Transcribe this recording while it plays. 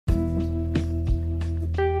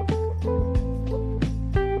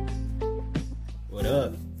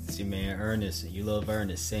Ernest, and you love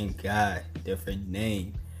Ernest, same guy, different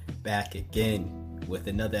name, back again with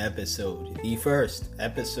another episode, the first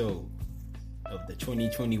episode of the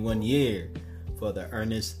 2021 year for the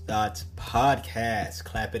Ernest Thoughts Podcast.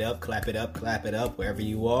 Clap it up, clap it up, clap it up wherever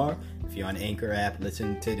you are. If you're on Anchor app,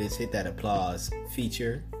 listen to this, hit that applause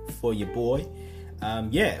feature for your boy.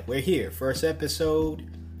 We're here, first episode.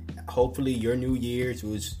 Hopefully your New Year's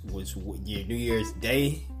was your New Year's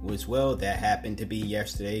Day was well. That happened to be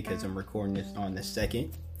yesterday because I'm recording this on the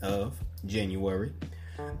 2nd of January.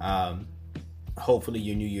 Hopefully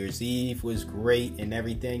your New Year's Eve was great and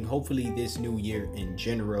everything. Hopefully this new year in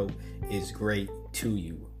general is great to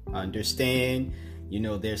you. Understand,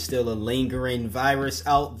 there's still a lingering virus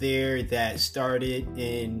out there that started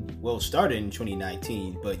in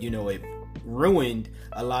 2019, but it ruined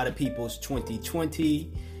a lot of people's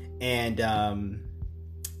 2020. And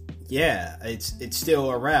it's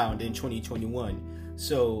still around in 2021.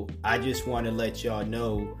 So I just want to let y'all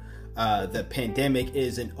know the pandemic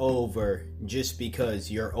isn't over just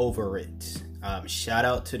because you're over it. Shout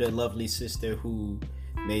out to the lovely sister who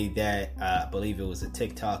made that. I believe it was a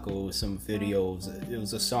TikTok or some videos. It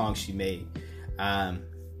was a song she made.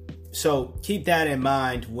 So keep that in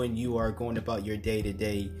mind when you are going about your day to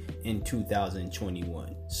day in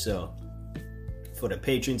 2021. So for the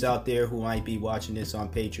patrons out there who might be watching this on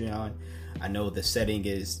Patreon, I know the setting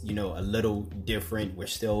is, a little different. We're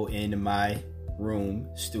still in my room,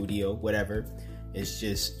 studio, whatever. It's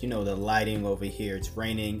just, the lighting over here. It's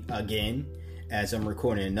raining again as I'm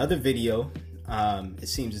recording another video. It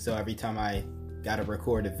seems as though every time I gotta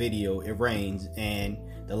record a video, it rains, and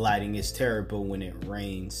the lighting is terrible when it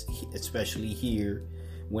rains, especially here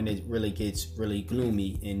when it really gets really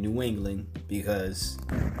gloomy in New England because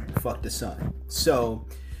fuck the sun. So,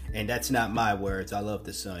 and that's not my words. I love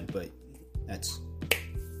the sun, but that's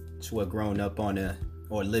what growing up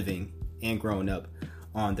living and growing up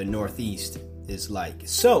on the Northeast is like.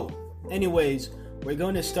 So, anyways, we're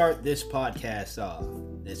going to start this podcast off,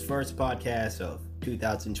 this first podcast of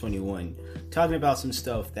 2021, talking about some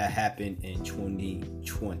stuff that happened in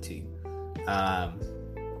 2020.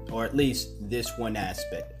 Or at least this one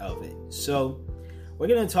aspect of it. So we're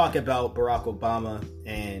going to talk about Barack Obama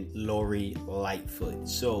and Lori Lightfoot.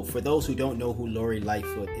 So for those who don't know who Lori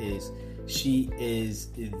Lightfoot is, she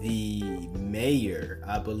is the mayor,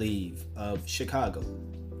 I believe, of Chicago.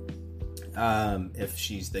 If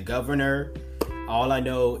she's the governor, all I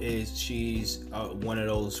know is she's one of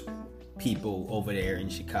those people over there in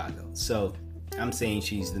Chicago. So I'm saying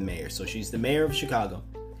she's the mayor. So she's the mayor of Chicago.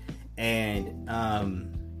 And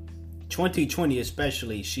 2020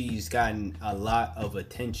 especially, she's gotten a lot of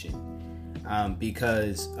attention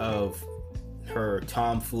because of her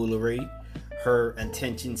tomfoolery, her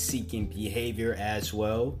attention-seeking behavior as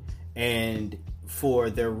well, and for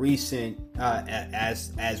the recent,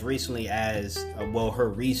 as recently as her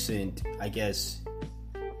recent, I guess,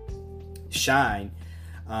 shine,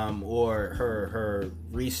 or her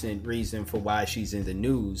recent reason for why she's in the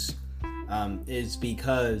news, is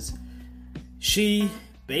because she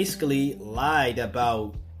basically lied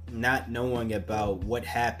about not knowing about what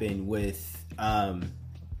happened with of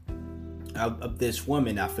this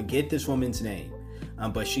woman. I forget this woman's name,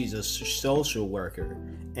 but she's a social worker,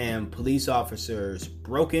 and police officers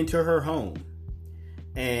broke into her home,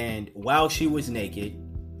 and while she was naked,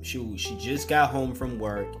 she just got home from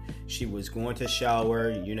work. She was going to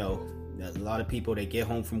shower. A lot of people, they get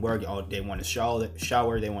home from work, they want to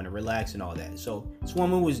shower, they want to relax and all that. So this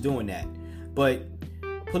woman was doing that, but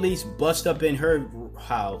police bust up in her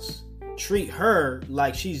house, treat her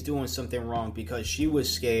like she's doing something wrong because she was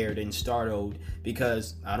scared and startled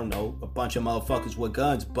because, I don't know, a bunch of motherfuckers with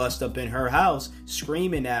guns bust up in her house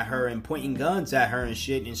screaming at her and pointing guns at her and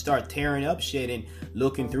shit and start tearing up shit and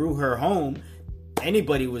looking through her home.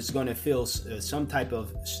 Anybody was going to feel some type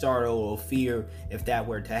of startle or fear if that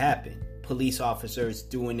were to happen. Police officers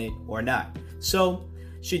doing it or not. So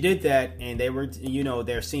she did that, and they were,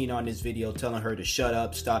 they're seen on this video telling her to shut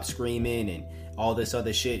up, stop screaming, and all this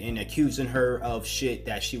other shit, and accusing her of shit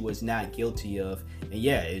that she was not guilty of. And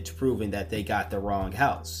yeah, it's proven that they got the wrong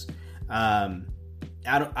house.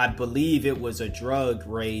 I believe it was a drug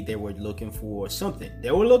raid. They were looking for something.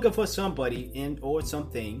 They were looking for somebody or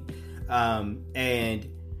something, and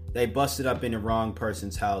they busted up in the wrong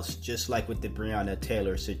person's house, just like with the Breonna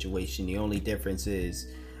Taylor situation. The only difference is,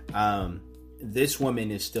 this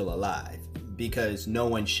woman is still alive because no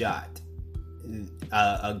one shot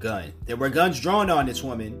a gun. There were guns drawn on this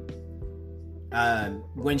woman.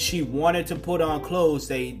 When she wanted to put on clothes,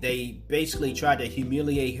 they basically tried to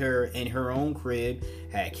humiliate her in her own crib,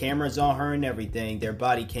 had cameras on her and everything. Their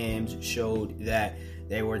body cams showed that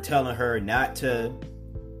They were telling her not to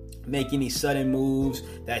make any sudden moves,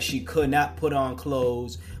 that she could not put on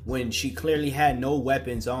clothes when she clearly had no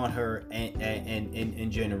weapons on her and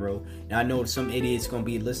in general. And I know some idiots gonna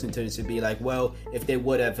be listening to this and be like, well, if they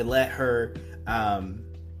would have let her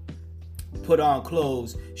put on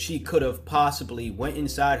clothes, she could have possibly went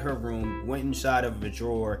inside her room, went inside of a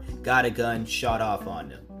drawer, got a gun, shot off on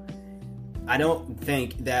them. I don't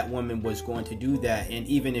think that woman was going to do that. And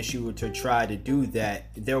even if she were to try to do that,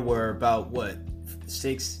 there were about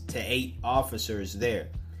 6 to 8 officers there.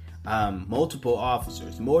 Multiple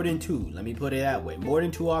officers, more than 2, let me put it that way, more than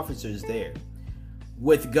 2 officers there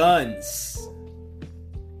with guns.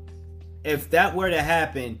 If that were to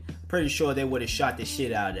happen, I'm pretty sure they would have shot the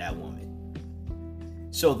shit out of that woman.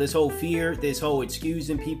 So this whole fear, this whole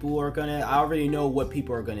excusing people I already know what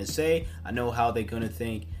people are gonna say. I know how they're gonna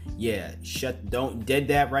think. Yeah, dead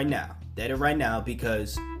that right now. Dead it right now,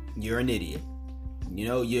 because you're an idiot. You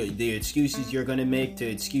know, the excuses you're gonna make to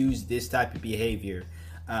excuse this type of behavior.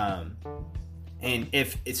 And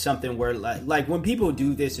if it's something where like when people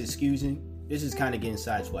do this excusing, this is kind of getting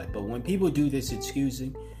sideswiped, but when people do this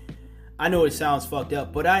excusing, I know it sounds fucked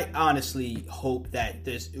up, but I honestly hope that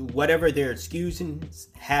whatever they're excusing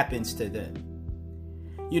happens to them.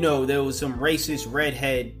 You know, there was some racist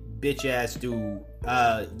redhead bitch ass dude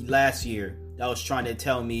last year that was trying to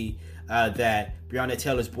tell me that Breonna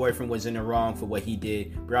Taylor's boyfriend was in the wrong for what he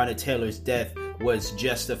did. Breonna Taylor's death was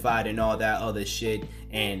justified and all that other shit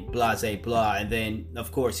and blah, blah, blah. And then,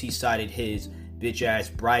 of course, he cited his bitch ass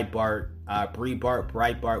Breitbart,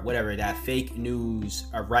 whatever, that fake news,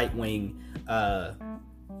 a right wing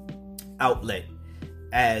outlet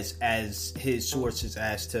as his sources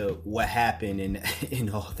as to what happened and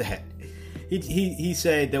all that. He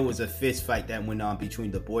said there was a fist fight that went on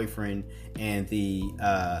between the boyfriend and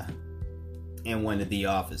and one of the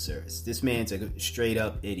officers. This man's a straight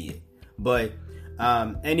up idiot. But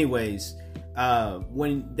anyways,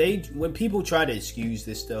 when people try to excuse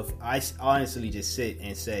this stuff, I honestly just sit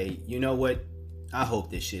and say, you know what? I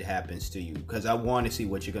hope this shit happens to you, because I want to see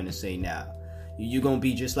what you're gonna say now. You're gonna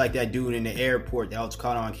be just like that dude in the airport that was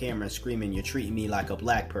caught on camera screaming, "You're treating me like a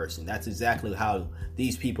black person." That's exactly how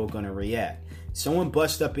these people are gonna react. Someone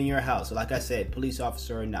busts up in your house, like I said, police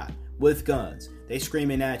officer or not, with guns. They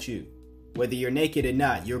screaming at you. Whether you're naked or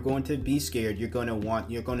not, you're going to be scared. You're gonna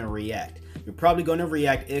react. You're probably gonna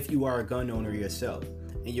react if you are a gun owner yourself.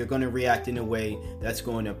 And you're going to react in a way that's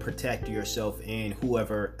going to protect yourself and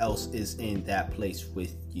whoever else is in that place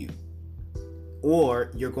with you.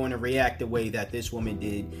 Or you're going to react the way that this woman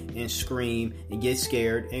did and scream and get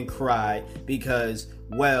scared and cry because,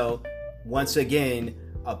 well, once again,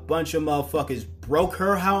 a bunch of motherfuckers broke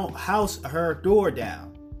her her door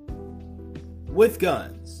down with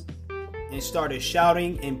guns and started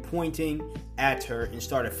shouting and pointing at her and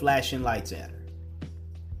started flashing lights at her.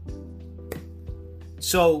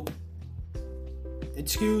 So,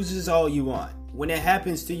 excuses all you want. When it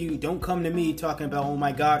happens to you, don't come to me talking about, oh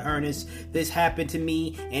my God, Ernest, this happened to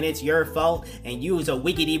me and it's your fault and you was a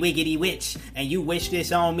wiggity witch and you wish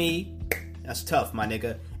this on me. That's tough, my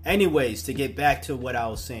nigga. Anyways, to get back to what I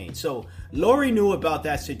was saying. So, Lori knew about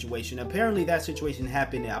that situation. Apparently that situation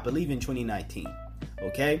happened, I believe, in 2019.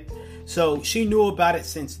 Okay? So, she knew about it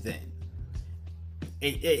since then.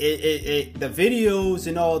 The videos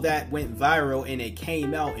and all that went viral and it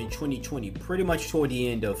came out in 2020, pretty much toward the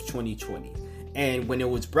end of 2020. And when it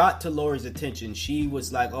was brought to Lori's attention, she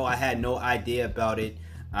was like, oh, I had no idea about it.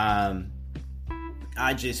 I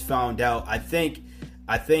just found out. I think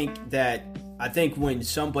when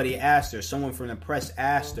somebody asked her, someone from the press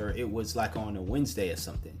asked her, it was like on a Wednesday or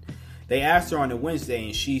something. They asked her on a Wednesday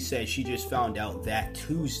and she said she just found out that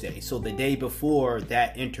Tuesday. So the day before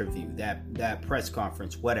that interview, that press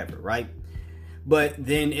conference, whatever, right? But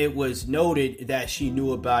then it was noted that she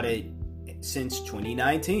knew about it since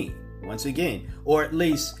 2019, once again, or at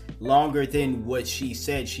least longer than what she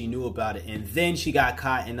said she knew about it. And then she got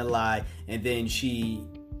caught in a lie, and then she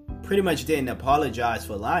pretty much didn't apologize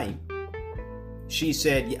for lying. She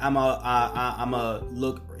said, I'm a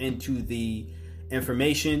look into the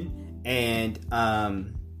information. And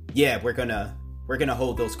we're gonna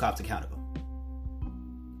hold those cops accountable.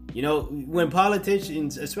 You know, when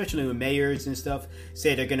politicians, especially when mayors and stuff,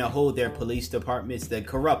 say they're gonna hold their police departments, the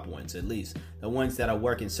corrupt ones at least, the ones that are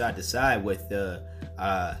working side to side with the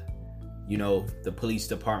police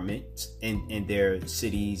departments in their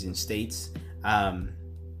cities and states, when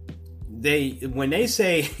they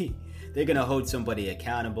say they're gonna hold somebody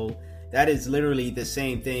accountable, that is literally the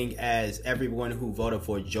same thing as everyone who voted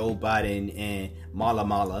for Joe Biden and Mala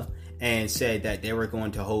and said that they were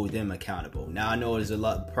going to hold them accountable. Now I know there's a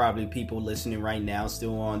lot, probably people listening right now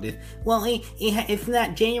still on this. Well, it's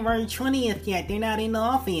not January 20th yet. They're not in the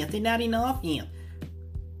offense.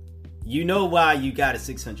 You know why you got a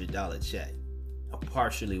 $600 check? Or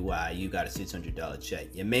partially why you got a $600 check.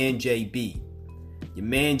 Your man JB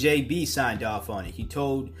signed off on it. He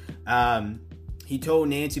told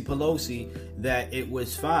Nancy Pelosi that it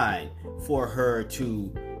was fine for her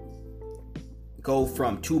to go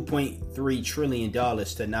from $2.3 trillion to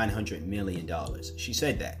 $900 million. She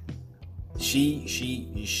said that. He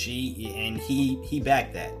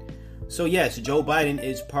backed that. So yes, Joe Biden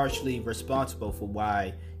is partially responsible for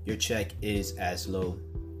why your check is as low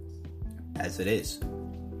as it is.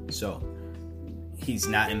 So he's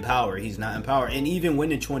not in power. And even when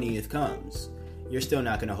the 20th comes, you're still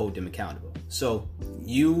not going to hold them accountable. So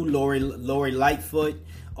you, Lori Lightfoot,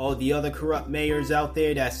 all the other corrupt mayors out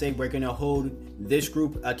there that say we're going to hold this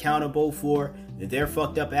group accountable for their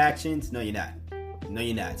fucked up actions. No, you're not.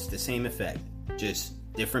 It's the same effect. Just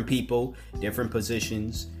different people, different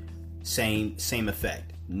positions, same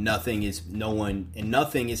effect. Nothing is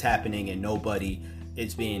happening and nobody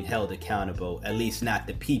is being held accountable. At least not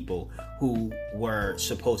the people who were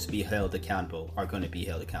supposed to be held accountable are going to be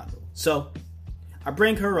held accountable. So I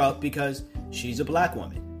bring her up because she's a black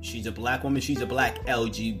woman. She's a black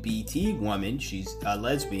LGBT woman. She's a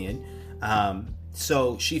lesbian.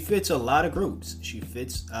 So she fits a lot of groups. She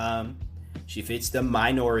fits the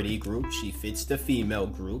minority group. She fits the female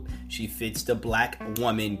group. She fits the black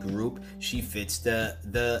woman group. She fits the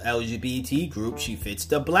LGBT group. She fits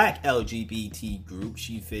the black LGBT group.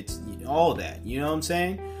 She fits all that. You know what I'm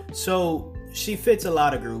saying? So she fits a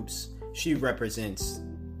lot of groups. She represents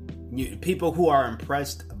people who are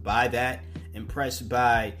impressed by that, impressed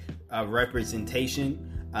by representation.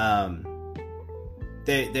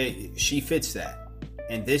 She fits that.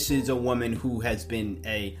 And this is a woman who has been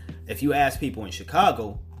if you ask people in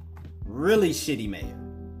Chicago, really shitty mayor.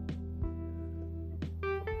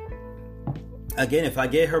 Again, if I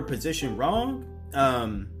get her position wrong,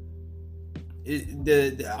 all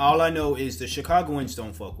I know is the Chicagoans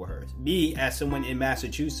don't fuck with her. Me, as someone in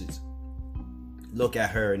Massachusetts, look at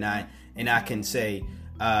her and I can say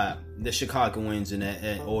the Chicagoans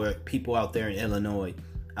or people out there in Illinois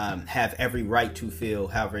have every right to feel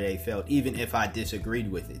however they felt, even if I disagreed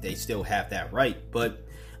with it. They still have that right. But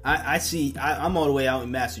I'm all the way out in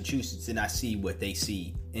Massachusetts, and I see what they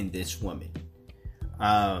see in this woman.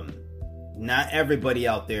 Not everybody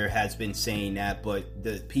out there has been saying that, but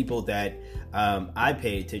the people that I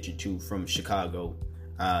pay attention to from Chicago,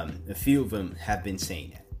 a few of them have been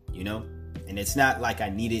saying that, and it's not like I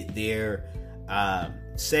needed their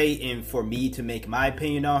say in for me to make my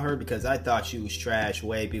opinion on her, because I thought she was trash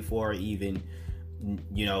way before even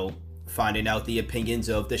finding out the opinions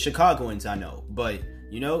of the Chicagoans I know. But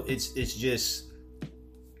it's just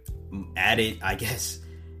added, I guess.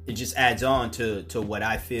 It just adds on to what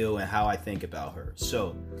I feel and how I think about her.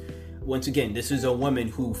 So once again, this is a woman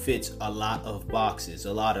who fits a lot of boxes,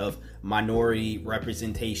 a lot of minority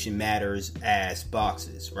representation matters as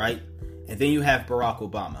boxes, right? And then you have Barack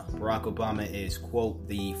Obama. Barack Obama is, quote,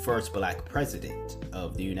 the first black president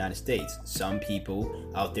of the United States. Some people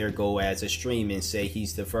out there go as extreme and say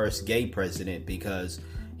he's the first gay president because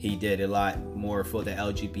he did a lot more for the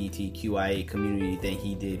LGBTQIA community than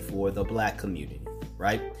he did for the black community,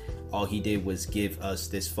 right? All he did was give us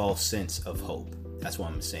this false sense of hope. That's what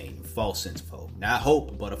I'm saying. False sense of hope. Not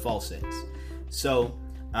hope, but a false sense. So,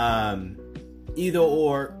 either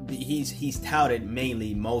or, he's touted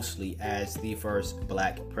mostly as the first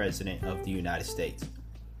black president of the United States.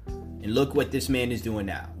 And look what this man is doing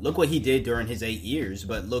now. Look what he did during his 8 years,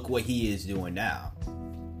 but look what he is doing now.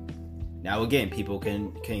 Now again, people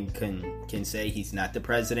can say he's not the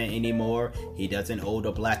president anymore. He doesn't owe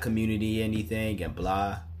the black community anything, and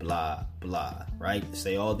blah blah blah. Right?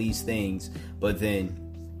 Say all these things, but then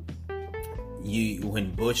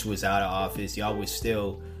when Bush was out of office, y'all was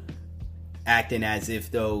still acting as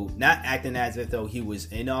if though he was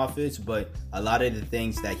in office, but a lot of the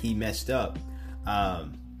things that he messed up,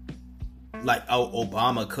 like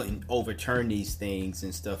Obama couldn't overturn these things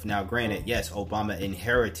and stuff. Now, granted, yes, Obama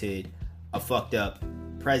inherited a fucked up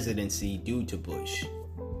presidency due to Bush,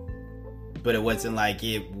 but it wasn't like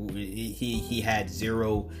he had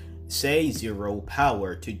zero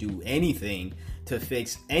power to do anything to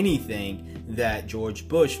fix anything that George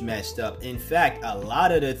Bush messed up. In fact, a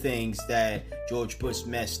lot of the things that George Bush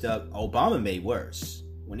messed up, Obama made worse.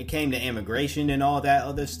 When it came to immigration and all that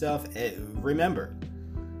other stuff, remember,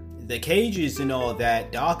 the cages and all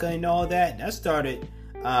that, DACA and all that, that started,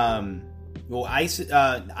 ICE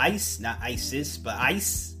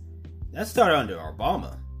That started under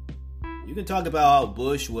Obama. You can talk about how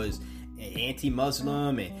Bush was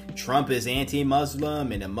anti-Muslim and Trump is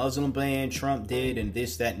anti-Muslim and a Muslim ban Trump did and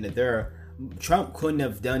this, that, and the third. Trump couldn't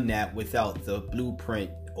have done that without the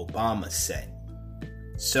blueprint Obama set.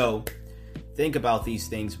 So think about these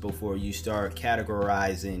things before you start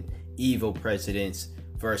categorizing evil presidents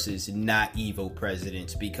versus not evil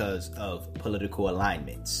presidents because of political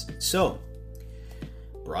alignments. So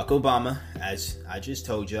Barack Obama, as I just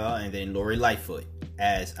told y'all, and then Lori Lightfoot,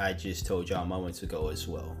 as I just told y'all moments ago as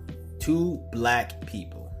well. Two black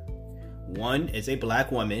people. One is a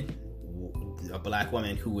black woman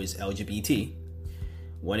who is LGBT.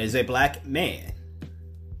 One is a black man.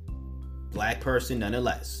 Black person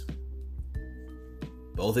nonetheless.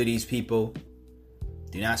 Both of these people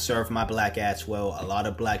do not serve my black ass well. A lot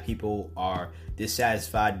of black people are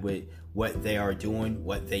dissatisfied with what they are doing,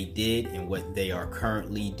 what they did, and what they are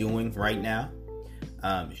currently doing right now.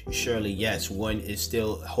 Surely, yes, one is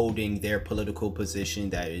still holding their political position,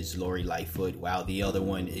 that is Lori Lightfoot, while the other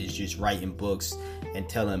one is just writing books and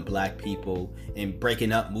telling black people and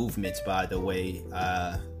breaking up movements, by the way.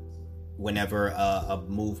 Whenever a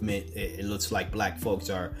movement, it looks like black folks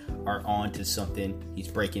are on to something, he's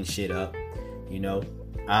breaking shit up, you know.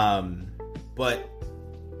 But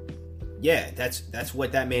yeah, that's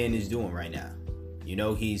what that man is doing right now. You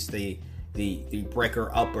know, he's the breaker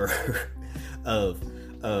upper of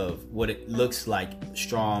what it looks like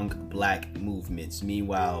strong black movements.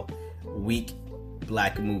 Meanwhile, weak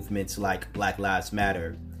black movements like Black Lives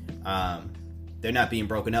Matter, they're not being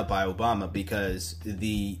broken up by Obama because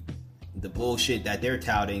the bullshit that they're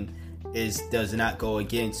touting does not go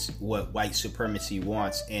against what white supremacy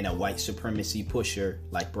wants, and a white supremacy pusher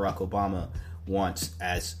like Barack Obama wants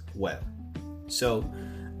as well. So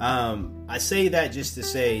I say that just to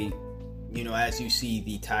say, you know, as you see,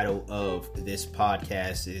 the title of this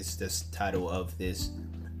podcast is this title of this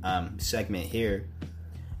segment here.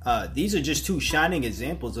 These are just two shining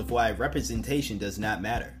examples of why representation does not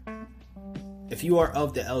matter. If you are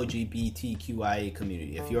of the LGBTQIA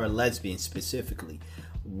community, if you're a lesbian specifically,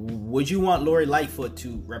 would you want Lori Lightfoot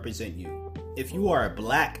to represent you? If you are a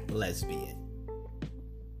black lesbian,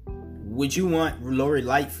 would you want Lori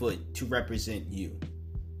Lightfoot to represent you?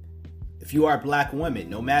 If you are a black woman,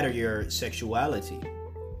 no matter your sexuality,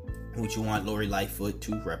 would you want Lori Lightfoot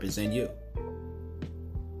to represent you?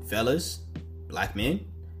 Fellas, black men,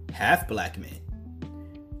 half black men,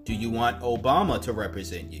 do you want Obama to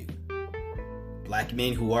represent you? Black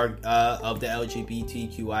men who are of the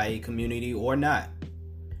LGBTQIA community or not,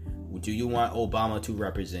 do you want Obama to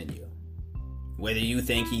represent you? Whether you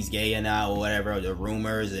think he's gay or not, or whatever, the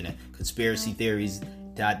rumors and conspiracy theories,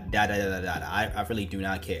 I really do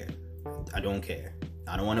not care. I don't care.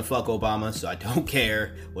 I don't want to fuck Obama, so I don't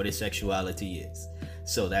care what his sexuality is.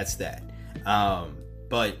 So that's that.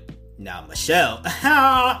 But now, Michelle,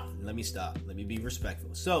 let me stop. Let me be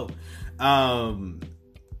respectful. So,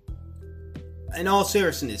 in all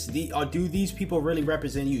seriousness, do these people really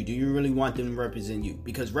represent you? Do you really want them to represent you?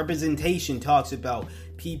 Because representation talks about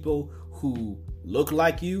people who look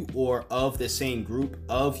like you or of the same group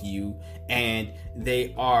of you, and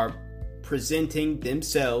they are presenting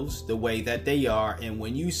themselves the way that they are. And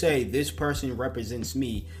when you say this person represents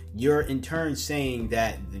me, you're in turn saying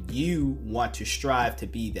that you want to strive to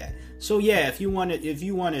be that. So yeah, if you want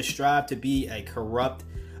to strive to be a corrupt,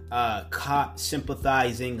 cop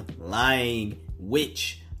sympathizing, lying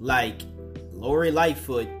witch like Lori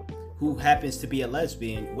Lightfoot, who happens to be a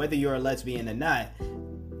lesbian, whether you're a lesbian or not,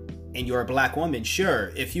 and you're a black woman,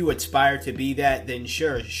 sure, if you aspire to be that, then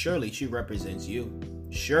surely she represents you.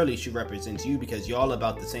 Surely she represents you because you're all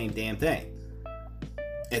about the same damn thing.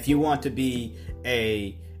 If you want to be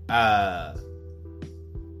a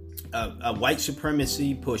white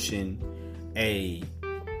supremacy pushing, a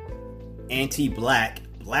anti-black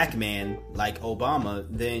man like Obama,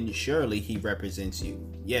 then surely he represents you.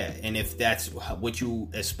 Yeah, and if that's what you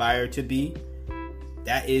aspire to be,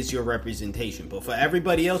 that is your representation. But for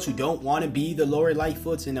everybody else who don't want to be the Lori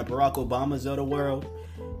Lightfoots and the Barack Obamas of the world,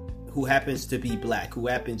 who happens to be black, who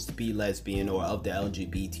happens to be lesbian or of the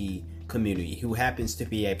LGBT community, who happens to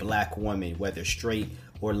be a black woman, whether straight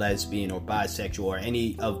or lesbian or bisexual or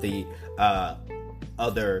any of the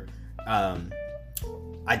other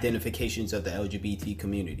identifications of the LGBT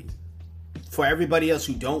community. For everybody else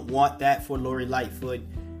who don't want that for Lori Lightfoot,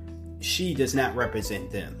 she does not represent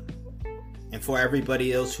them. And for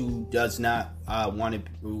everybody else who does not want to,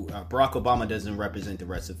 Barack Obama doesn't represent the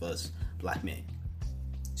rest of us black men.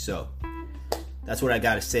 So that's what I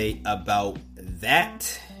got to say about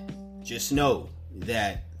that. Just know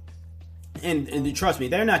that, and trust me,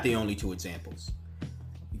 they're not the only two examples.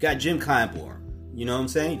 got Jim Clyburn. You know what I'm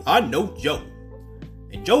saying? I know Joe,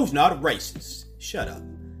 and Joe's not a racist. Shut up.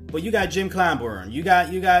 But you got Jim Clyburn. You got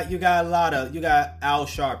Al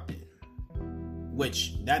Sharpton.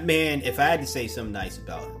 Which, that man, if I had to say something nice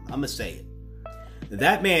about him, I'm gonna say it.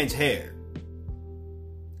 That man's hair,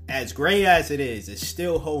 as gray as it is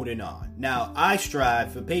still holding on. Now, I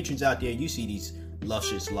strive, for patrons out there, you see these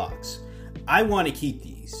luscious locks. I want to keep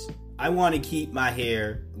these. I want to keep my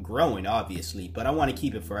hair growing, obviously, but I want to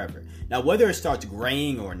keep it forever. Now, whether it starts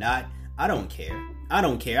graying or not, I don't care. I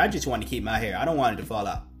just want to keep my hair. I don't want it to fall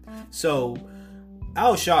out. So,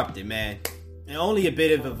 Al Sharpton, man, and only a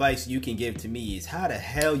bit of advice you can give to me is how the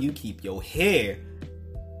hell you keep your hair.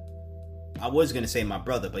 I was going to say my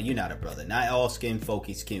brother, but you're not a brother. Not all skin folk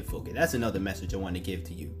is skin folk. That's another message I want to give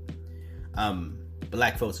to you.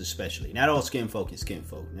 Black folks especially. Not all skin folk is skin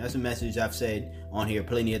folk. That's a message I've said on here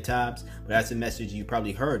plenty of times, but that's a message you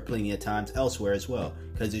probably heard plenty of times elsewhere as well,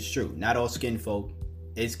 because it's true. Not all skin folk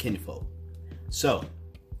is kinfolk. So,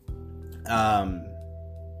 I'll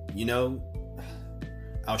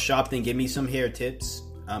shop and give me some hair tips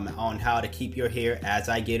on how to keep your hair as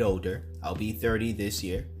I get older. I'll be 30 this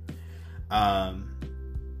year. Barack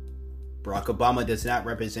Obama does not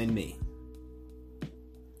represent me.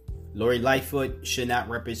 Lori Lightfoot should not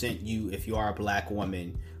represent you if you are a black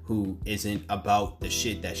woman who isn't about the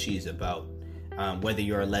shit that she's about, whether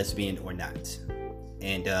you're a lesbian or not.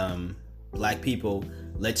 And black people,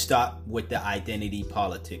 let's stop with the identity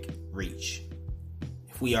politic reach.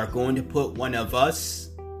 If we are going to put one of us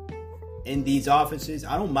in these offices,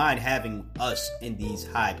 I don't mind having us in these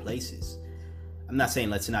high places. I'm not saying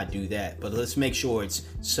let's not do that, but let's make sure it's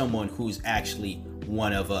someone who's actually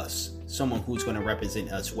one of us. Someone who's going to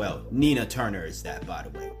represent us well. Nina Turner is that, by the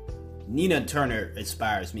way. Nina Turner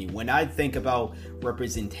inspires me. When I think about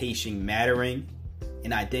representation mattering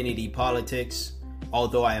in identity politics,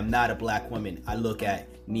 although I am not a black woman, I look at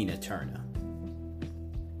Nina Turner.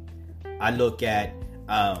 I look at,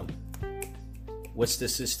 what's the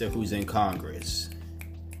sister who's in Congress?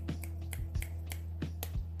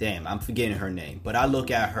 Damn, I'm forgetting her name. But I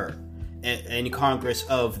look at her in Congress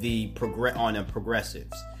of the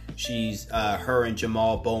progressives. She's her and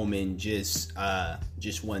Jamal Bowman just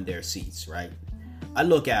won their seats, right? I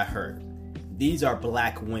look at her. These are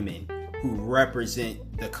black women who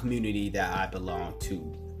represent the community that I belong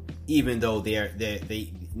to, even though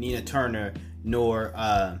they Nina Turner nor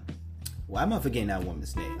why am I forgetting that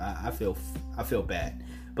woman's name? I feel bad,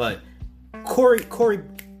 but Cori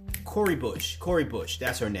Bush,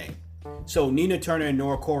 that's her name. So Nina Turner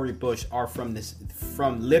nor Cori Bush are from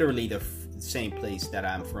literally the same place that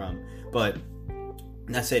I'm from, but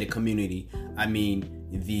when I say the community, I mean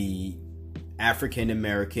the African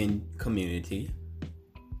American community.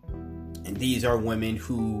 And these are women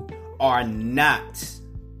who are not,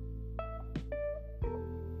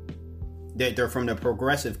 they're from the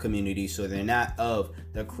progressive community, so they're not of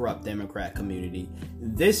the corrupt Democrat community.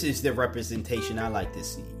 This is the representation I like to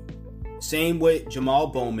see. Same with Jamal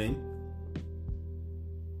Bowman.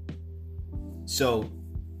 So,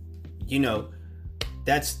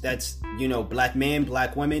 that's black men,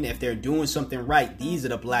 black women. If they're doing something right, these are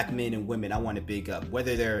the black men and women I want to big up.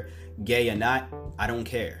 Whether they're gay or not, I don't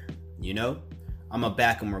care. I'm going to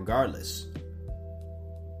back them regardless.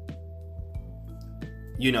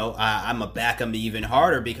 I'm going to back them even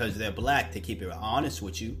harder because they're black, to keep it honest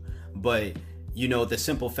with you. But, the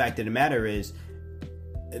simple fact of the matter is,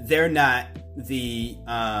 they're not the,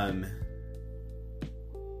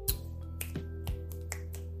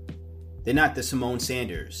 they're not the Simone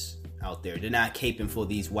Sanders out there. They're not caping for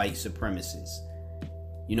these white supremacists.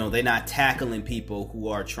 They're not tackling people who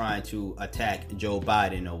are trying to attack Joe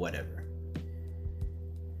Biden or whatever.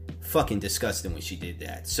 Fucking disgusting when she did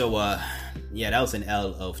that. So, that was an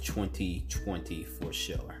L of 2020 for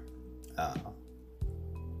sure.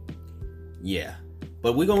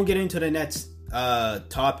 But we're going to get into the next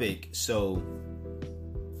topic. So,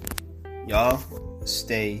 y'all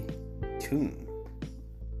stay tuned.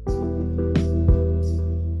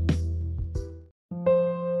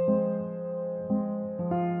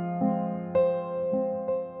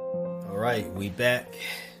 We back.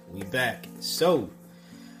 So,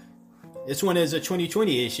 this one is a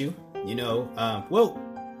 2020 issue.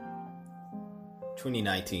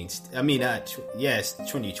 2019. I mean, it's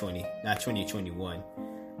 2020, not 2021.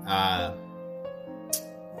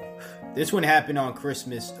 This one happened on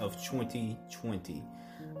Christmas of 2020.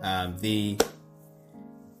 The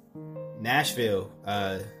Nashville,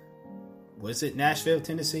 was it Nashville,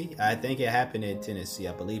 Tennessee? I think it happened in Tennessee.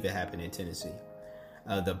 I believe it happened in Tennessee.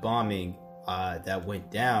 The bombing that went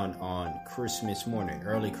down on Christmas morning,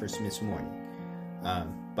 early Christmas morning.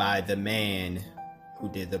 by the man who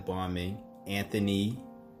did the bombing, Anthony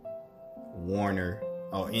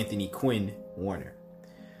Quinn Warner.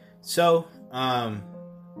 So, for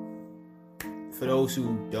those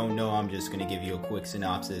who don't know, I'm just going to give you a quick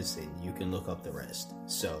synopsis and you can look up the rest.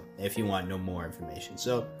 So, if you want no more information.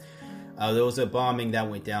 So, there was a bombing that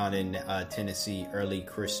went down in Tennessee early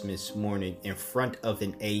Christmas morning in front of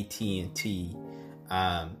an AT&T.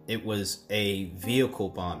 It was a vehicle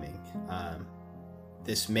bombing.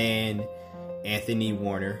 This man, Anthony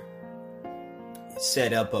Warner,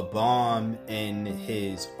 set up a bomb in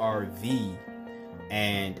his RV,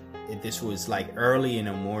 and this was like early in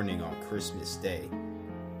the morning on Christmas Day.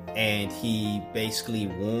 And he basically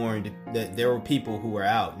warned that there were people who were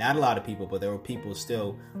out, not a lot of people, but there were people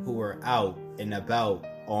still who were out and about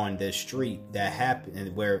on the street that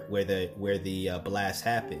happened, where the blast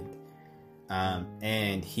happened.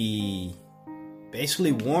 And he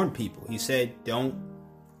basically warned people. He said, y'all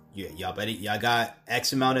got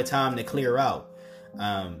X amount of time to clear out.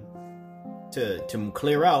 To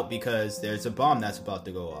clear out because there's a bomb that's about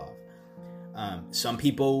to go off.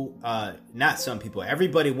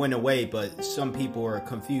 Everybody went away, but some people were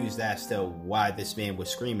confused as to why this man was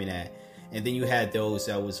screaming at. And then you had those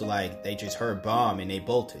that was like, they just heard bomb and they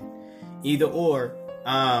bolted. Either or,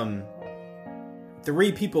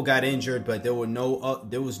 3 people got injured, but there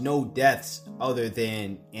was no deaths other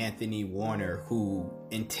than Anthony Warner, who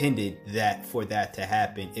intended for that to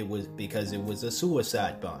happen. It was because it was a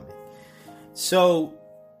suicide bombing. So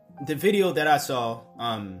the video that I saw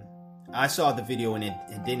the video and it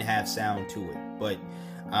didn't have sound to it, but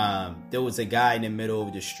there was a guy in the middle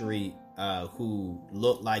of the street who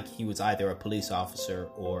looked like he was either a police officer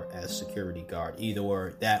or a security guard. Either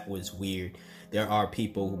or, that was weird. There are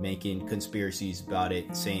people making conspiracies about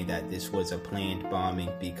it, saying that this was a planned bombing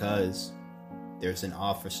because there's an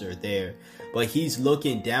officer there. But he's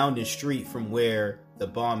looking down the street from where the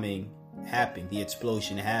bombing happened, the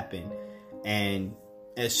explosion happened. And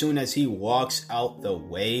as soon as he walks out the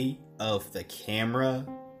way of the camera,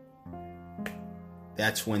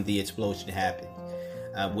 that's when the explosion happened.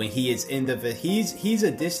 When he is in he's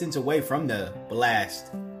a distance away from the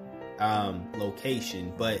blast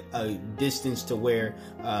location, but a distance to where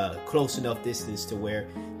close enough distance to where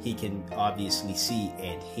he can obviously see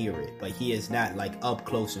and hear it, but he is not like up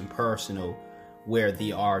close and personal where the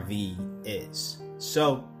RV is.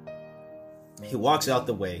 So he walks out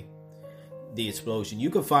the way, the explosion. You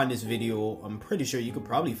can find this video, I'm pretty sure you could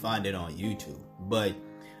probably find it on YouTube, but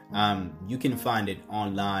you can find it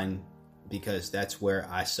online because that's where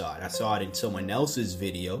I saw it. I saw it in someone else's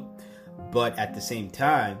video, but at the same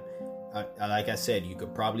time, like I said, you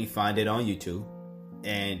could probably find it on YouTube,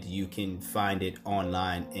 and you can find it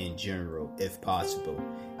online in general if possible,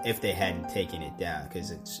 if they hadn't taken it down,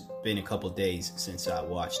 because it's been a couple days since I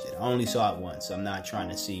watched it. I only saw it once. I'm not trying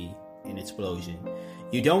to see an explosion.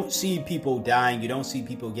 You don't see people dying, you don't see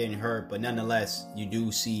people getting hurt, but nonetheless, you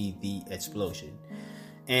do see the explosion.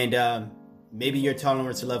 And maybe your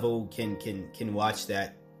tolerance level can watch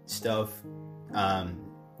that stuff.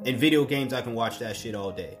 In video games, I can watch that shit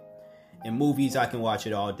all day. In movies, I can watch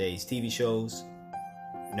it all day. TV shows,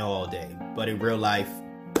 no, all day. But in real life,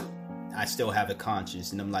 I still have a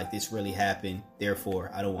conscience, and I'm like, this really happened,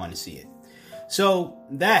 therefore, I don't want to see it. So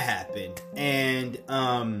that happened, and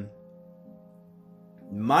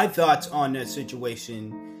my thoughts on that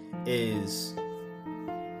situation is,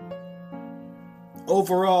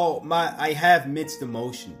 overall, I have mixed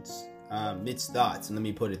emotions, mixed thoughts, and let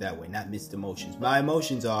me put it that way, not mixed emotions. My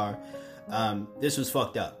emotions are, this was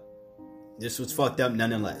fucked up. This was fucked up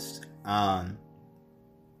nonetheless. I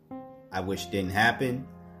wish it didn't happen.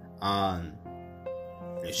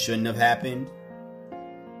 It shouldn't have happened.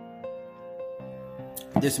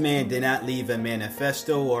 This man did not leave a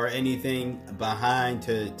manifesto or anything behind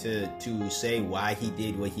to say why he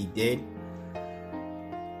did what he did.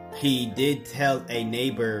 He did tell a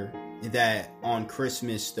neighbor that on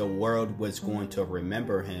Christmas the world was going to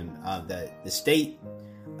remember him, that the state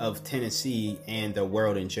of Tennessee and the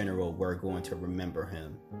world in general were going to remember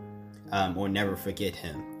him, or never forget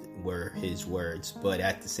him, were his words. But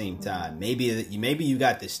at the same time, maybe you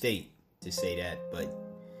got the state to say that, but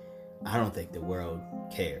I don't think the world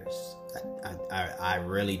cares. I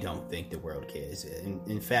really don't think the world cares.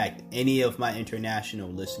 In fact, any of my international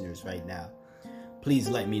listeners right now, please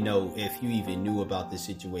let me know if you even knew about this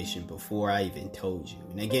situation before I even told you.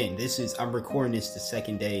 And again, I'm recording this the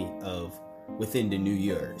second day of within the new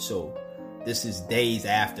year, so this is days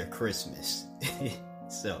after Christmas.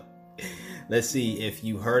 So let's see if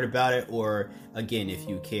you heard about it, or again, if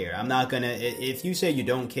you care. I'm not gonna, if you say you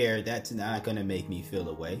don't care, that's not gonna make me feel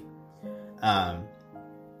away. Um,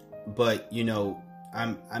 but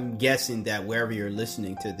I'm guessing that wherever you're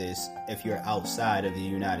listening to this, if you're outside of the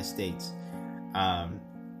United States,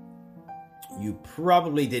 you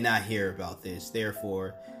probably did not hear about this.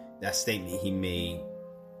 Therefore, that statement he made,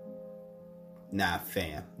 nah,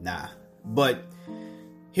 fam, nah. But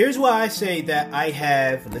here's why I say that I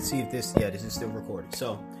have. Let's see if this is still recording.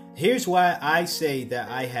 So here's why I say that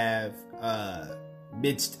I have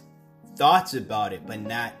mixed thoughts about it, but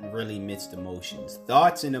not really mixed emotions.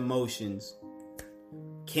 Thoughts and emotions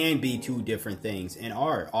can be two different things and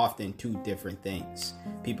are often two different things.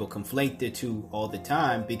 People conflate the two all the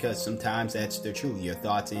time because sometimes that's the truth. Your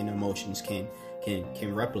thoughts and emotions can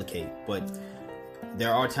replicate, but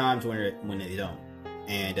there are times when they don't.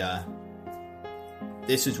 And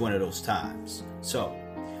this is one of those times. So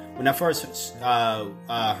when I first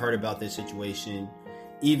heard about this situation,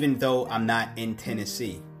 even though I'm not in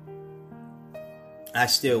Tennessee, I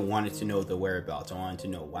still wanted to know the whereabouts. I wanted to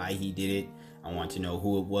know why he did it. I wanted to know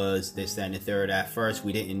who it was, this, that, and the third. At first,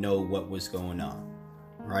 we didn't know what was going on,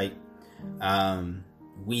 right?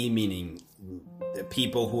 We, meaning the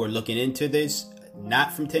people who are looking into this,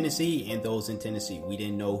 not from Tennessee, and those in Tennessee. We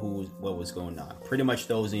didn't know what was going on. Pretty much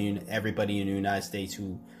everybody in the United States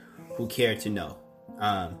who cared to know.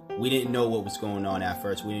 We didn't know what was going on at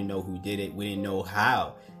first. We didn't know who did it. We didn't know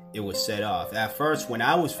how it was set off. At first, when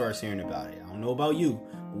I was first hearing about it, I don't know about you,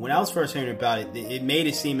 but when I was first hearing about it, it made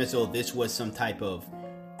it seem as though this was some type of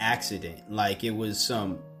accident. Like it was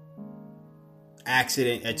some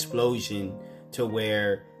accident explosion to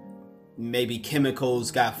where maybe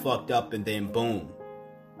chemicals got fucked up and then boom,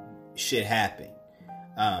 shit happened.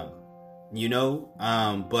 But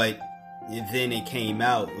then it came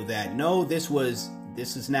out that no, this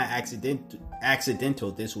is not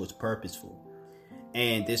accidental. This was purposeful.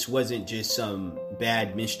 And this wasn't just some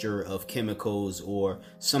bad mixture of chemicals or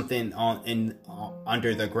something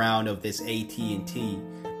under the ground of this AT&T.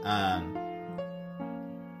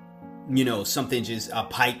 Something, just a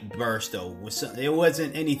pipe burst. It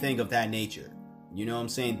wasn't anything of that nature. You know what I'm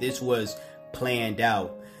saying? This was planned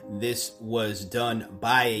out. This was done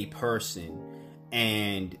by a person.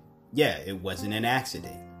 And yeah, it wasn't an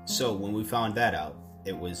accident. So when we found that out,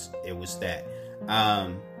 it was that.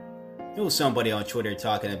 There was somebody on Twitter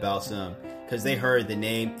talking about because they heard the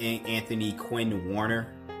name Anthony Quinn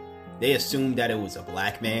Warner. They assumed that it was a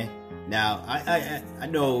black man. Now, I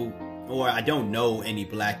know, or I don't know any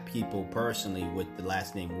black people personally with the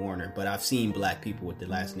last name Warner, but I've seen black people with the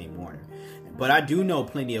last name Warner. But I do know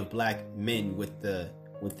plenty of black men with the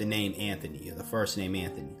name Anthony, or the first name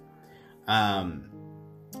Anthony,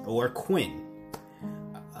 or Quinn.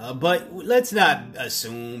 But let's not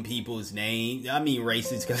assume people's name. I mean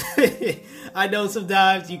racist, because I know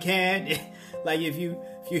sometimes you can. Like if you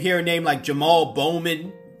hear a name like Jamal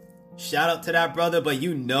Bowman, shout out to that brother, but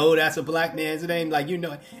that's a black man's name. Like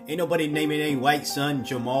ain't nobody naming any white son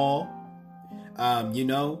Jamal.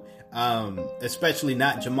 Especially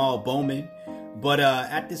not Jamal Bowman. But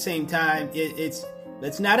at the same time,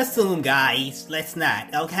 let's not assume, guys. Let's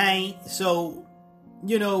not, okay? So.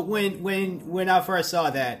 When I first saw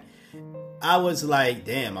that, I was like,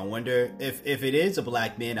 damn, I wonder if it is a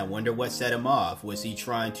black man, I wonder what set him off. Was he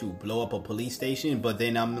trying to blow up a police station? But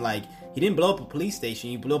then I'm like, he didn't blow up a police station,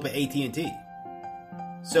 he blew up an AT&T.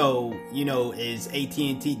 So, is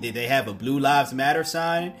AT&T, did they have a Blue Lives Matter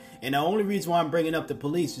sign? And the only reason why I'm bringing up the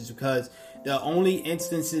police is because the only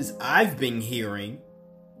instances I've been hearing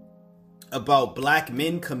about black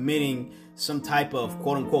men committing some type of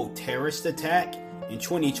quote-unquote terrorist attack in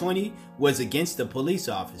 2020 was against the police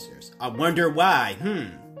officers. I wonder why.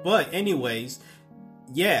 But anyways,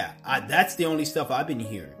 yeah, that's the only stuff I've been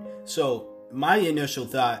hearing. So my initial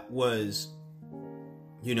thought was,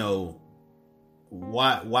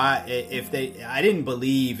 why I didn't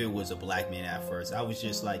believe it was a black man at first. I was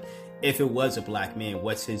just like, if it was a black man,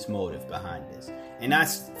 what's his motive behind this? And I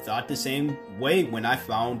thought the same way when I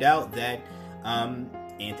found out that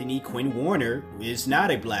Anthony Quinn Warner is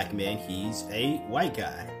not a black man, he's a white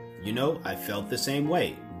guy. I felt the same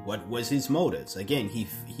way. What was his motives? Again, he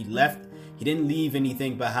left, he didn't leave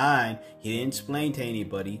anything behind, he didn't explain to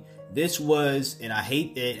anybody. This was, and I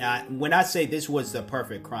hate it, when I say this was the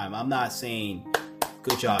perfect crime, I'm not saying,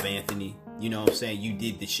 good job, Anthony, you know what I'm saying, you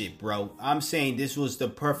did the shit, bro. I'm saying this was the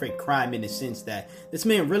perfect crime in the sense that this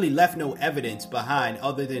man really left no evidence behind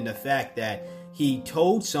other than the fact that he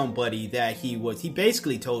told somebody that he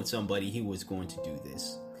basically told somebody he was going to do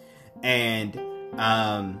this. And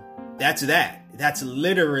that's that. That's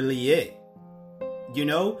literally it.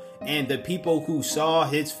 And the people who saw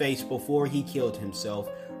his face before he killed himself,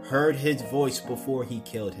 heard his voice before he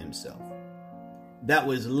killed himself. That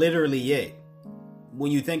was literally it.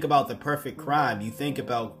 When you think about the perfect crime, you think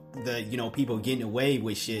about the, people getting away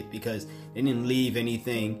with shit because they didn't leave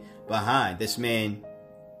anything behind. This man,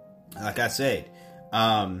 like I said,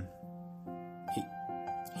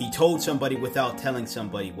 he told somebody without telling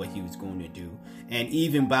somebody what he was going to do. And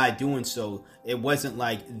even by doing so, it wasn't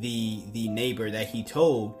like the neighbor that he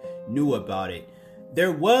told knew about it.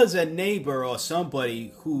 There was a neighbor or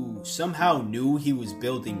somebody who somehow knew he was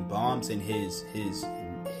building bombs in his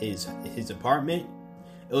apartment.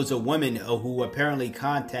 It was a woman who apparently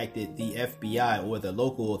contacted the FBI or the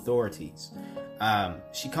local authorities.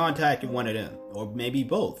 She contacted one of them, or maybe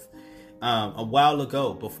both, a while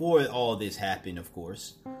ago, before all this happened, of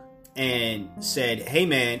course, and said, hey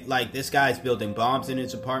man, like, this guy's building bombs in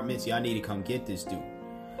his apartments. Y'all need to come get this dude.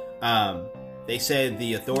 They said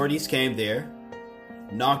the authorities came there,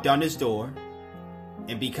 knocked on his door,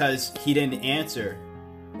 and because he didn't answer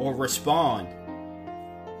or respond,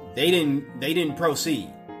 they didn't proceed.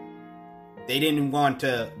 They didn't want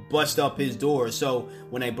to bust up his door. So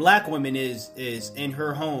when a black woman is in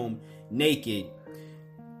her home naked,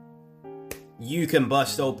 you can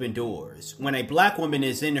bust open doors. When a black woman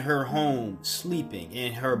is in her home sleeping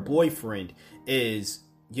and her boyfriend is,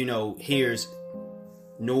 hears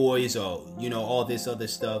noise or, all this other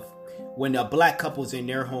stuff. When a black couple's in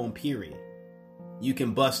their home, period, you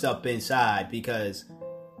can bust up inside because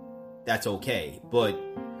that's okay. But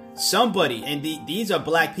somebody, and these are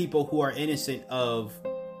black people who are innocent of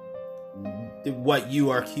what you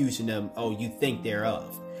are accusing them, you think they're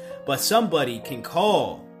of. But somebody can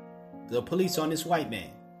call the police on this white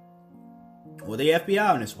man, or the FBI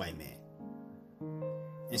on this white man,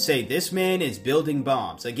 and say, this man is building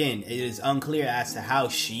bombs. Again, it is unclear as to how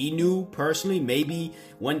she knew personally. Maybe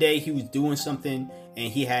one day he was doing something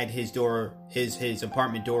and he had his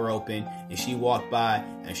apartment door open and she walked by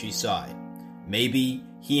and she saw it. Maybe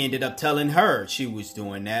he ended up telling her she was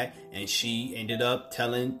doing that and she ended up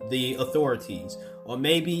telling the authorities. Or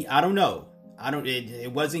maybe, I don't know.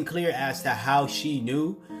 It wasn't clear as to how she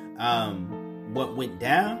knew what went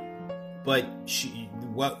down. But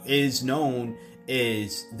what is known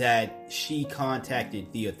is that she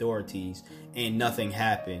contacted the authorities and nothing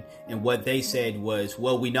happened. And what they said was,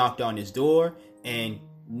 well, we knocked on his door and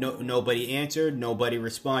nobody answered, nobody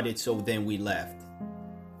responded, so then we left.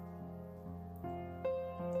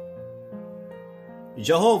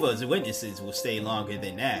 Jehovah's Witnesses will stay longer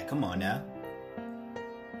than that. Come on now.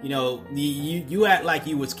 You act like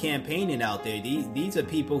you was campaigning out there. These are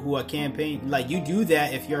people who are campaigning. Like, you do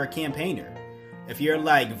that if you're a campaigner. If you're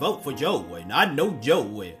like, vote for Joe, and I know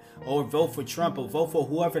Joe, or vote for Trump, or vote for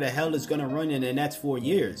whoever the hell is going to run in the next 4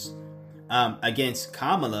 years. Against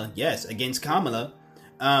Kamala. Yes, against Kamala.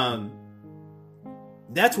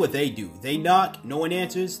 That's what they do. They knock, no one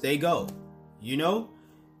answers, they go.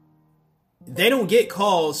 They don't get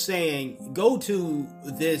calls saying, go to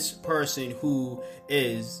this person who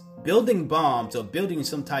is building bombs or building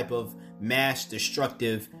some type of mass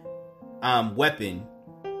destructive weapon,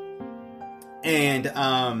 and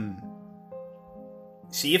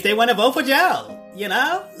see if they want to vote for Joe. They're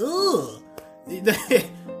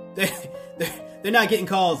not getting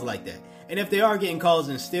calls like that. And if they are getting calls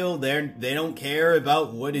and still they don't care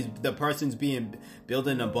about what is the person's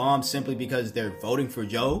building a bomb simply because they're voting for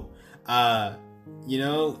Joe. That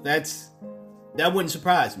wouldn't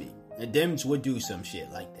surprise me. The Dems would do some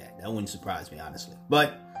shit like that. That wouldn't surprise me, honestly.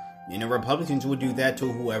 But, Republicans would do that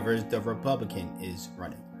to whoever the Republican is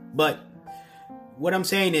running. But what I'm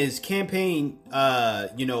saying is campaign,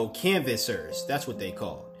 canvassers. That's what they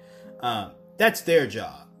call. That's their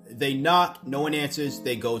job. They knock, no one answers,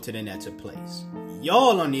 they go to the next place.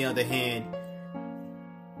 Y'all, on the other hand,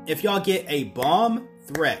 if y'all get a bomb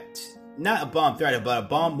threat, not a bomb threat, but a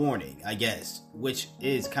bomb warning, I guess, which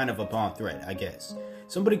is kind of a bomb threat, I guess.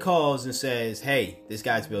 Somebody calls and says, hey, this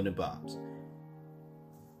guy's building bombs.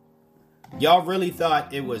 Y'all really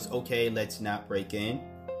thought it was okay, let's not break in?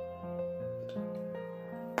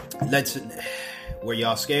 Were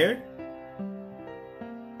y'all scared?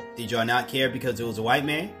 Did y'all not care because it was a white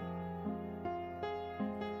man?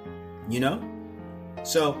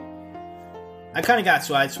 So I kind of got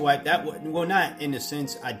sideswiped. Not in the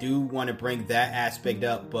sense I do want to bring that aspect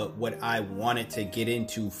up, but what I wanted to get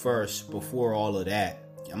into first before all of that,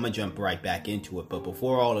 I'm going to jump right back into it. But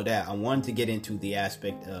before all of that, I wanted to get into the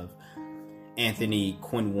aspect of Anthony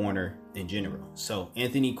Quinn Warner in general. So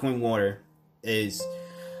Anthony Quinn Warner is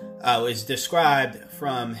described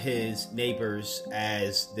from his neighbors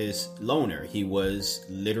as this loner. He was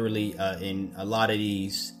literally in a lot of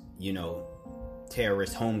these,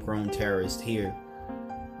 terrorists, homegrown terrorists here,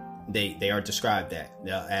 They are described that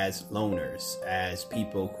as loners, as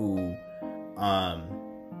people who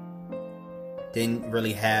didn't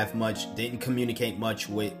really have much, didn't communicate much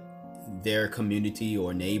with their community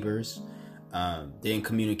or neighbors, didn't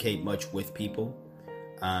communicate much with people,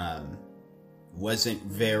 wasn't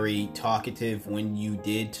very talkative when you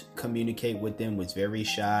did communicate with them, was very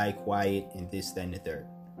shy, quiet, and this, that, and the third.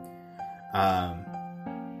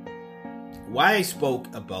 Why I spoke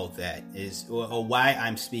about that is, or why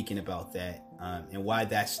I'm speaking about that, and why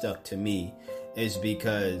that stuck to me, is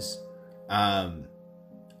because I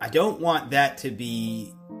don't want that to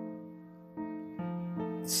be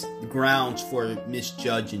grounds for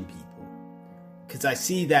misjudging people, because I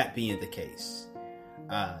see that being the case.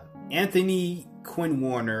 Anthony Quinn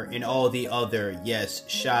Warner and all the other, yes,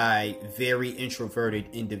 shy, very introverted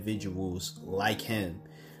individuals like him,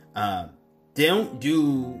 don't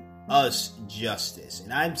do us justice.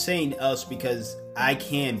 And I'm saying us because I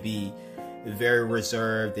can be very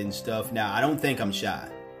reserved and stuff. Now, I don't think I'm shy,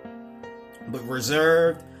 but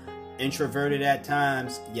reserved, introverted at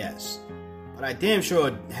times, yes. But I damn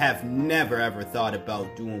sure have never ever thought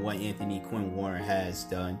about doing what Anthony Quinn Warner has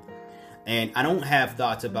done. And I don't have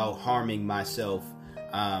thoughts about harming myself.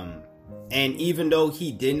 And even though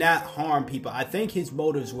he did not harm people, I think his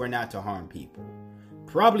motives were not to harm people.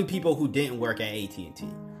 Probably people who didn't work at AT&T.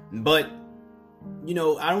 But, you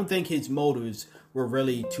know, I don't think his motives were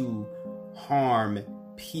really to harm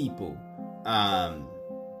people.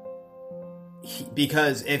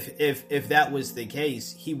 Because if that was the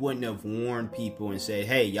case, he wouldn't have warned people and said,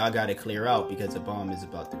 hey, y'all got to clear out because a bomb is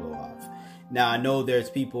about to go off. Now, I know there's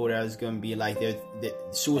people that's going to be like, the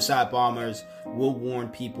suicide bombers will warn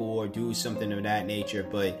people or do something of that nature.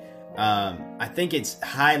 But I think it's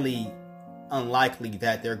highly unlikely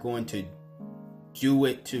that they're going to do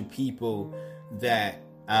it to people that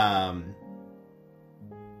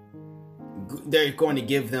they're going to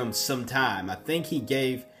give them some time. I think he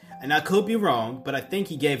gave, and I could be wrong, but I think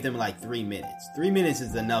he gave them like 3 minutes. 3 minutes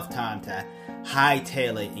is enough time to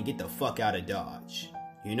hightail it and get the fuck out of Dodge.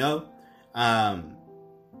 You know? I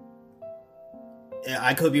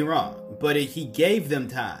could be wrong, but he gave them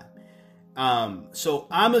time. So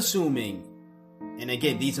I'm assuming, and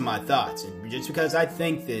again, these are my thoughts, and just because I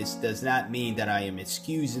think this does not mean that I am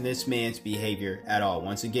excusing this man's behavior at all.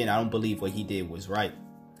 Once again, I don't believe what he did was right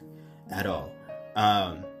at all.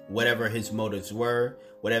 Whatever his motives were,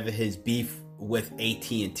 whatever his beef with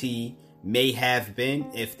AT&T may have been,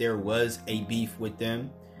 if there was a beef with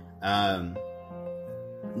them,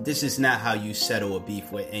 this is not how you settle a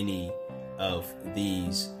beef with any of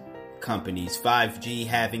these companies. 5G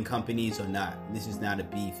having companies or not, this is not a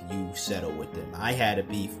beef you settle with them. I had a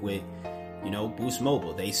beef with, Boost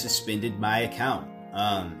Mobile. They suspended my account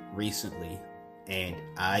recently, and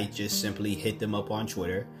I just simply hit them up on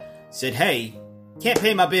Twitter, said, hey, can't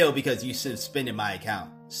pay my bill because you suspended my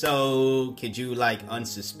account, so could you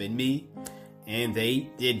unsuspend me? And they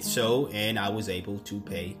did so, and I was able to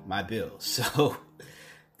pay my bill. So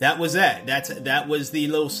that was that. That was the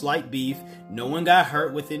little slight beef. No one got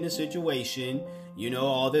hurt within the situation.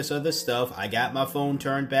 All this other stuff. I got my phone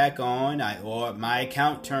turned back on, or my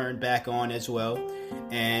account turned back on as well,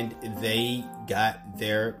 and they got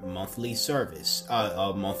their monthly service,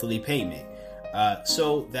 monthly payment.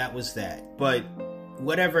 So that was that. But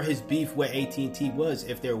whatever his beef with AT&T was,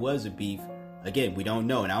 if there was a beef, again, we don't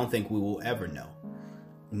know, and I don't think we will ever know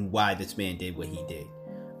why this man did what he did.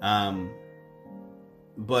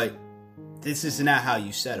 But this is not how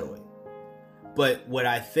you settle it. But what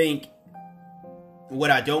I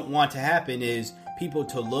don't want to happen is people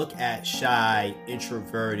to look at shy,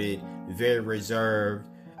 introverted, very reserved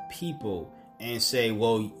people and say,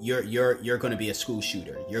 well, you're going to be a school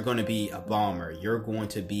shooter. You're going to be a bomber. You're going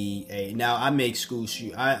to be now I make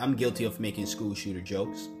I'm guilty of making school shooter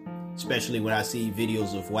jokes, especially when I see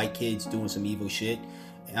videos of white kids doing some evil shit.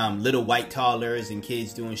 Little white toddlers and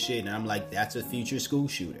kids doing shit, and I'm like, that's a future school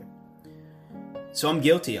shooter. So I'm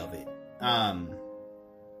guilty of it. I'm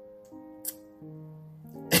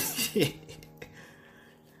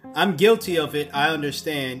guilty of it. I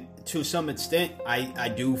understand to some extent. I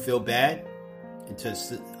do feel bad, and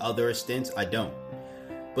to other extents I don't.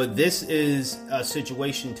 But this is a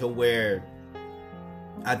situation to where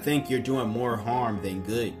I think you're doing more harm than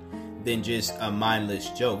good, than just a mindless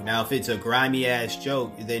joke. Now, if it's a grimy ass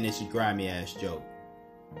joke, then it's a grimy ass joke.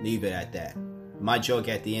 Leave it at that. My joke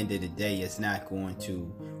at the end of the day is not going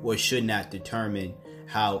to, or should not determine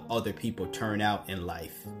how other people turn out in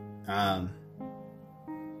life.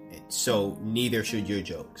 So neither should your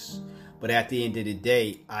jokes. But at the end of the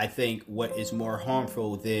day, I think what is more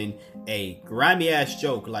harmful than a grimy ass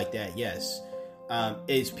joke like that, yes,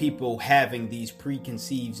 is people having these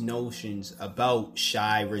preconceived notions about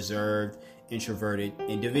shy, reserved, introverted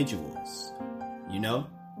individuals. You know?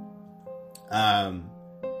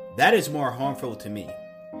 That is more harmful to me.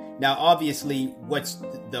 Now, obviously, what's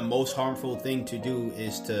the most harmful thing to do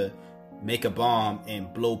is to make a bomb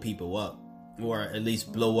and blow people up, or at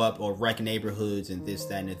least blow up or wreck neighborhoods and this,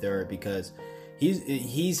 that, and the third, because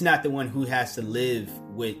he's not the one who has to live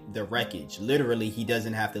with the wreckage. Literally, he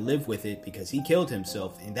doesn't have to live with it because he killed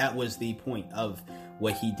himself, and that was the point of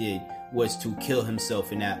what he did, was to kill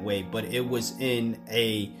himself in that way. But it was in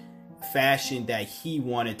a fashion that he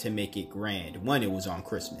wanted to make it grand. One, it was on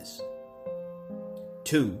Christmas.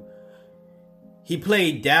 Two, he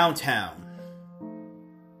played downtown.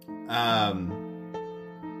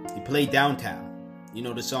 He played downtown. You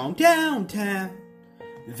know the song Downtown?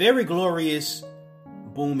 Very glorious,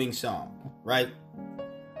 booming song, right?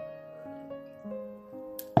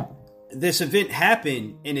 This event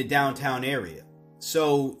happened in a downtown area.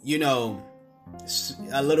 So, you know,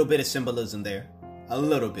 a little bit of symbolism there. A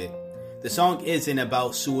little bit. The song isn't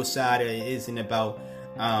about suicide. It isn't about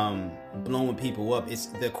blowing people up. It's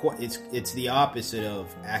the opposite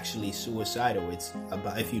of actually suicidal. It's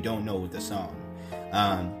about, if you don't know the song,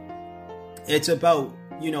 it's about,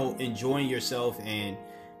 you know, enjoying yourself, and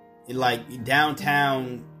like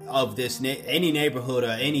downtown of this any neighborhood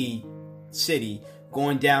or any city,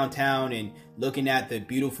 going downtown and looking at the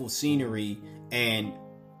beautiful scenery and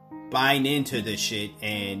buying into the shit,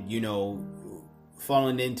 and, you know,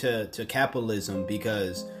 falling into capitalism,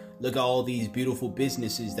 because look at all these beautiful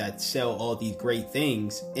businesses that sell all these great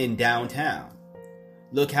things in downtown.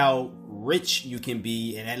 Look how rich you can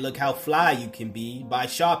be, and look how fly you can be by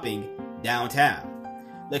shopping downtown.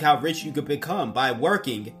 Look how rich you could become by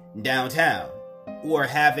working downtown, or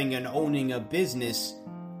having and owning a business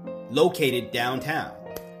located downtown.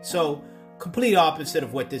 So, complete opposite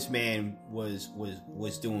of what this man was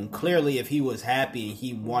doing. Clearly, if he was happy and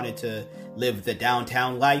he wanted to live the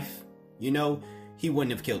downtown life, you know, he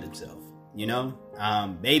wouldn't have killed himself, you know?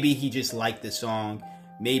 Maybe he just liked the song.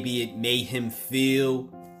 Maybe it made him feel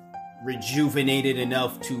rejuvenated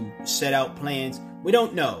enough to set out plans. We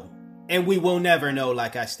don't know. And we will never know,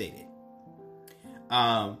 like I stated.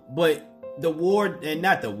 But the war, and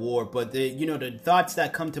not the war, but the, you know, the thoughts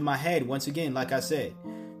that come to my head, once again, like I said,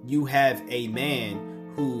 you have a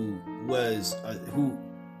man who was, who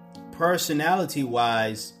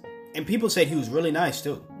personality-wise, and people said he was really nice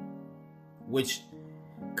too, which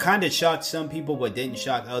kind of shocked some people, but didn't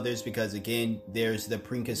shock others, because again, there's the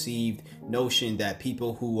preconceived notion that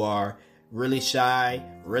people who are really shy,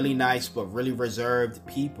 really nice, but really reserved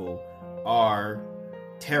people are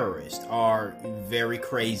terrorists, are very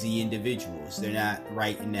crazy individuals. They're not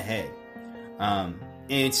right in the head.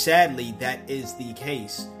 And sadly, that is the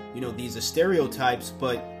case. You know, these are stereotypes,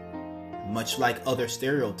 but much like other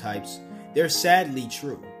stereotypes, they're sadly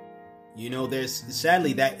true. You know,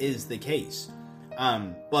 sadly, that is the case.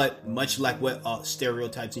 But much like what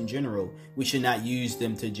stereotypes in general, we should not use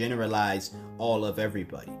them to generalize all of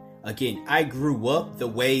everybody. Again, I grew up the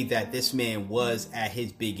way that this man was at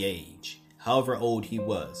his big age, however old he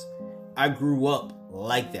was. I grew up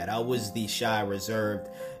like that. I was the shy, reserved,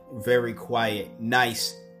 very quiet,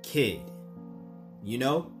 nice kid, you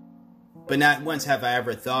know? But not once have I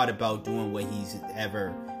ever thought about doing what he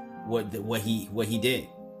did.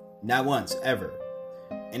 Not once, ever.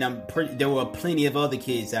 And there were plenty of other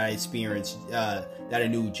kids that I experienced, that I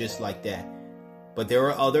knew just like that. But there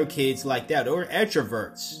were other kids like that. There were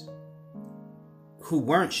introverts who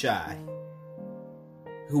weren't shy,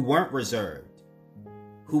 who weren't reserved,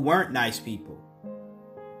 who weren't nice people,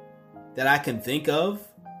 that I can think of,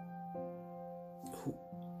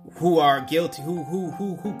 who are guilty,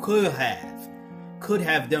 who could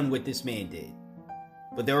have done what this man did.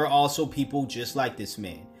 But there are also people just like this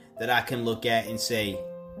man that I can look at and say,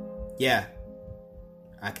 yeah,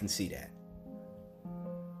 I can see that.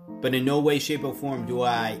 But in no way, shape, or form do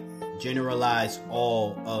I generalize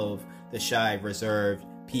all of the shy, reserved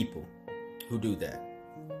people who do that.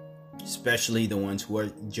 Especially the ones who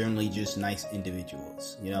are generally just nice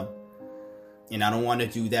individuals, you know? And I don't want to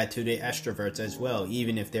do that to the extroverts as well,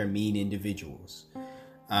 even if they're mean individuals.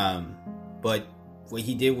 But what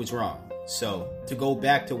he did was wrong. So, to go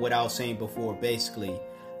back to what I was saying before, basically,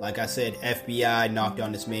 like I said, FBI knocked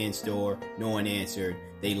on this man's door. No one answered.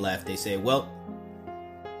 They left. They said, well,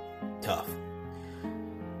 tough.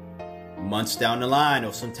 Months down the line,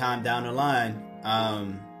 or sometime down the line,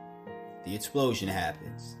 the explosion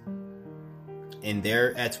happens. And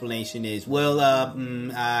their explanation is, well,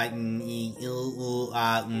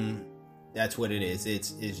 that's what it is.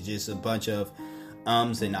 It's just a bunch of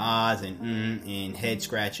ums and ahs and and head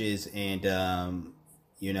scratches and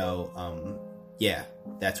yeah,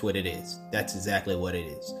 that's what it is. That's exactly what it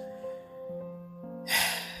is.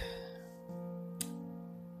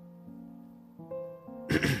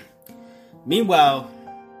 Meanwhile,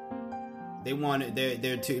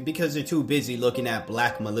 they're too, because they're too busy looking at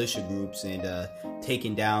black militia groups and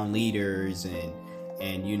taking down leaders and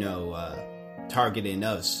targeting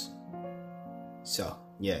us. So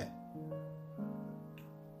yeah.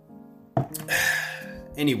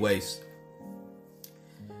 Anyways,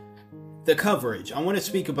 the coverage. I want to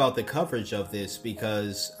speak about the coverage of this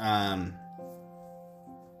because a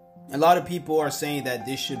lot of people are saying that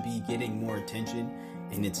this should be getting more attention,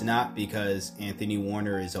 and it's not, because Anthony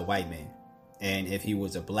Warner is a white man. And if he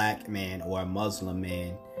was a black man or a Muslim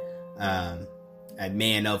man, a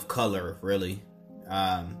man of color, really,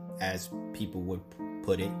 as people would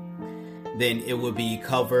put it, then it would be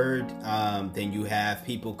covered. Then you have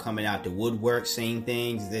people coming out the woodwork saying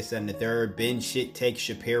things, this and the third. Ben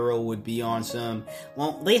Shapiro would be on some,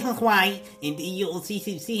 well, this is why, and you'll see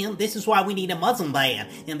him, this is why we need a Muslim ban,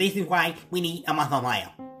 and this is why we need a Muslim ban.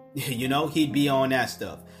 He'd be on that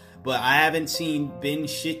stuff. But I haven't seen Ben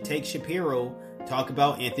Shapiro talk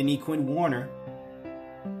about Anthony Quinn Warner.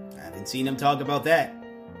 I haven't seen him talk about that.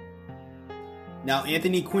 Now,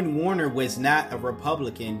 Anthony Quinn Warner was not a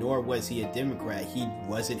Republican, nor was he a Democrat. He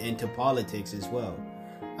wasn't into politics as well.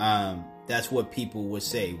 That's what people would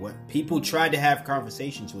say. What people tried to have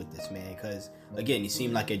conversations with this man, because, again, he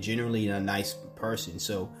seemed like a generally a nice person.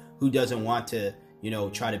 So who doesn't want to,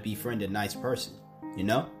 try to befriend a nice person,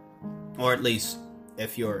 Or at least,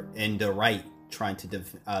 if you're in the right, trying to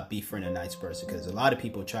befriend a nice person, because a lot of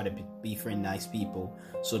people try to befriend nice people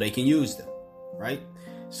so they can use them, right?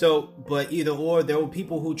 So, but either or, there were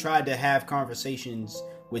people who tried to have conversations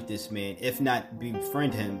with this man, if not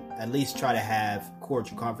befriend him, at least try to have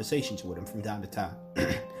cordial conversations with him from time to time.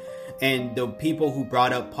 And the people who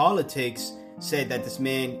brought up politics said that this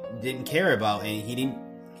man didn't care about, and he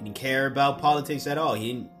didn't care about politics at all.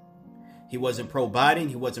 He wasn't pro Biden,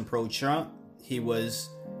 he wasn't pro Trump, he was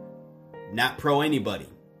not pro anybody.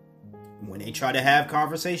 When they try to have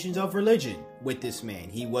conversations of religion with this man,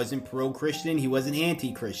 he wasn't pro-Christian, he wasn't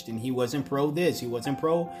anti-Christian, he wasn't pro this, he wasn't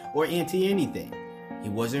pro or anti anything. He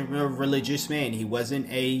wasn't a religious man, he wasn't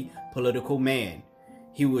a political man.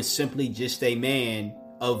 He was simply just a man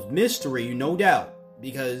of mystery, no doubt,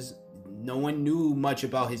 because no one knew much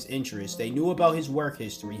about his interests. They knew about his work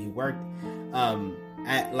history. He worked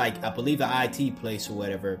at, like, I believe, an IT place or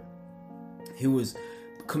whatever. He was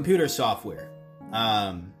computer software.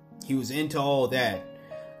 He was into all that.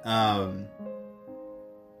 But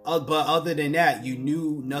other than that, you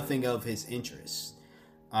knew nothing of his interests.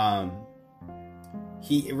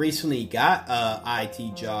 He recently got a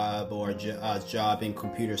IT job or a job in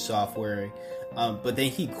computer software, but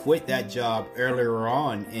then he quit that job earlier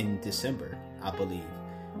on in December, I believe.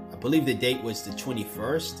 I believe the date was the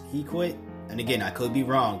 21st he quit. And again, I could be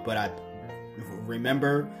wrong, but I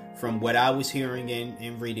remember from what I was hearing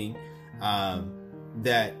and reading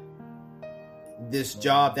that this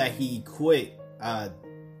job that he quit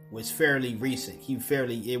was fairly recent.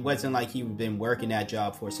 It wasn't like he'd been working that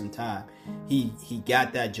job for some time. He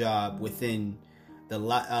got that job within the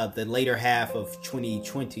later half of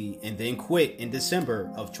 2020 and then quit in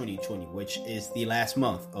December of 2020, which is the last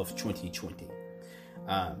month of 2020.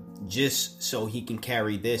 Just so he can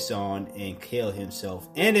carry this on and kill himself.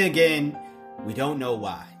 And again, we don't know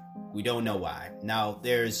why. Now,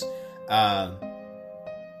 there's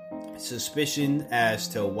suspicion as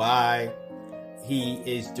to why he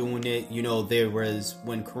is doing it. There was,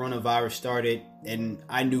 when coronavirus started, and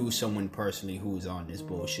I knew someone personally who was on this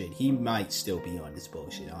bullshit. He might still be on this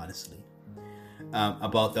bullshit, honestly.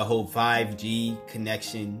 About the whole 5G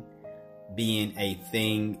connection being a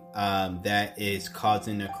thing that is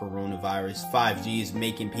causing the coronavirus. 5G is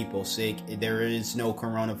making people sick. There is no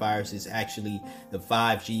coronavirus. It's actually the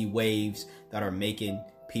 5G waves that are making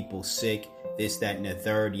people sick. This, that, and the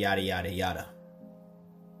third, yada, yada, yada.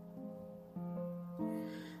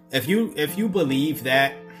 If you believe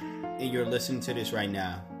that, and you're listening to this right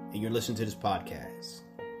now, and you're listening to this podcast,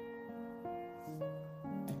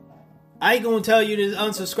 I ain't gonna tell you to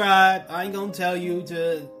unsubscribe. I ain't gonna tell you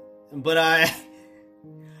to, but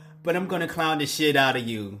I'm gonna clown the shit out of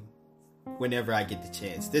you whenever I get the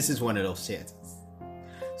chance. This is one of those chances.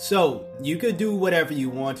 So you could do whatever you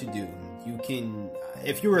want to do. You can,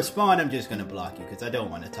 if you respond, I'm just gonna block you because I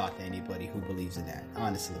don't want to talk to anybody who believes in that,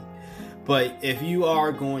 honestly. But if you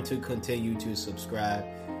are going to continue to subscribe,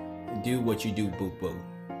 do what you do, boo boo.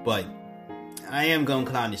 But I am gonna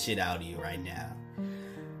clown the shit out of you right now.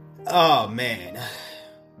 Oh man.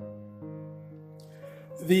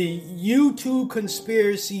 The YouTube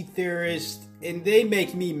conspiracy theorists, and they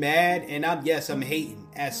make me mad, and I'm hating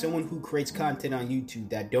as someone who creates content on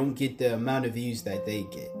YouTube that don't get the amount of views that they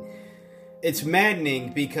get. It's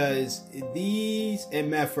maddening because these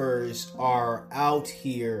MFers are out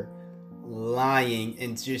here lying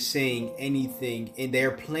and just saying anything, and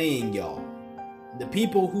they're playing y'all. The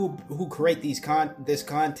people who create this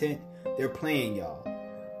content, they're playing y'all.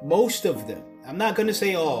 Most of them, I'm not gonna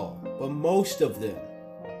say all, but most of them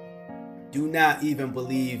do not even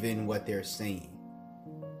believe in what they're saying.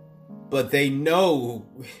 But they know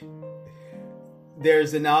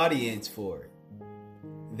there's an audience for it.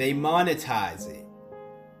 They monetize it.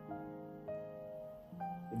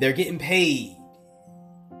 They're getting paid.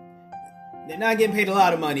 They're not getting paid a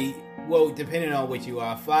lot of money. Well, depending on what you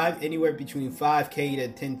are, anywhere between $5,000 to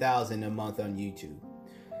 $10,000 a month on YouTube.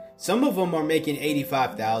 Some of them are making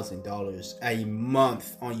 $85,000 a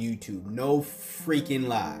month on YouTube. No freaking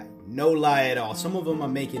lie. No lie at all. Some of them are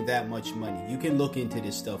making that much money. You can look into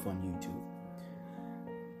this stuff on YouTube.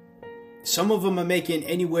 Some of them are making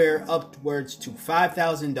anywhere upwards to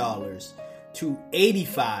 $5,000 to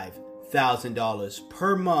 $85,000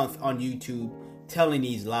 per month on YouTube, telling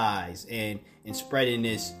these lies and spreading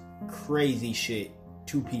this crazy shit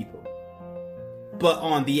to people. But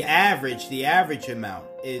on the average amount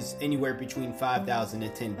is anywhere between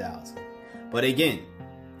 $5,000 to $10,000. But again,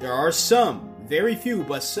 there are some, very few,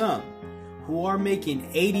 but some who are making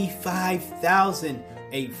 $85,000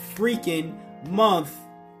 a freaking month,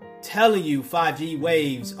 telling you 5G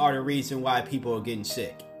waves are the reason why people are getting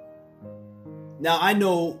sick. Now, I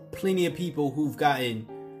know plenty of people who've gotten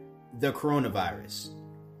the coronavirus.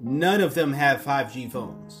 None of them have 5G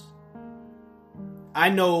phones. I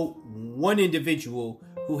know one individual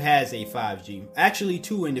who has a 5G, actually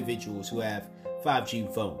two individuals who have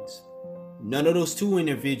 5G phones. None of those two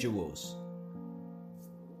individuals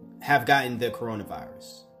have gotten the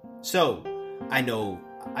coronavirus. So, I know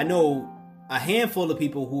a handful of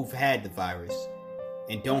people who've had the virus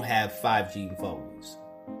and don't have 5G phones.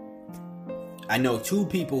 I know two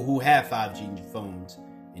people who have 5G phones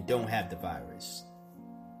and don't have the virus.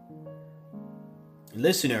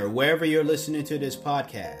 Listener, wherever you're listening to this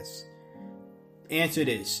podcast, answer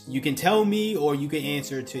this. You can tell me or you can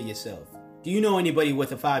answer it to yourself. Do you know anybody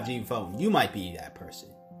with a 5G phone? You might be that person.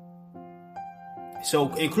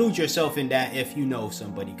 So include yourself in that if you know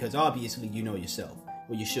somebody, because obviously you know yourself,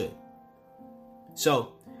 or you should.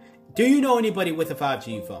 So, do you know anybody with a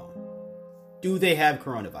 5G phone? Do they have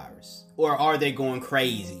coronavirus? Or are they going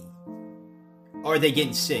crazy? Are they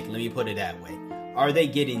getting sick? Let me put it that way. Are they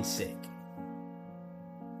getting sick?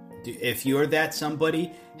 If you're that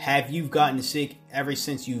somebody, have you gotten sick ever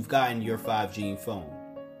since you've gotten your 5G phone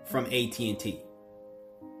from AT&T?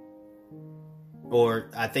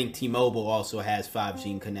 Or I think T-Mobile also has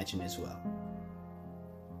 5G connection as well.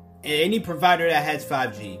 Any provider that has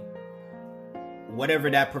 5G,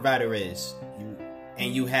 whatever that provider is,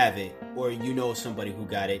 and you have it, or you know somebody who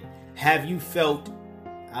got it, have you felt,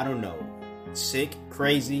 I don't know, sick,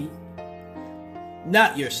 crazy,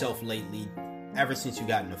 not yourself lately, ever since you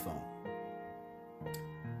got in the phone?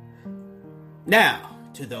 Now,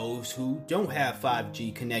 to those who don't have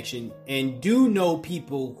 5G connection and do know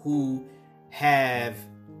people who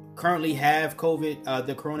currently have COVID,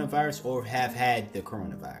 the coronavirus, or have had the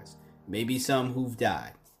coronavirus, maybe some who've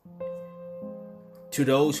died. To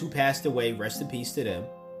those who passed away, rest in peace to them.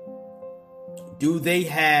 Do they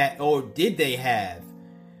have, or did they have,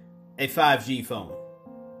 a 5G phone?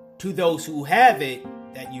 To those who have it,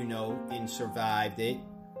 that you know, and survived it,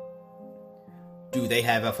 do they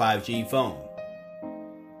have a 5G phone?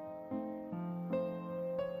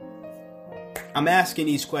 I'm asking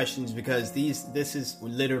these questions because this is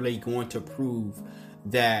literally going to prove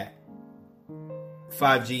that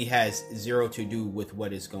 5G has zero to do with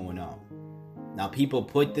what is going on. Now, people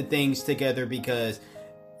put the things together because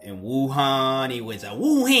in Wuhan, it was a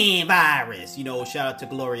Wuhan virus. You know, shout out to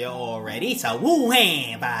Gloria Allred. It's a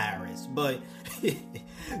Wuhan virus. But,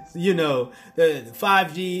 you know, the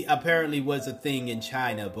 5G apparently was a thing in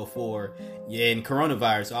China before. Yeah, and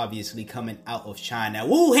coronavirus obviously coming out of China.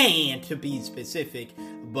 Wuhan, to be specific.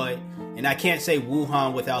 But, and I can't say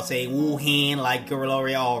Wuhan without saying Wuhan like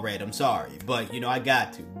Gloria Allred. I'm sorry. But, you know, I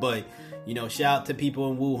got to. But, you know, shout out to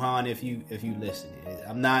people in Wuhan if you listen.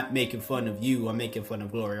 I'm not making fun of you. I'm making fun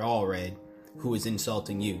of Gloria Allred, who is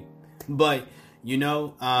insulting you. But, you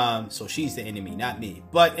know, so she's the enemy, not me.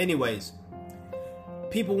 But anyways,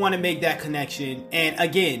 people want to make that connection. And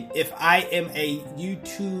again, if I am a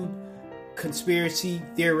YouTube conspiracy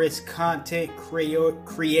theorist content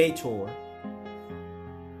creator,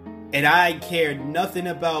 And I care nothing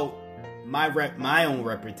about my own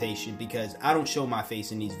reputation, because I don't show my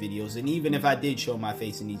face in these videos. And even if I did show my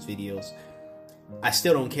face in these videos, I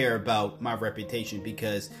still don't care about my reputation,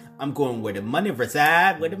 because I'm going where the money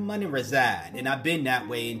reside, And I've been that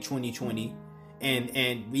way in 2020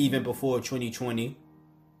 and even before 2020.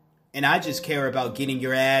 And I just care about getting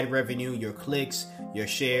your ad revenue, your clicks, your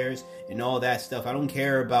shares, and all that stuff. I don't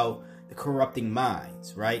care about the corrupting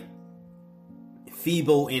minds, right?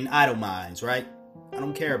 Feeble and idle minds, right? I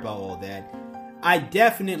don't care about all that. I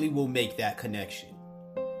definitely will make that connection.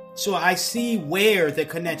 So I see where the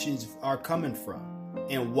connections are coming from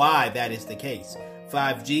and why that is the case.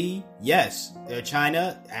 5G, yes.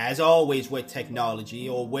 China, as always with technology,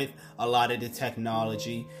 or with a lot of the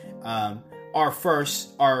technology, are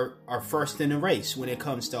first in the race when it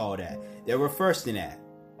comes to all that. They were first in that.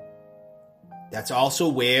 That's also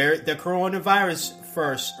where the coronavirus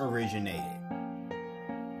first originated.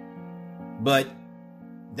 But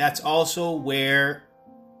that's also where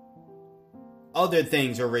other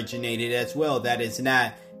things originated as well. That is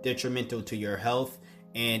not detrimental to your health,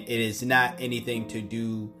 and it is not anything to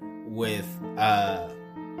do with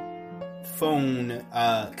phone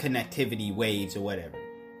connectivity waves or whatever.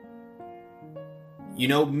 You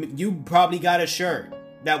know, you probably got a shirt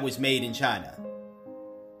that was made in China.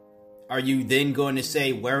 Are you then going to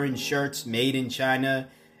say wearing shirts made in China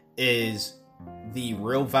is the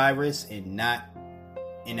real virus and not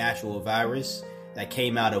an actual virus that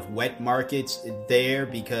came out of wet markets there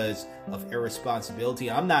because of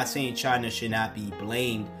irresponsibility? I'm not saying China should not be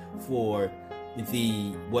blamed for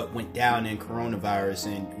what went down in coronavirus,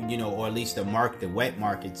 and or at least the wet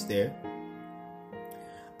markets there.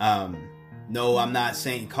 No, I'm not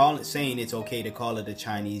saying it's okay to call it a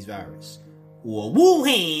Chinese virus or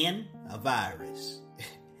Wuhan a virus,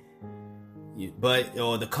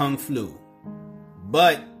 or the Kung flu.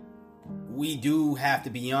 But we do have to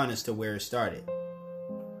be honest to where it started.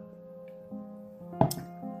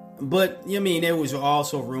 But, I mean, there was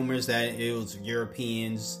also rumors that it was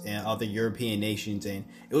Europeans and other European nations, and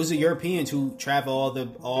it was the Europeans who travel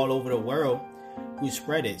all over the world who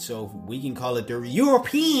spread it. So we can call it the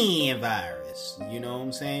European virus. You know what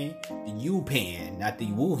I'm saying? The Yupan, not the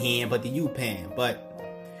Wuhan, but the Yupan. But,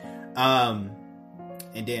 and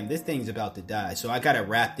damn, this thing's about to die. So I gotta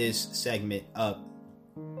wrap this segment up.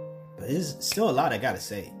 But there's still a lot I gotta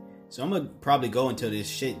say. So I'm going to probably go until this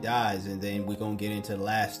shit dies, and then we're going to get into the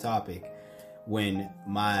last topic when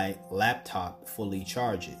my laptop fully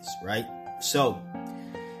charges, right? So,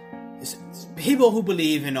 people who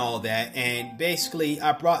believe in all that, and basically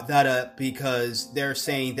I brought that up because they're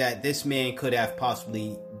saying that this man could have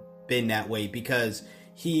possibly been that way, because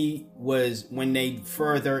he was, when they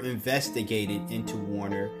further investigated into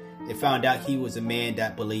Warner, they found out he was a man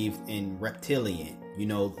that believed in reptilian,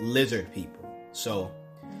 lizard people. So,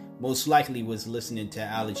 most likely was listening to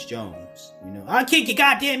Alex Jones. I'll kick your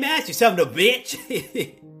goddamn ass, you son of a bitch.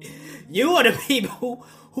 You are the people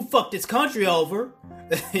who fucked this country over.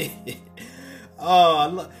 The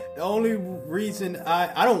only reason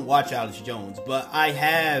I don't watch Alex Jones, but I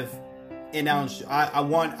have announced I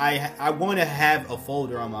want to have a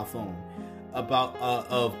folder on my phone about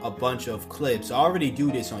of a bunch of clips. I already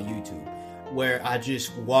do this on YouTube, where I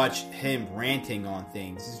just watch him ranting on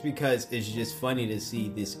things. It's because it's just funny to see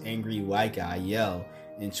this angry white guy yell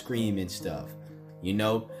and scream and stuff.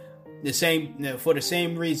 For the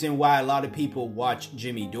same reason why a lot of people watch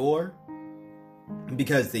Jimmy Dore,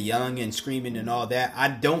 because the young and screaming and all that. I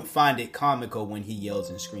don't find it comical when he yells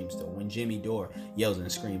and screams, though. When Jimmy Dore yells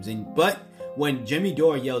and screams, but when Jimmy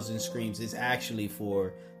Dore yells and screams, it's actually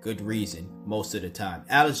for good reason most of the time.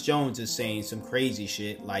 Alex Jones is saying some crazy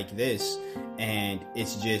shit like this, and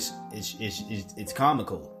it's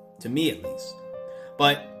comical to me, at least.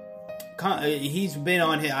 But he's been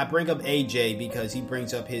on here. I bring up AJ because he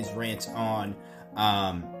brings up his rants on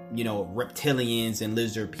reptilians and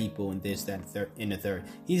lizard people and this, that, and the third.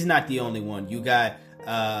 He's not the only one. You got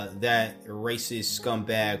that racist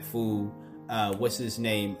scumbag fool, what's his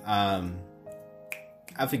name,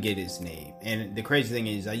 I forget his name. And the crazy thing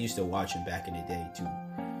is, I used to watch him back in the day too.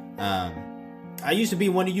 I used to be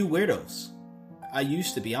one of you weirdos. I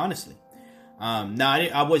used to be, honestly.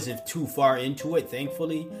 I wasn't too far into it,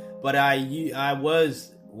 thankfully, but I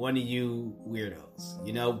was one of you weirdos.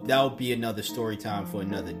 That would be another story time for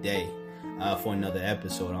another day, for another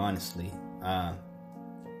episode, honestly. But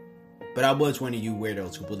I was one of you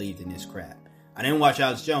weirdos who believed in this crap. I didn't watch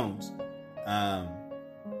Alex Jones.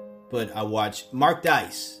 But I watched Mark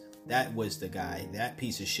Dice. That was the guy, that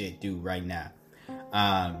piece of shit dude right now.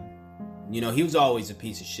 He was always a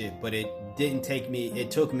piece of shit, but it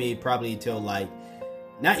took me probably until like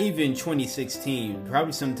not even 2016,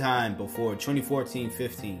 probably sometime before 2014,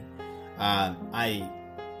 15.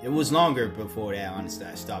 It was longer before that, honestly.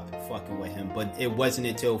 I stopped fucking with him, but it wasn't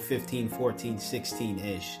until 15, 14,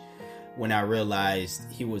 16-ish when I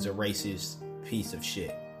realized he was a racist piece of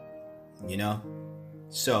shit, you know?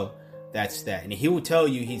 So that's that. And he will tell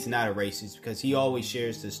you he's not a racist because he always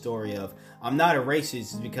shares the story of, I'm not a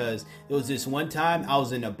racist because there was this one time I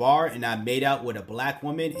was in a bar and I made out with a black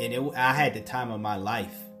woman and I had the time of my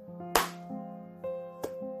life.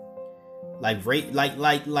 Like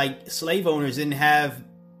slave owners didn't have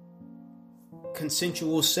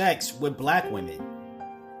consensual sex with black women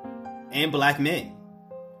and black men.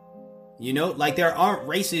 You know, like there aren't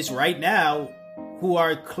racists right now who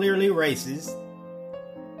are clearly racist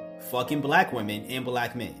fucking black women and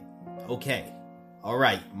black men. Okay. All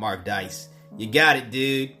right, Mark Dice. You got it,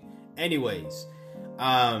 dude. Anyways,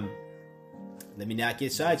 let me not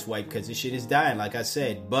get sideswiped because this shit is dying, like I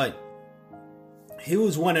said. But he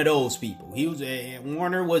was one of those people.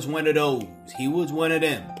 Warner was one of those. He was one of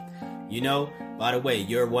them. You know, by the way,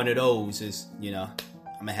 you're one of those. Is, you know,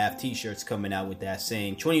 I'm gonna have t-shirts coming out with that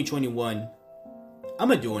saying 2021. I'm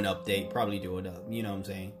gonna do an update, probably do it up. You know what I'm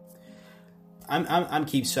saying? I'm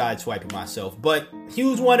keep sideswiping myself, but he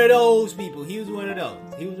was one of those people. He was one of those.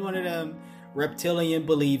 He was one of them reptilian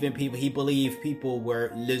believing people. He believed people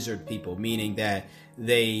were lizard people, meaning that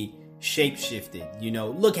they shapeshifted. You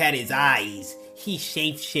know, look at his eyes. He's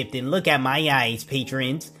shapeshifting. Look at my eyes,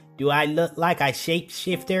 patrons. Do I look like a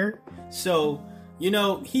shapeshifter? So, you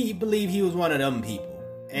know, he believed he was one of them people,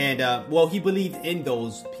 and he believed in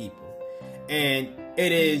those people, and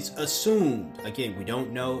it is assumed, again, we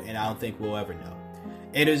don't know, and I don't think we'll ever know.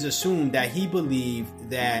 It is assumed that he believed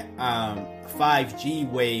that 5G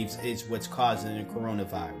waves is what's causing the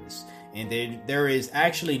coronavirus. And there is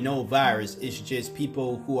actually no virus. It's just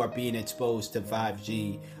people who are being exposed to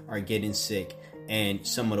 5G are getting sick, and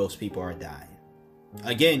some of those people are dying.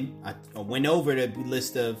 Again, I went over the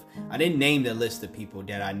list of, I didn't name the list of people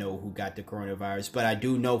that I know who got the coronavirus, but I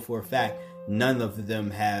do know for a fact none of them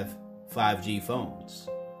have 5G phones.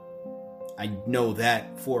 I know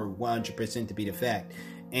that for 100% to be the fact.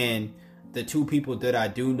 And the two people that I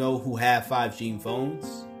do know who have 5G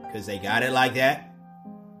phones, because they got it like that,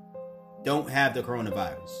 don't have the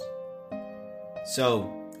coronavirus. So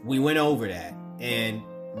we went over that. And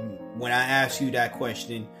when I asked you that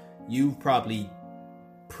question, you probably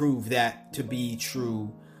proved that to be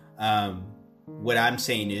true. What I'm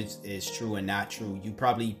saying is true and not true. You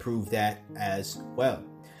probably proved that as well.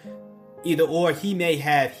 Either or, he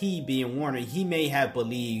being Warner, he may have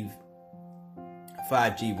believed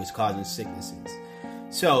 5G was causing sicknesses.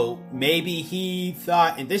 So maybe he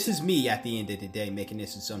thought, and this is me at the end of the day making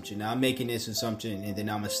this assumption. Now I'm making this assumption and then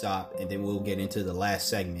I'm going to stop and then we'll get into the last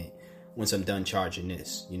segment once I'm done charging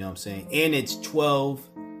this. You know what I'm saying? And it's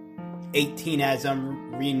 12:18 as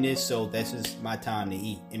I'm reading this, so this is my time to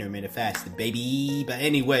eat intermittent fasting, baby. But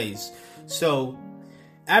anyways, so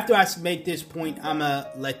after I make this point, I'm going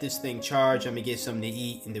to let this thing charge. I'm going to get something to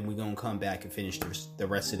eat, and then we're going to come back and finish the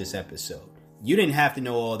rest of this episode. You didn't have to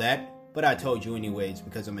know all that, but I told you anyways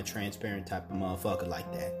because I'm a transparent type of motherfucker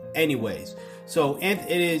like that. Anyways, so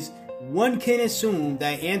one can assume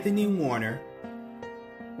that Anthony Warner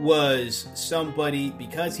was somebody,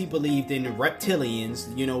 because he believed in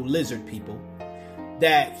reptilians, you know, lizard people,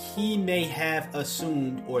 that he may have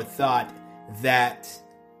assumed or thought that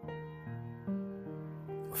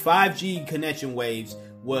 5G connection waves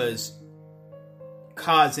was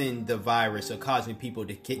causing the virus or causing people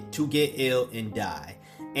to get ill and die.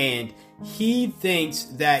 And he thinks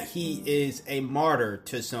that he is a martyr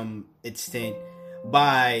to some extent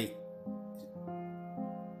by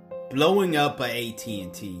blowing up a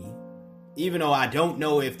AT&T. Even though I don't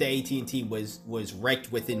know if the AT&T was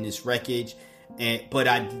wrecked within this wreckage, but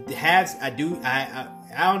I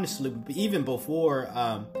honestly, even before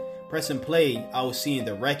pressing play, I was seeing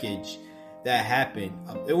the wreckage that happened.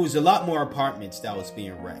 It was a lot more apartments that was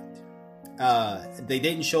being wrecked. They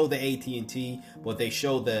didn't show the AT&T, but they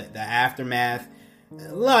showed the aftermath.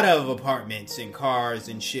 A lot of apartments and cars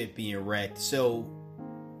and shit being wrecked. So,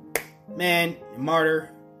 man,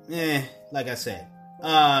 martyr, like I said,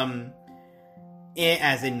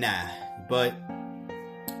 as in nah. But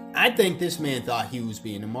I think this man thought he was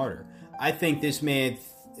being a martyr. I think this man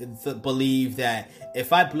believed that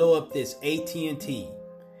if I blow up this AT&T,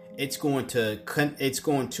 it's going to wreck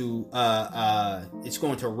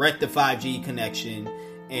the 5G connection,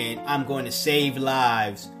 and I'm going to save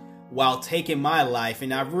lives while taking my life.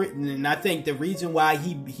 And I think the reason why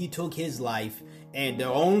he took his life, and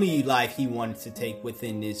the only life he wanted to take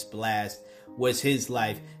within this blast, was his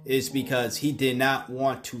life is because he did not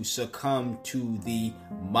want to succumb to the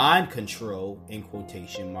mind control, in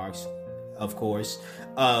quotation marks, of course,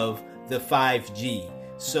 of the 5G.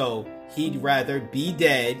 So he'd rather be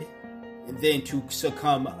dead than to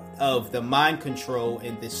succumb of the mind control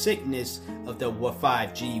and the sickness of the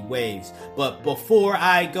 5G waves. But before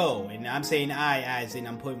I go, and I'm saying I as in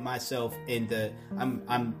I'm putting myself in the,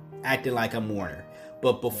 I'm acting like I'm Warner.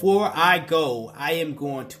 But before I go, I am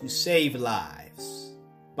going to save lives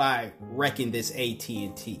by wrecking this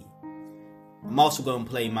AT&T. I'm also going to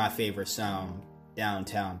play my favorite song,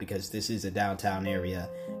 Downtown, because this is a downtown area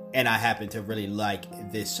and I happen to really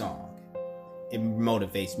like this song. It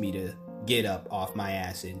motivates me to get up off my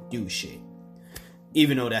ass and do shit.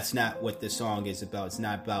 Even though that's not what the song is about. It's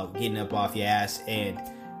not about getting up off your ass and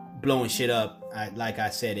blowing shit up. Like I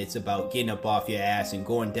said, it's about getting up off your ass and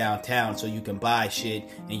going downtown so you can buy shit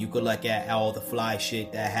and you can look at all the fly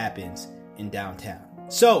shit that happens in downtown.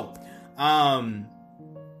 So,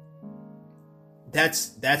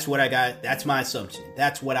 that's what I got. That's my assumption.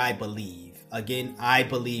 That's what I believe. Again, I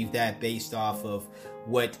believe that based off of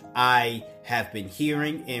what I have been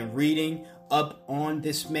hearing and reading up on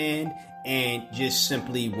this man and just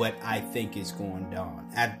simply what I think is going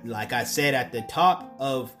on. Like I said at the top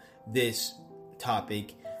of this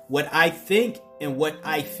topic, what I think and what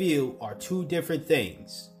I feel are two different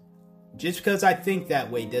things. Just because I think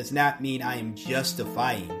that way does not mean I am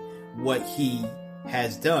justifying what he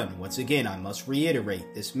has done. Once again, I must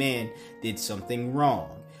reiterate, this man did something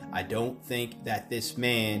wrong. I don't think that this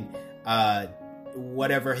man,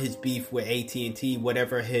 whatever his beef with AT&T,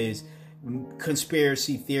 whatever his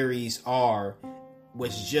conspiracy theories are,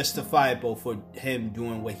 was justifiable for him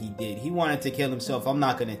doing what he did. He wanted to kill himself. I'm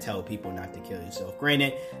not going to tell people not to kill yourself.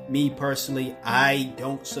 Granted, me personally, I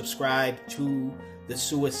don't subscribe to the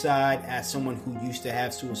suicide. As someone who used to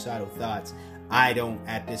have suicidal thoughts, I don't,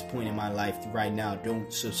 at this point in my life right now,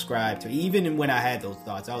 don't subscribe to. Even when I had those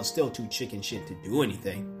thoughts, I was still too chicken shit to do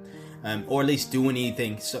anything. Or at least do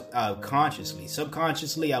anything consciously.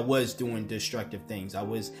 Subconsciously, I was doing destructive things. I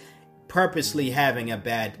was purposely having a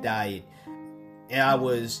bad diet. And I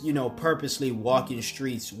was, purposely walking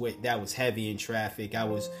streets that was heavy in traffic. I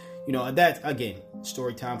was, that, again,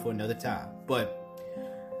 story time for another time. But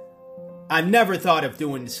I never thought of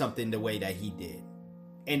doing something the way that he did.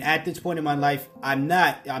 And at this point in my life, I'm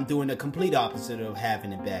doing the complete opposite of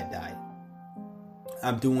having a bad diet.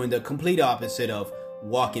 I'm doing the complete opposite of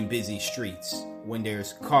walking busy streets when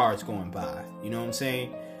there's cars going by. You know what I'm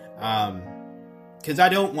saying? Because I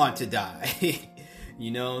don't want to die. You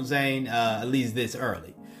know what I'm saying? At least this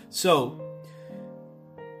early. So,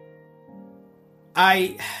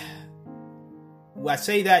 I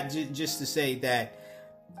say that just to say that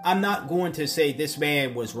I'm not going to say this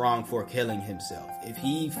man was wrong for killing himself. If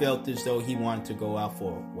he felt as though he wanted to go out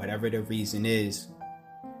for whatever the reason is,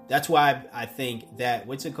 that's why I think that,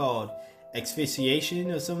 what's it called? Asphyxiation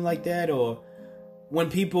or something like that? Or when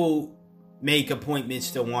people make appointments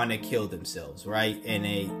to want to kill themselves, right?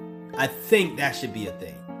 And I think that should be a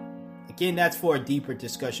thing. Again, that's for a deeper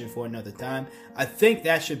discussion for another time. I think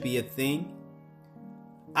that should be a thing.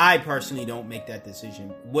 I personally don't make that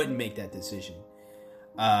decision, wouldn't make that decision.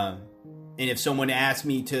 And if someone asked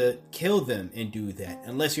me to kill them and do that,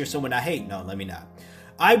 unless you're someone I hate, no, let me not.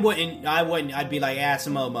 I wouldn't, I'd be like, ask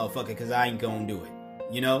some other motherfucker, because I ain't gonna do it.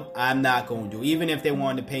 I'm not gonna do it. Even if they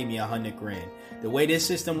wanted to pay me $100,000. The way this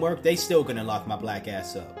system works, they still gonna lock my black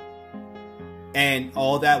ass up. And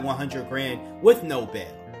all that $100,000 with no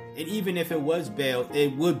bail. And even if it was bail,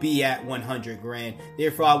 it would be at $100,000.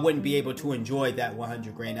 Therefore, I wouldn't be able to enjoy that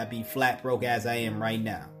 $100,000. I'd be flat broke as I am right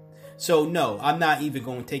now. So no, I'm not even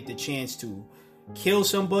going to take the chance to kill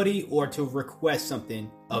somebody or to request something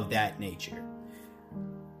of that nature.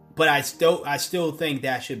 But I still think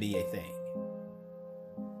that should be a thing.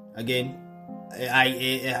 Again,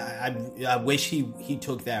 I wish he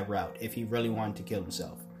took that route if he really wanted to kill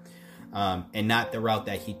himself. And not the route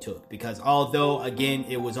that he took. Because although, again,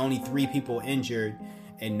 it was only 3 people injured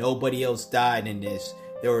and nobody else died in this,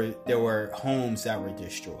 there were homes that were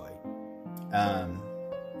destroyed.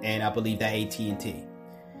 And I believe that AT&T.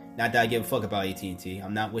 Not that I give a fuck about AT&T.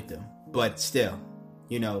 I'm not with them. But still,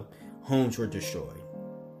 homes were destroyed.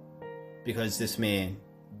 Because this man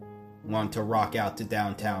wanted to rock out to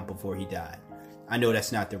downtown before he died. I know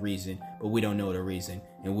that's not the reason, but we don't know the reason.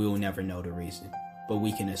 And we will never know the reason. But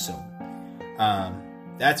we can assume.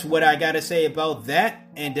 That's what I gotta say about that.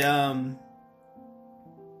 And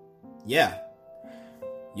yeah.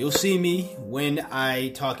 You'll see me when I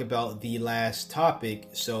talk about the last topic,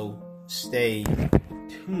 so stay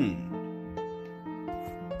tuned.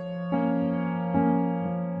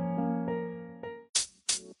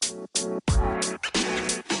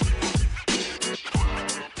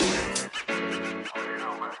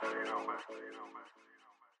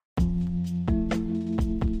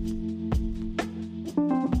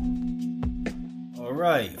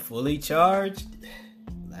 right, fully charged.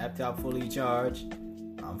 Laptop fully charged.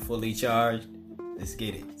 I'm fully charged. Let's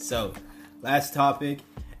get it. So, last topic.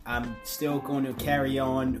 I'm still going to carry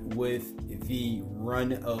on with the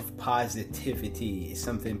run of positivity.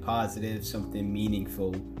 Something positive, something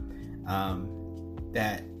meaningful,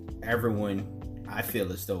 that everyone, I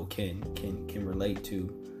feel as though, can relate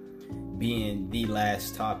to, being the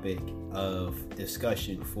last topic of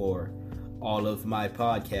discussion for all of my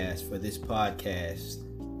podcasts. For this podcast,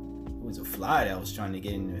 it was a fly that I was trying to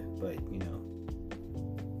get into, but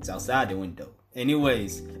it's outside the window.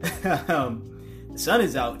 Anyways, the sun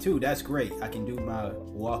is out too. That's great. I can do my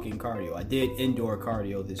walking cardio. I did indoor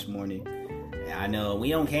cardio this morning. I know we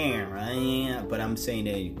don't care, right? But I'm saying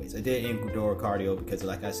it anyways. I did indoor cardio because,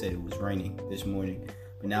 like I said, it was raining this morning.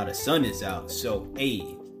 But now the sun is out. So,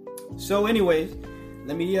 anyways,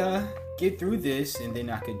 let me get through this, and then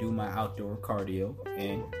I can do my outdoor cardio.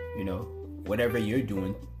 And, whatever you're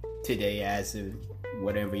doing today,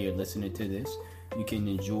 whatever you're listening to this, you can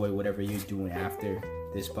enjoy whatever you're doing after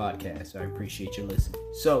this podcast. I appreciate you listening.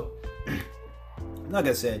 So, like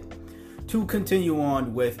I said, to continue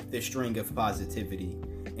on with the string of positivity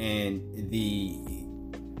and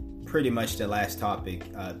pretty much the last topic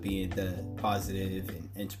being the positive and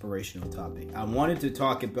inspirational topic, I wanted to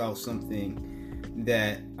talk about something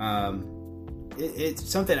that it's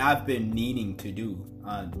something I've been needing to do.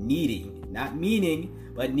 Not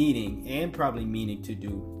meaning, but needing, and probably meaning to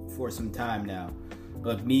do for some time now.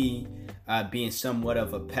 But me being somewhat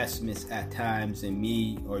of a pessimist at times, and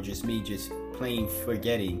me just plain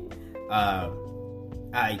forgetting,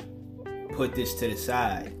 I put this to the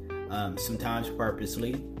side, sometimes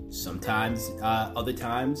purposely, sometimes other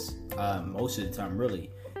times, most of the time really,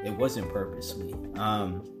 it wasn't purposely.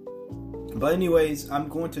 But anyways, I'm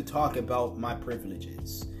going to talk about my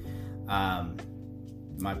privileges.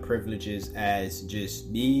 My privileges as just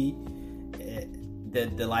me,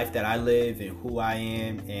 the life that I live and who I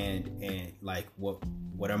am, and like what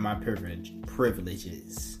are my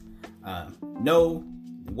privileges. No,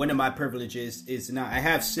 one of my privileges is not, I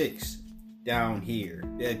have 6 down here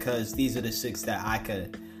because these are the 6 that I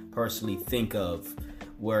could personally think of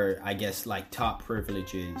were, I guess, like top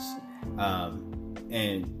privileges.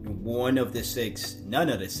 And one of the 6, none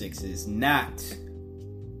of the 6 is not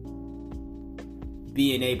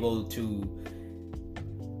being able to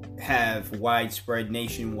have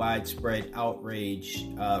nationwide spread outrage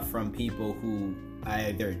from people who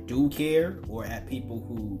either do care or at people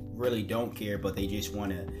who really don't care, but they just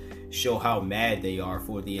want to show how mad they are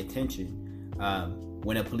for the attention.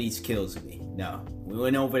 When a police kills me. No, we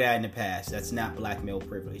went over that in the past. That's not black male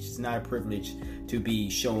privilege. It's not a privilege to be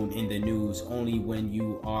shown in the news only when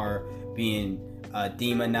you are being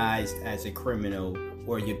demonized as a criminal,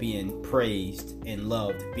 or you're being praised and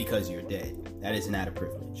loved because you're dead. That is not a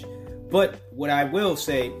privilege. But what I will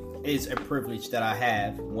say is a privilege that I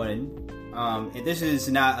have. One, and this is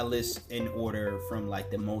not a list in order from like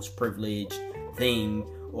the most privileged thing,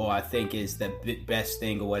 or I think is the best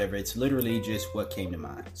thing or whatever. It's literally just what came to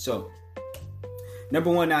mind. So, number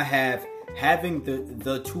 1, I have having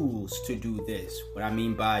the tools to do this. What I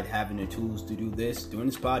mean by having the tools to do this, doing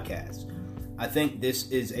this podcast, I think this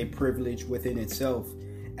is a privilege within itself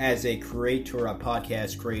as a creator, a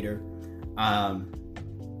podcast creator,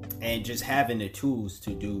 and just having the tools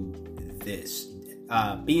to do this,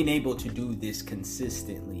 being able to do this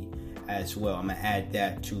consistently as well. I'm gonna add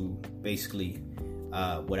that to basically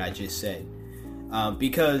what I just said,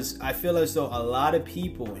 because I feel as though a lot of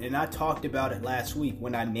people, and I talked about it last week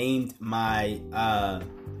when I named I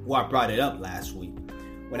brought it up last week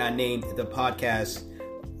when I named the podcast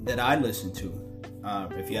that I listen to.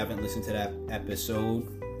 If you haven't listened to that episode,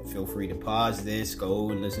 feel free to pause this, go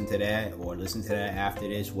and listen to that, or listen to that after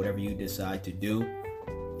this, whatever you decide to do.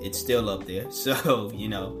 It's still up there, so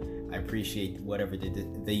I appreciate whatever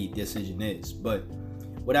the decision is. But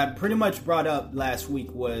what I pretty much brought up last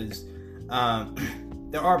week was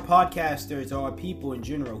there are podcasters or people in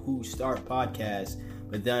general who start podcasts,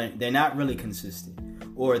 but they're not really consistent,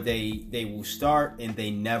 or they will start and they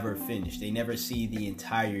never finish. They never see the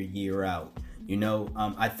entire year out.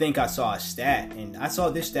 I think I saw a stat, and I saw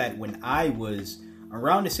this stat when I was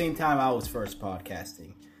around the same time I was first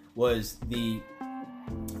podcasting, was the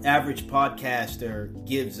average podcaster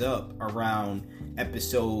gives up around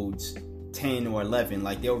episodes 10 or 11.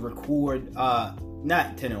 Like they'll record,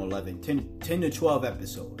 not 10 or 11, 10 to 12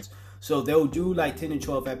 episodes. So they'll do like 10 to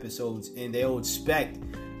 12 episodes, and they'll expect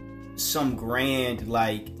some grand,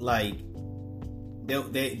 like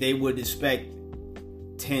they would expect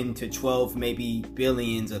 10 to 12 maybe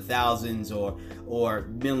billions or thousands or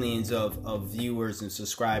millions of viewers and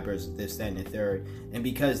subscribers, this, that, and the third. And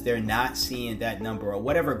because they're not seeing that number, or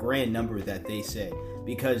whatever grand number that they say,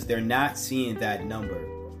 because they're not seeing that number,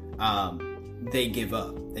 they give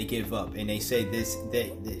up. They give up, and they say this.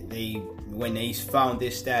 They when they found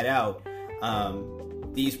this stat out,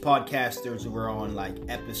 these podcasters were on like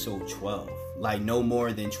episode 12, like no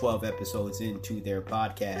more than 12 episodes into their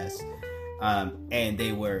podcast, and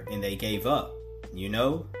they gave up, you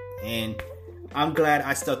know. And I'm glad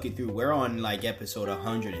I stuck it through. We're on like episode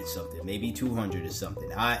 100 and something, maybe 200 or something.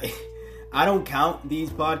 I don't count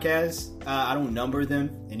these podcasts. I don't number them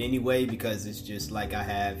in any way, because it's just like I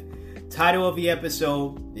have title of the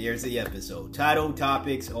episode, there's the episode, title,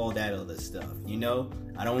 topics, all that other stuff, you know.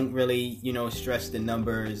 I don't really, stress the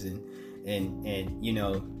numbers, and you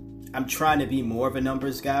know, I'm trying to be more of a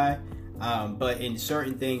numbers guy, but in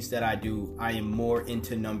certain things that I do, I am more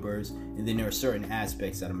into numbers, and then there are certain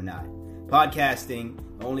aspects that I'm not. Podcasting,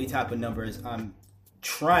 the only type of numbers I'm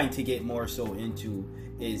trying to get more so into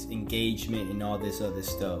is engagement and all this other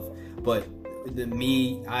stuff. But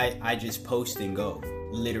I just post and go.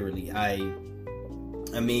 Literally, I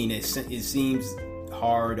mean, it seems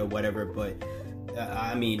hard or whatever, but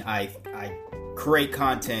I mean, I create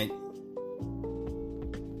content,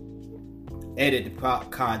 edit the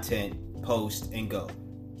content, post, and go.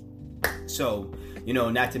 So,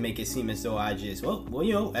 not to make it seem as though I just,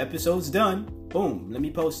 episode's done, boom, let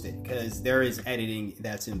me post it, because there is editing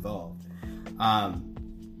that's involved.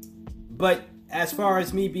 But as far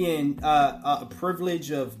as me being a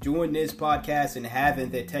privilege of doing this podcast and having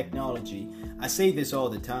the technology, I say this all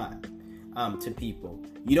the time to people.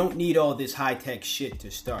 You don't need all this high-tech shit to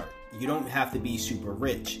start. You don't have to be super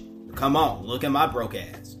rich. Come on, look at my broke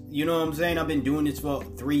ass. You know what I'm saying? I've been doing this for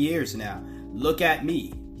 3 years now. Look at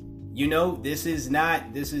me. This is not,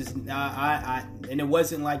 and it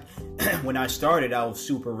wasn't like when I started, I was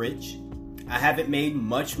super rich. I haven't made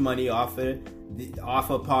much money off of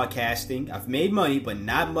podcasting. I've made money, but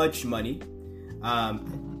not much money.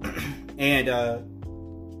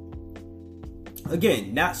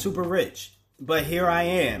 Again, not super rich, but here I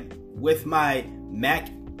am with my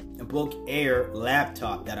MacBook Air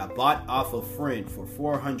laptop that I bought off a friend for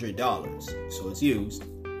 $400, so it's used.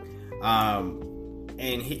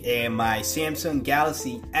 And my Samsung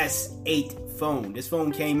Galaxy S8 phone. This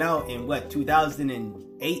phone came out in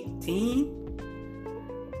 2018,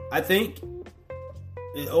 I think,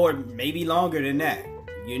 or maybe longer than that.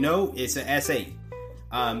 It's an S8.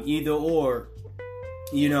 Either or.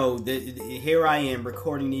 Here I am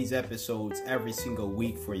recording these episodes every single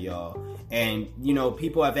week for y'all, and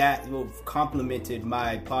people have complimented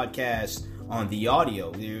my podcast on the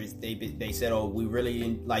audio. They said, "Oh, we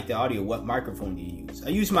really like the audio. What microphone do you use?" I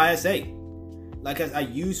use my S8. Like I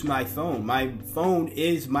use my phone. My phone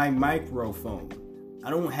is my microphone. I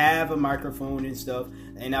don't have a microphone and stuff.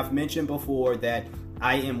 And I've mentioned before that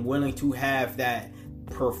I am willing to have that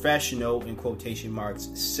professional, in quotation marks,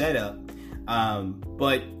 setup.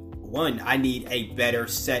 But one, I need a better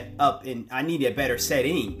setup, and I need a better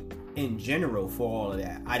setting in general for all of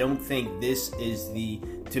that. I don't think this is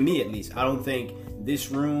to me at least, I don't think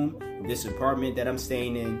this room, this apartment that I'm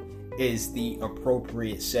staying in is the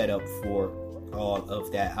appropriate setup for all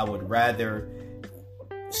of that. I would rather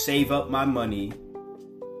save up my money,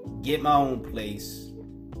 get my own place,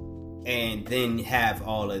 and then have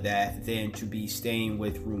all of that, than to be staying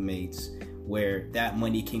with roommates where that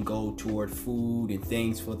money can go toward food and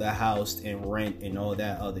things for the house and rent and all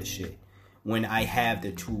that other shit, when I have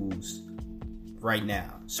the tools right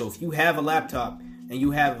now. So if you have a laptop and you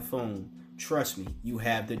have a phone, trust me, you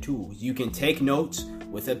have the tools. You can take notes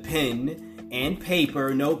with a pen and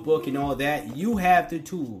paper, notebook, and all that. You have the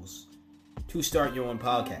tools to start your own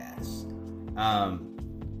podcast.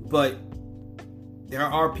 But there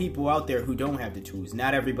are people out there who don't have the tools.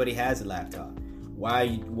 Not everybody has a laptop.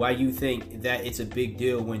 Why you think that it's a big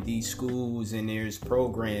deal when these schools and there's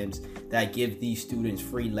programs that give these students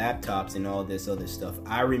free laptops and all this other stuff?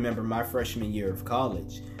 I remember my freshman year of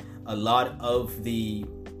college, a lot of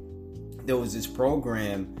there was this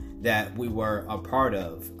program that we were a part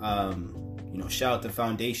of. Shout out to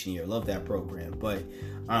Foundation Year, love that program. But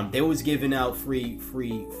they was giving out free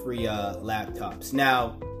laptops.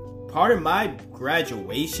 Now, part of my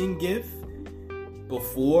graduation gift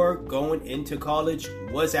before going into college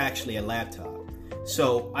was actually a laptop.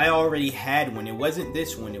 So I already had one. It wasn't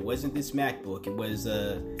this one. It wasn't this MacBook. It was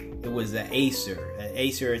an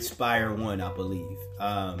Acer Aspire 1, I believe.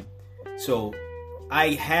 So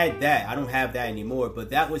I had that. I don't have that anymore, but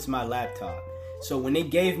that was my laptop. So when they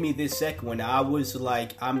gave me this second one, I was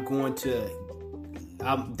like, I'm going to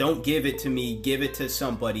don't give it to me. Give it to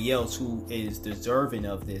somebody else who is deserving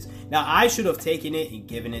of this. Now, I should have taken it and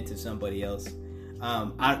given it to somebody else,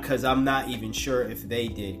 because I'm not even sure if they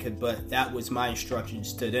did. But that was my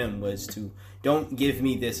instructions to them, was to don't give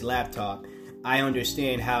me this laptop. I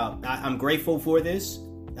understand how I'm grateful for this.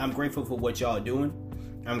 I'm grateful for what y'all are doing.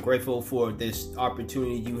 I'm grateful for this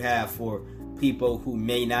opportunity you have for people who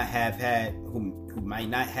may not have who might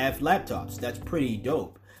not have laptops. That's pretty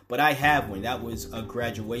dope. But I have one. That was a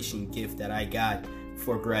graduation gift that I got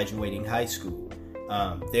for graduating high school.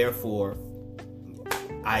 Therefore,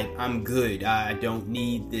 I'm good. I don't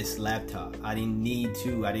need this laptop. I didn't need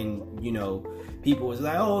to. I didn't, people was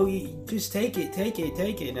like, oh, just take it.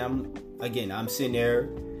 And I'm sitting there,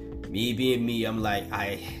 me being me, I'm like,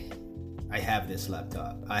 I have this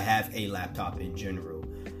laptop. I have a laptop in general.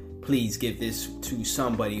 Please give this to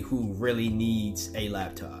somebody who really needs a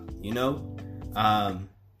laptop,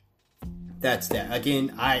 That's that.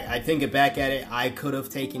 Again, I think back at it, I could have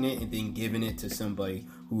taken it and then given it to somebody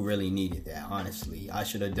who really needed that. Honestly, I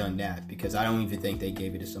should have done that, because I don't even think they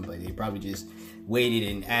gave it to somebody. They probably just waited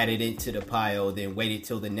and added it to the pile, then waited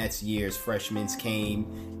till the next year's freshmen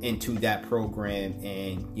came into that program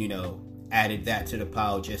and, added that to the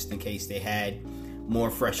pile just in case they had more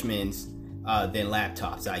freshmen than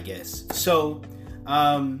laptops, I guess. So,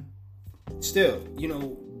 still,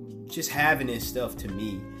 just having this stuff to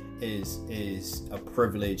me is a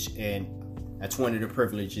privilege, and that's one of the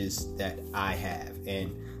privileges that I have,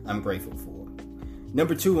 and I'm grateful for.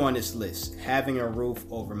 Number 2 on this list, having a roof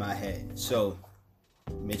over my head. So,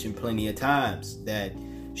 I mentioned plenty of times that,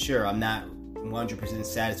 sure, I'm not 100%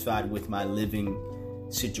 satisfied with my living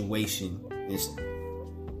situation.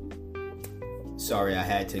 Sorry, I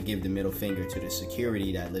had to give the middle finger to the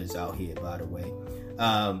security that lives out here, by the way.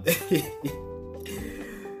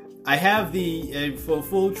 I have for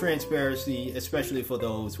full transparency, especially for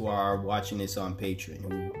those who are watching this on Patreon,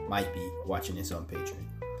 who might be watching this on Patreon.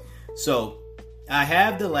 So, I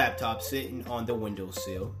have the laptop sitting on the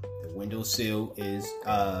windowsill. The windowsill is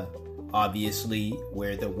obviously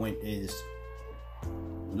where the is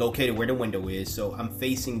located, where the window is. So, I'm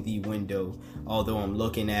facing the window, although I'm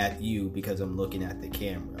looking at you because I'm looking at the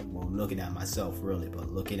camera. Well, I'm looking at myself really,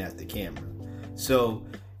 but looking at the camera. So,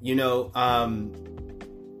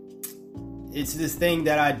 it's this thing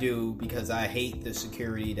that I do because I hate the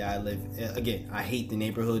security that I live in. Again, I hate the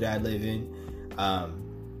neighborhood I live in.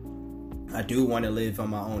 I do want to live on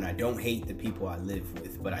my own. I don't hate the people I live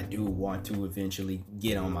with, but I do want to eventually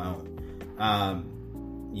get on my own.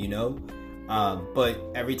 But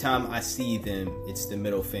every time I see them, it's the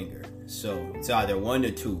middle finger. So it's either 1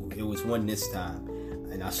 or 2. It was 1 this time,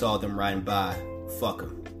 and I saw them riding by. Fuck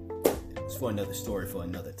them. It's for another story for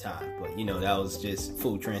another time. But, that was just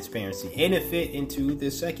full transparency. And it fit into the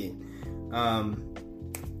second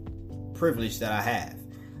privilege that I have.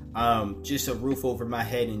 Just a roof over my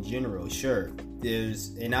head in general. Sure.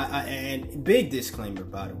 And big disclaimer,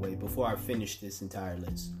 by the way, before I finish this entire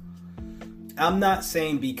list. I'm not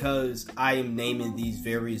saying because I am naming these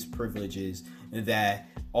various privileges that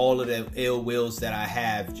all of the ill wills that I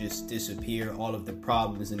have just disappear. All of the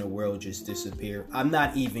problems in the world just disappear. I'm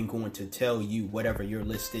not even going to tell you whatever your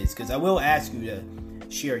list is, because I will ask you to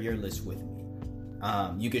share your list with me.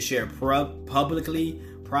 You can share publicly,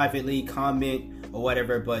 privately, comment, or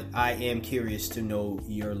whatever, but I am curious to know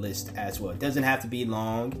your list as well. It doesn't have to be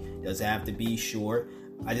long. It doesn't have to be short.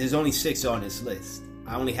 There's only 6 on this list.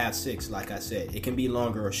 I only have 6, like I said. It can be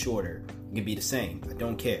longer or shorter. It can be the same. I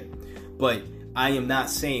don't care. But I am not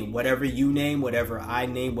saying whatever you name, whatever I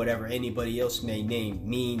name, whatever anybody else may name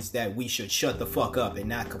means that we should shut the fuck up and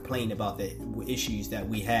not complain about the issues that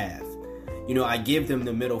we have. I give them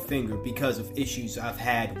the middle finger because of issues I've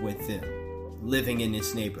had with them living in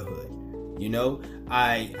this neighborhood.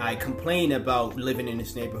 I complain about living in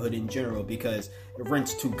this neighborhood in general because the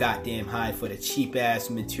rent's too goddamn high for the cheap ass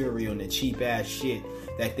material and the cheap ass shit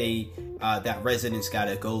that that residents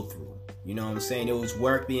gotta go through. You know what I'm saying? It was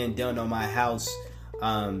work being done on my house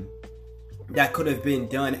that could have been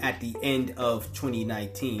done at the end of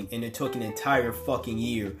 2019, and it took an entire fucking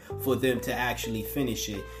year for them to actually finish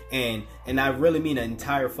it. And I really mean an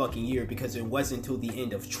entire fucking year, because it wasn't until the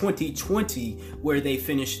end of 2020 where they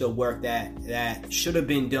finished the work that should have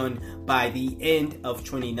been done by the end of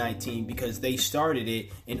 2019, because they started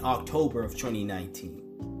it in October of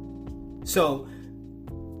 2019. So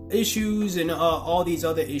issues and all these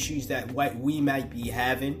other issues that we might be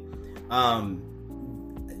having,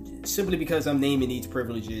 simply because I'm naming these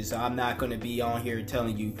privileges, I'm not going to be on here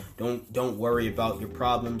telling you don't worry about your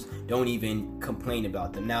problems, don't even complain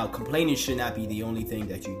about them. Now, complaining should not be the only thing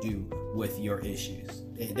that you do with your issues.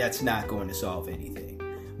 That's not going to solve anything.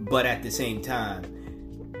 But at the same time,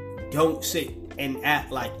 don't sit and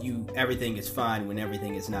act like everything is fine when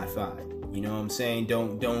everything is not fine. You know what I'm saying?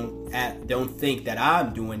 Don't think that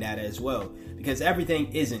I'm doing that as well, because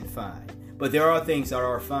everything isn't fine. But there are things that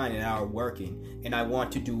are fine and are working, and I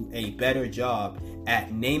want to do a better job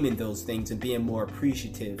at naming those things and being more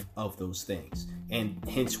appreciative of those things. And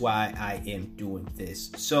hence why I am doing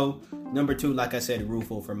this. So, number 2, like I said, a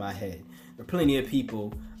roof over my head. There are plenty of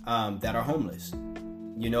people that are homeless.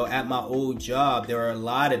 You know, at my old job, there are a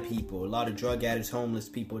lot of people, a lot of drug addicts, homeless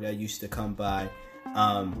people that used to come by.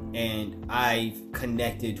 And I've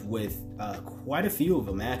connected with quite a few of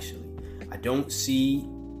them, actually. I don't see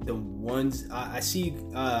the ones, I see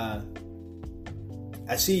a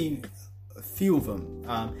few of them.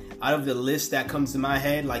 Out of the list that comes to my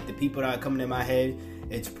head, like the people that are coming in my head,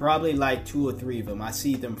 it's probably like 2 or 3 of them. I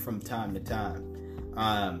see them from time to time.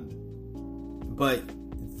 But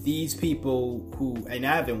these people who, and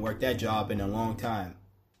I haven't worked that job in a long time,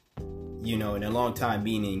 you know, in a long time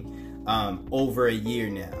meaning over a year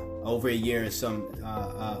now, over a year and some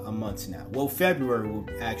months now. Well, February will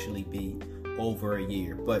actually be over a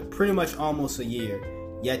year, but pretty much almost a year.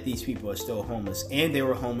 Yet these people are still homeless, and they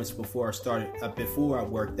were homeless before I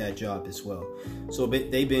worked that job as well. So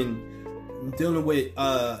they've been dealing with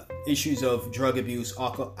issues of drug abuse,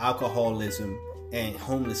 alcoholism, and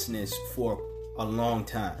homelessness for a long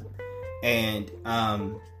time. And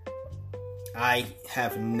I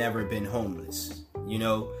have never been homeless. You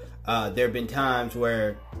know, there have been times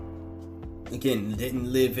where, again, didn't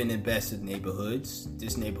live in the best of neighborhoods.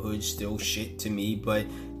 This neighborhood's still shit to me, but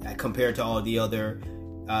compared to all the other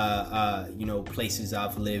places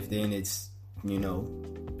I've lived in, it's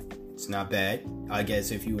not bad, I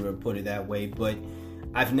guess, if you were to put it that way. But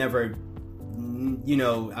I've never,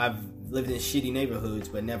 I've lived in shitty neighborhoods,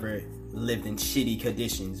 but never lived in shitty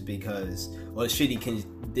conditions shitty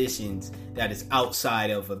conditions that is outside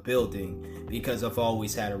of a building, because I've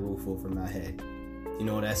always had a roof over my head. You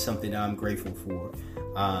know, that's something that I'm grateful for.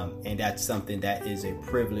 And that's something that is a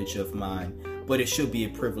privilege of mine. But it should be a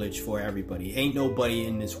privilege for everybody. Ain't nobody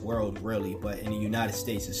in this world really, but in the United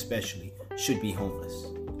States especially, should be homeless.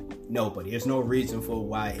 Nobody. There's no reason for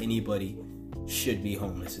why anybody should be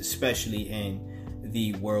homeless, especially in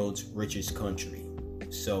the world's richest country.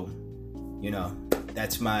 So,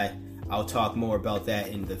 I'll talk more about that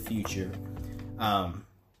in the future.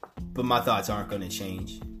 But my thoughts aren't going to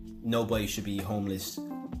change. Nobody should be homeless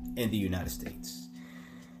in the United States.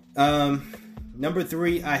 Number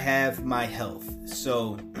 3, I have my health.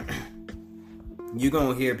 So you're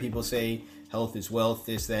going to hear people say health is wealth,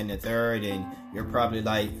 this, that, and the third. And you're probably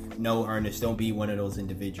like, no, Ernest, don't be one of those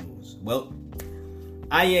individuals. Well,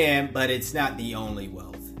 I am, but it's not the only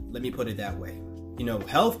wealth. Let me put it that way. You know,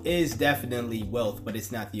 health is definitely wealth, but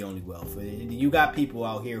it's not the only wealth. You got people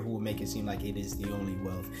out here who will make it seem like it is the only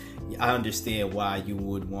wealth. I understand why you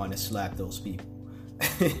would want to slap those people.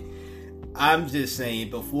 I'm just saying,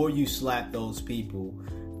 before you slap those people,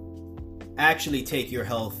 actually take your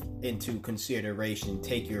health into consideration.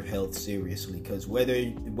 Take your health seriously, because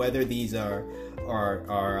whether these are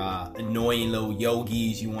annoying little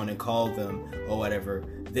yogis, you want to call them, or whatever,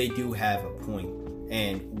 they do have a point.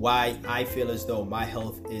 And why I feel as though my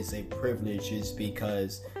health is a privilege is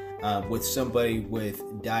because with somebody with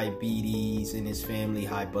diabetes in his family,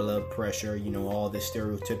 high blood pressure, all the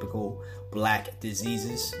stereotypical black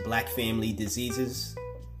family diseases.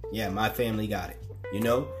 Yeah, my family got it,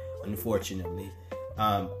 unfortunately.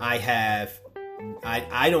 I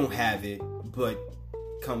don't have it, but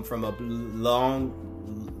come from a long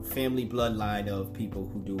family bloodline of people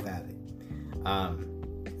who do have it.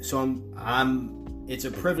 So it's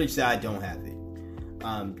a privilege that I don't have it.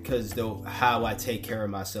 Because how I take care of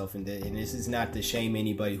myself, and this is not to shame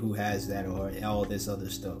anybody who has that or all this other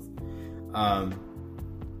stuff.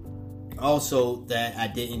 Also, that I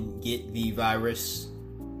didn't get the virus.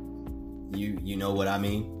 You know what I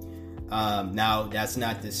mean. Now, that's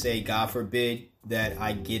not to say, God forbid, that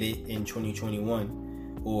I get it in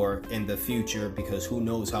 2021 or in the future, because who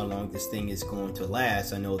knows how long this thing is going to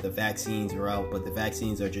last. I know the vaccines are out, but the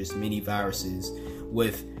vaccines are just mini viruses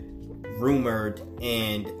with rumored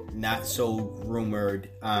and not so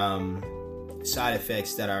rumored side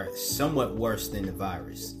effects that are somewhat worse than the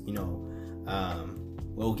virus.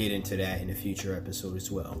 We'll get into that in a future episode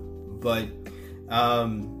as well. But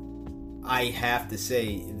I have to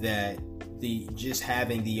say that just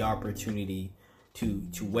having the opportunity to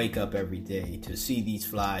wake up every day, to see these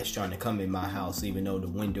flies trying to come in my house even though the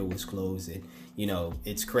window was closed, and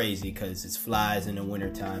it's crazy because it's flies in the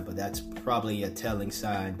wintertime, but that's probably a telling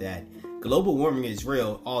sign that global warming is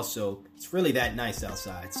real. Also, it's really that nice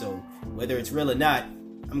outside. So whether it's real or not,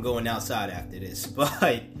 I'm going outside after this.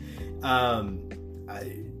 But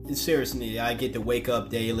seriously, I get to wake up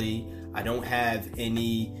daily. I don't have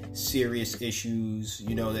any serious issues.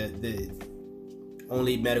 The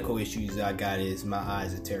only medical issues I got is my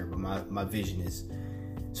eyes are terrible. My vision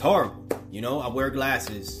it's horrible. I wear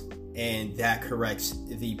glasses, and that corrects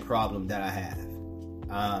the problem that I have.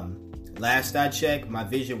 Last I checked, my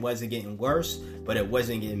vision wasn't getting worse, but it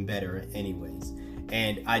wasn't getting better anyways.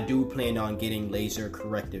 And I do plan on getting laser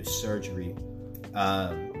corrective surgery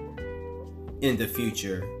in the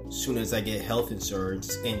future, soon as I get health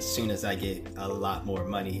insurance and soon as I get a lot more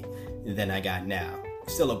money than I got now.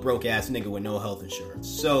 Still a broke ass nigga with no health insurance.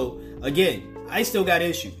 So again, I still got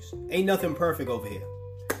issues. Ain't nothing perfect over here.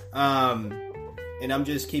 And I'm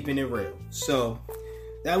just keeping it real. So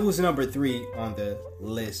that was number 3 on the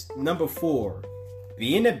list. Number 4,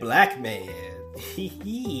 being a black man.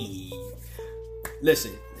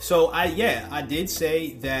 Listen, so I did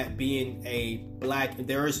say that being a black,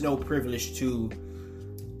 there is no black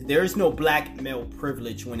male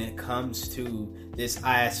privilege when it comes to this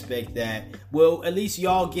aspect that, well, at least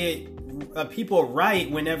y'all get people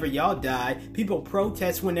riot whenever y'all die. People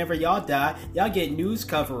protest whenever y'all die. Y'all get news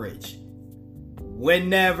coverage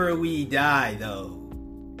whenever we die, though.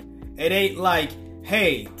 It ain't like,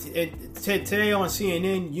 hey, today on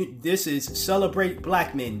CNN, this is Celebrate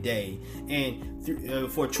Black Men Day, and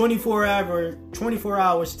for 24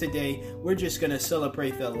 hours today, we're just gonna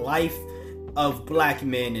celebrate the life of black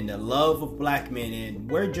men and the love of black men, and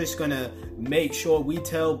we're just gonna make sure we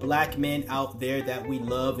tell black men out there that we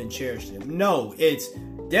love and cherish them. No, it's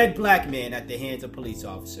dead black men at the hands of police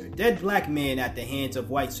officers. Dead black men at the hands of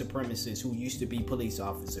white supremacists who used to be police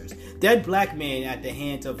officers. Dead black men at the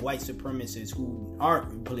hands of white supremacists who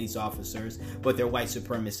aren't police officers, but they're white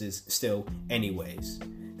supremacists still anyways.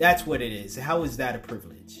 That's what it is. How is that a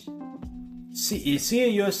privilege?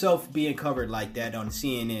 Seeing yourself being covered like that on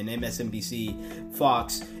CNN, MSNBC,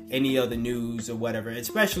 Fox, any other news or whatever,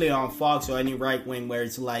 especially on Fox or any right wing, where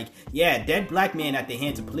it's like, yeah, dead black man at the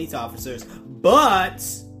hands of police officers, but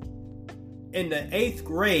in the 8th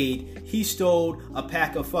grade, he stole a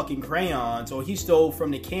pack of fucking crayons, or he stole from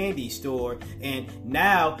the candy store, and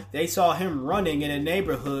now they saw him running in a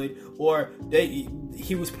neighborhood, or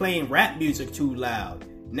he was playing rap music too loud.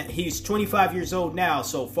 He's 25 years old now,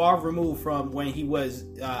 so far removed from when he was,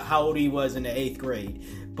 how old he was in the 8th grade.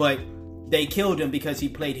 But they killed him because he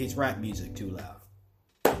played his rap music too loud.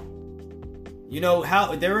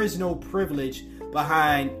 How there is no privilege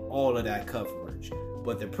behind all of that coverage.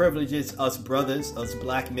 But the privileges us brothers, us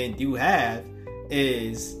black men do have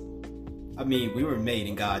is, we were made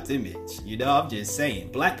in God's image. I'm just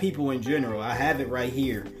saying. Black people in general, I have it right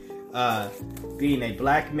here. Being a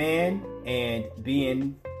black man and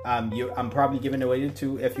being, I'm probably giving away the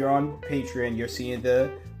 2. If you're on Patreon, you're seeing the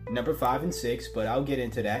number 5 and 6, but I'll get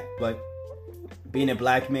into that. But being a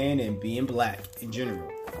black man and being black in general,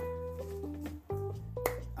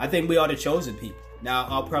 I think we are the chosen people. Now,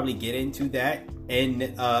 I'll probably get into that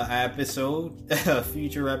in a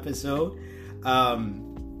future episode.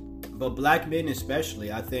 But black men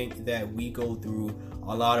especially, I think that we go through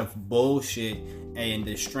a lot of bullshit, and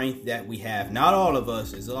the strength that we have. Not all of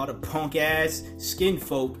us. There's a lot of punk ass skin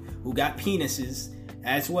folk who got penises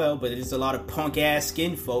as well, but there's a lot of punk ass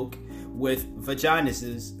skin folk with vaginas.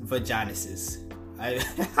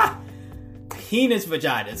 Penis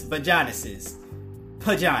vaginas.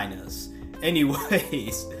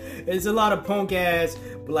 Anyways, there's a lot of punk ass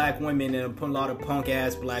black women and a lot of punk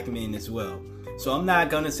ass black men as well. So I'm not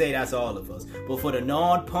gonna say that's all of us, but for the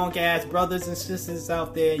non-punk ass brothers and sisters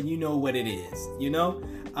out there, you know what it is,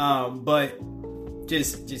 But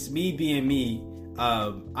just me being me,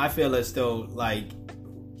 I feel as though like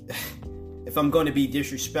if I'm gonna be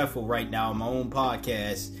disrespectful right now on my own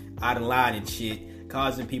podcast, out of line and shit,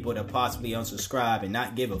 causing people to possibly unsubscribe and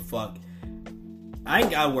not give a fuck, I ain't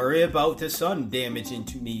gotta worry about the sun damaging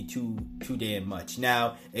to me too damn much.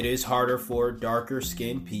 Now, it is harder for darker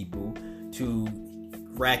skinned people to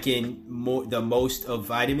rack in the most of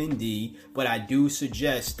vitamin D, but I do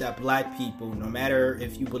suggest that black people, no matter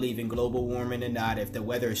if you believe in global warming or not, if the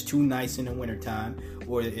weather is too nice in the wintertime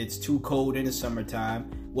or it's too cold in the summertime,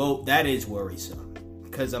 well, that is worrisome,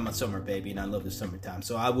 because I'm a summer baby and I love the summertime.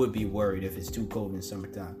 So I would be worried if it's too cold in the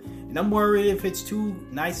summertime, and I'm worried if it's too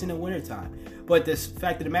nice in the wintertime. But the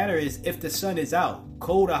fact of the matter is, if the sun is out,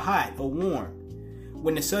 cold or hot or warm,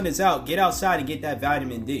 when the sun is out, get outside and get that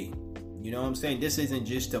vitamin D. You know what I'm saying? This isn't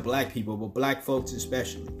just to black people, but black folks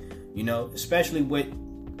especially. Especially with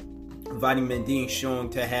vitamin D shown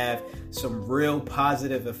to have some real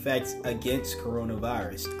positive effects against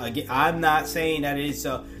coronavirus. Again, I'm not saying that it's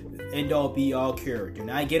end all be all cure. Do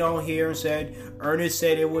not get on here and said Ernest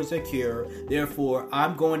said it was a cure. Therefore,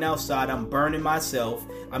 I'm going outside. I'm burning myself.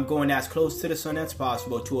 I'm going as close to the sun as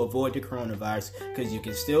possible to avoid the coronavirus, because you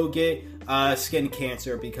can still get skin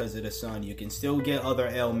cancer because of the sun. You can still get other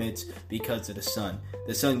ailments because of the sun.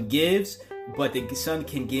 The sun gives, but the sun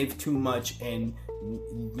can give too much, and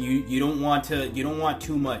you don't want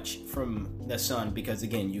too much from the sun, because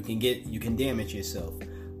again, you can damage yourself.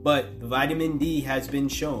 But vitamin D has been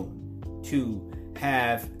shown to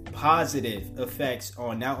have positive effects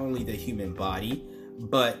on not only the human body,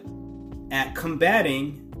 but at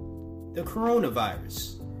combating the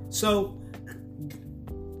coronavirus. So,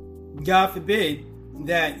 God forbid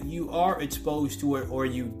that you are exposed to it or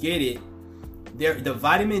you get it, the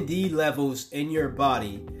vitamin D levels in your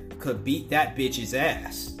body could beat that bitch's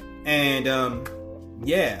ass. And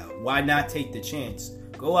yeah, why not take the chance?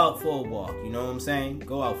 Go out for a walk, you know what I'm saying?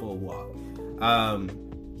 Go out for a walk.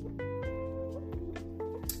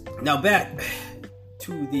 Now back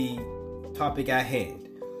to the topic at hand.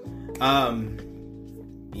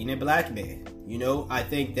 Being a black man. You know, I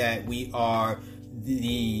think that we are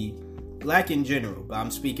the black in general, but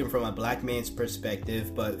I'm speaking from a black man's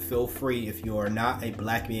perspective, but feel free if you are not a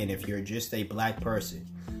black man, if you're just a black person,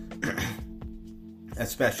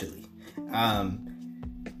 especially,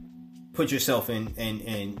 put yourself in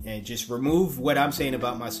and just remove what I'm saying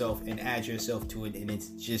about myself and add yourself to it, and it's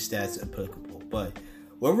just as applicable. But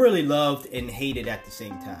we're really loved and hated at the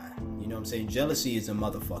same time. You know what I'm saying? Jealousy is a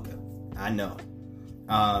motherfucker. I know.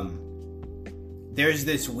 There's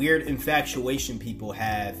this weird infatuation people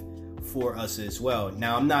have for us as well.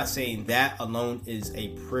 Now, I'm not saying that alone is a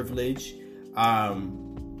privilege.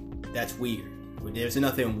 That's weird. There's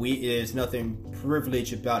nothing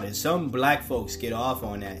privileged about it. Some black folks get off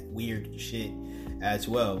on that weird shit as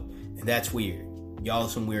well, and that's weird. Y'all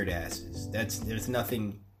some weird asses. There's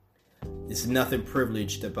nothing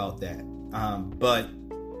privileged about that. But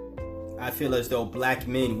I feel as though black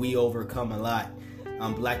men, we overcome a lot.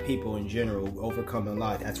 Black people in general overcome a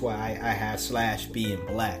lot. That's why I have / being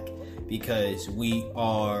black, because we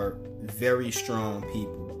are very strong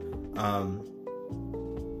people.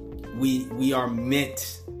 We are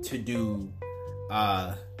meant to do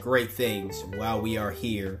great things while we are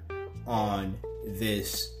here on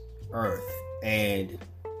this earth. And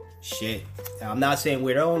shit, I'm not saying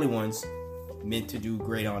we're the only ones meant to do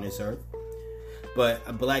great on this earth,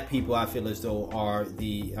 but black people, I feel as though are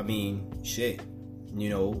shit. You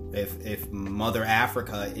know, if Mother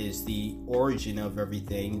Africa is the origin of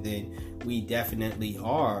everything, then we definitely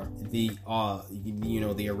are the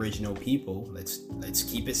original people. Let's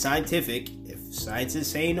keep it scientific. If science is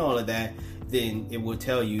saying all of that, then it will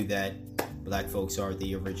tell you that black folks are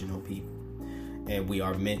the original people, and we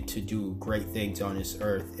are meant to do great things on this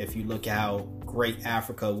earth. If you look how great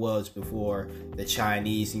Africa was before the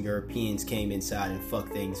Chinese and Europeans came inside and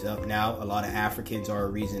fucked things up. Now, a lot of Africans are a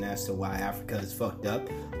reason as to why Africa is fucked up.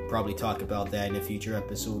 We'll probably talk about that in a future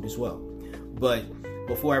episode as well. But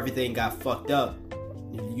before everything got fucked up,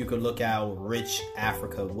 you could look how rich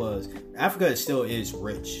Africa was. Africa still is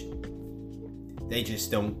rich. They're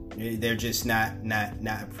just not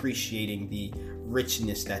appreciating the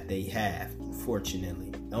richness that they have,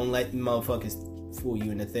 unfortunately. Don't let motherfuckers fool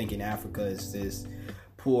you into thinking Africa is this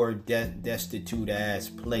poor, destitute ass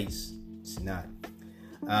place. It's not.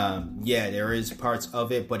 Yeah, there is parts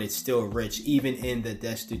of it, but it's still rich. Even in the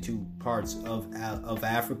destitute parts of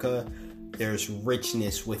Africa, there's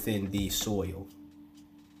richness within the soil.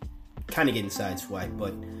 Kind of getting sideswiped,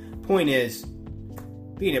 but point is,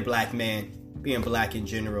 being a black man, being black in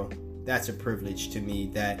general, that's a privilege to me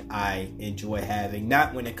that I enjoy having.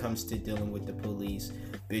 Not when it comes to dealing with the police,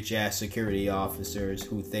 bitch ass security officers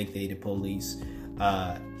who think they the police,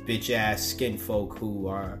 bitch ass skin folk who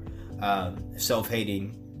are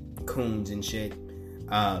self-hating coons and shit,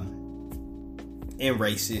 and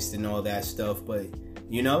racist and all that stuff. But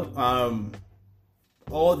you know,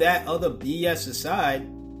 all that other BS aside,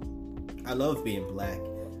 I love being black.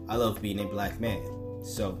 I love being a black man.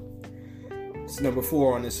 So it's number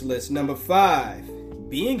 4 on this list. Number 5,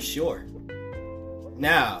 being short.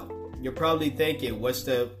 Now, you're probably thinking, what's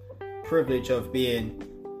the privilege of being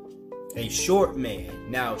a short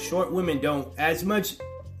man? Now, short women don't as much.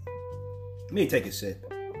 Let me take a sip.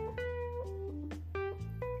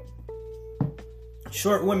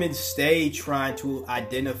 Short women stay trying to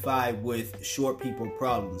identify with short people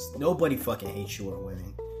problems. Nobody fucking hates short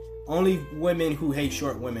women. Only women who hate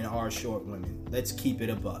short women are short women. Let's keep it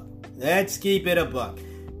a buck.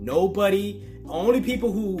 Nobody, only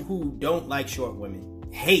people who don't like short women,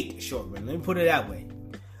 hate short women, let me put it that way,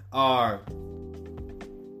 are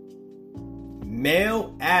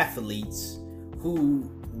male athletes who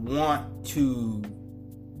want to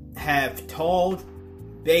have tall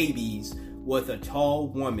babies with a tall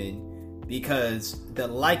woman, because the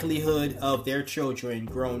likelihood of their children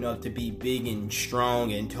growing up to be big and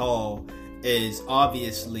strong and tall is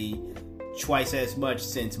obviously twice as much,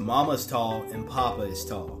 since mama's tall and papa is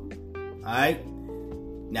tall. Alright?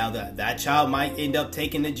 Now that child might end up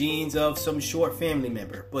taking the genes of some short family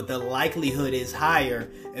member, but the likelihood is higher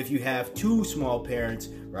if you have two small parents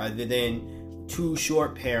rather than two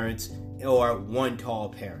short parents or one tall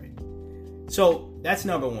parent. So that's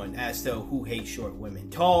number one as to who hates short women.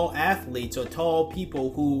 Tall athletes or tall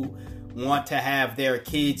people who want to have their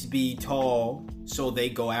kids be tall, so they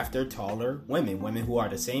go after taller women. Women who are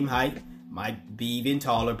the same height, might be even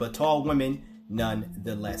taller, but tall women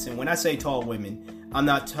nonetheless. And when I say tall women, I'm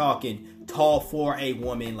not talking tall for a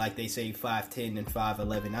woman like they say 5'10" and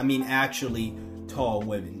 5'11". I mean actually tall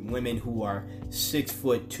women. Women who are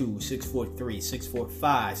 6'2", 6'3",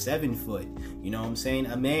 6'5", 7 foot. You know what I'm saying?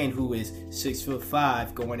 A man who is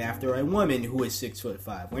 6'5" going after a woman who is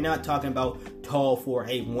 6'5". We're not talking about tall for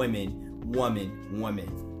a woman.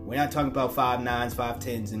 We're not talking about 5'9",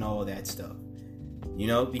 5'10", and all that stuff. You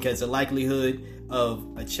know, because the likelihood of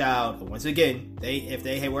a child, once again, if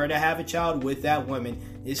they were to have a child with that woman,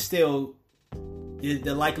 is still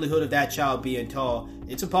the likelihood of that child being tall.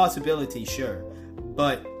 It's a possibility, sure,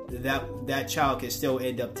 but that child can still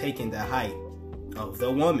end up taking the height of the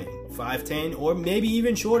woman, 5'10", or maybe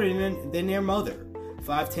even shorter than their mother,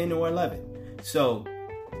 5'10" or 11. So,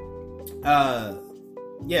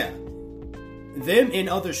 yeah, them and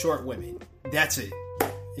other short women. That's it.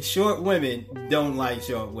 Short women don't like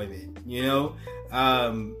short women, you know?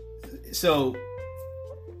 So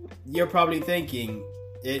you're probably thinking,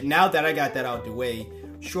 now that I got that out the way,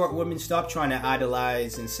 short women, stop trying to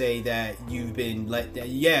idolize and say that you've been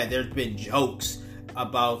yeah, there's been jokes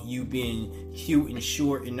about you being cute and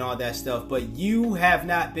short and all that stuff, but you have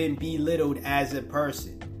not been belittled as a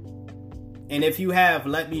person. And if you have,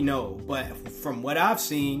 let me know. But from what I've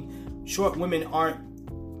seen, short women aren't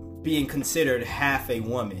being considered half a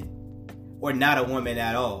woman, or not a woman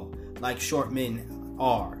at all, like short men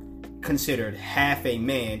are considered half a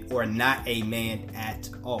man or not a man at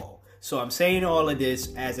all. So I'm saying all of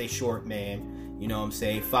this as a short man, you know what I'm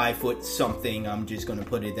saying, 5 foot something, I'm just gonna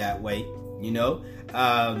put it that way, you know.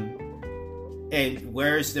 And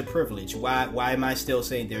where's the privilege? Why am I still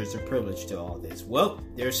saying there's a privilege to all this? Well,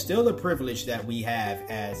 there's still a privilege that we have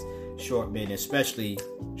as short men, especially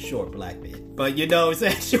short black men. But you know,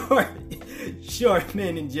 it's short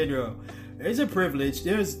men in general. There's a privilege.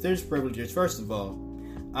 There's privileges. First of all,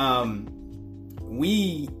 I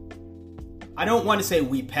don't want to say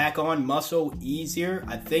we pack on muscle easier.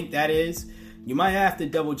 I think that is. You might have to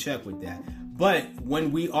double check with that. But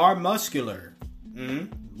when we are muscular,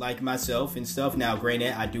 like myself and stuff. Now,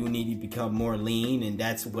 granted, I do need to become more lean, and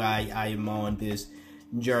that's why I am on this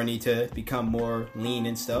journey to become more lean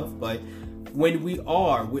and stuff. But when we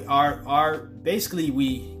basically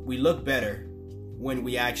we look better when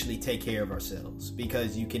we actually take care of ourselves,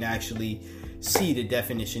 because you can actually see the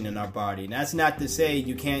definition in our body. And that's not to say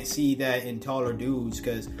you can't see that in taller dudes,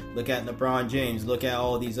 because look at LeBron James, look at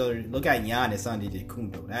all these other, look at Giannis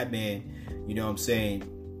Antetokounmpo. That man, you know what I'm saying,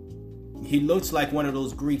 he looks like one of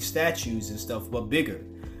those Greek statues and stuff, but bigger.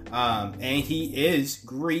 And he is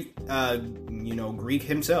Greek, Greek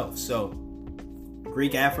himself. So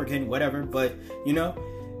Greek, African, whatever. But, you know,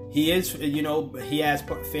 he is, he has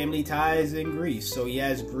family ties in Greece. So he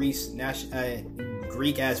has Greek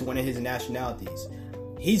as one of his nationalities.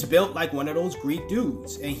 He's built like one of those Greek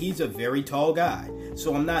dudes. And he's a very tall guy.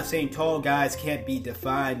 So I'm not saying tall guys can't be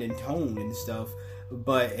defined and toned and stuff.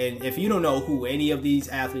 But, and if you don't know who any of these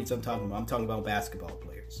athletes I'm talking about basketball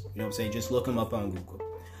players. You know what I'm saying? Just look them up on Google.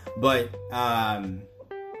 But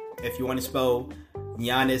if you want to spell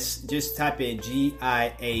Giannis, just type in Giannis.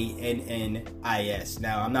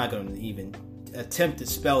 Now, I'm not going to even attempt to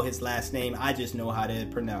spell his last name. I just know how to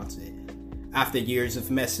pronounce it after years of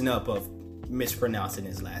mispronouncing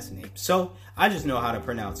his last name. So I just know how to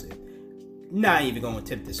pronounce it. Not even going to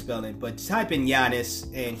attempt to spell it, but type in Giannis,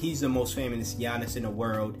 and he's the most famous Giannis in the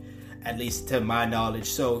world, at least to my knowledge.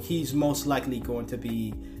 So he's most likely going to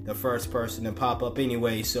be the first person to pop up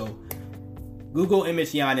anyway. So Google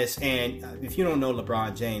image Giannis, and if you don't know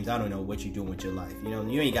LeBron James, I don't know what you're doing with your life. You know,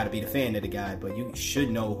 you ain't got to be the fan of the guy, but you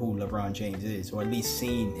should know who LeBron James is, or at least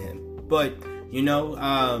seen him. But, you know,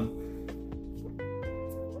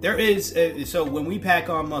 there is, so when we pack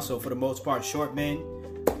on muscle, for the most part, short men,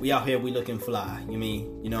 we out here, we looking fly. You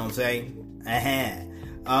know what I'm saying?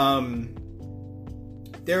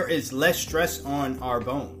 There is less stress on our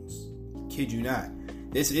bones. kid you not.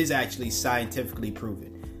 This is actually scientifically proven.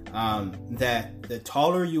 That the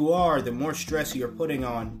taller you are, the more stress you're putting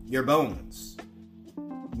on your bones.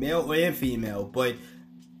 Male and female. But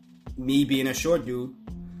me being a short dude,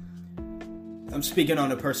 I'm speaking on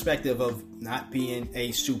the perspective of not being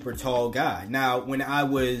a super tall guy. Now, when I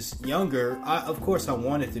was younger, of course I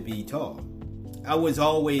wanted to be tall. I was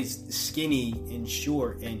always skinny and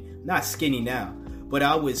short, and not skinny now, but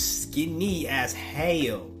I was skinny as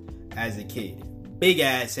hell as a kid. Big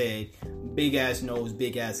ass head, big ass nose,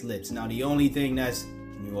 big ass lips. Now, the only thing that's,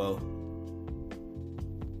 well,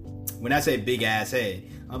 when I say big ass head,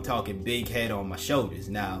 I'm talking big head on my shoulders.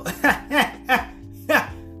 Now,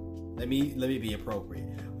 let me be appropriate.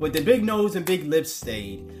 But the big nose and big lips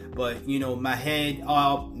stayed. But, my head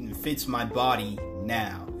all fits my body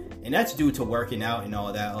now. And that's due to working out and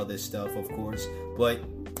all that other stuff, of course. But,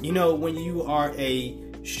 when you are a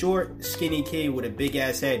short, skinny kid with a big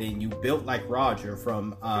ass head and you built like Roger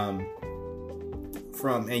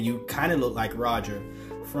and you kind of look like Roger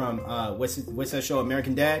from, what's that show,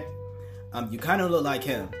 American Dad? You kind of look like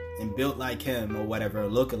him and built like him or whatever,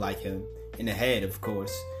 looking like him in the head, of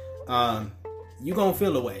course. You're going to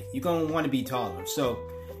feel the way. You're going to want to be taller. So,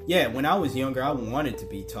 yeah, when I was younger, I wanted to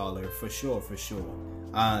be taller, for sure.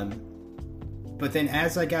 But then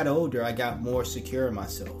as I got older, I got more secure in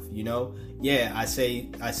myself, Yeah, I say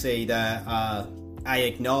that I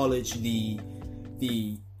acknowledge the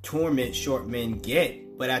torment short men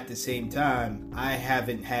get, but at the same time, I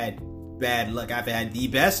haven't had bad luck. I've had the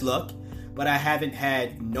best luck, but I haven't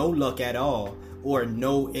had no luck at all or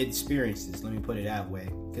no experiences. Let me put it that way.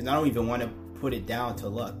 Because I don't even want to put it down to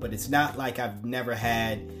luck. But it's not like I've never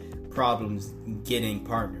had problems getting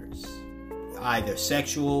partners. Either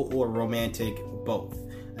sexual or romantic, both.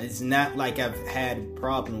 It's not like I've had a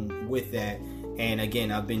problem with that. And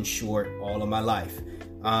again, I've been short all of my life.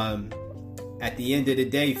 At the end of the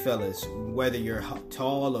day, fellas, whether you're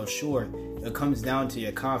tall or short, it comes down to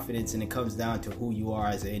your confidence and it comes down to who you are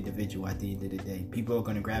as an individual at the end of the day. People are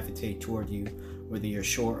going to gravitate toward you, whether you're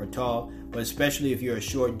short or tall, but especially if you're a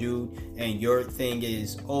short dude and your thing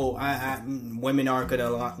is, women aren't going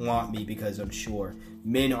to want me because I'm short.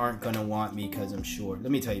 Men aren't going to want me because I'm short.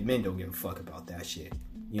 Let me tell you, men don't give a fuck about that shit.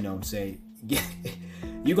 You know what I'm saying?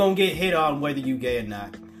 You're going to get hit on whether you gay or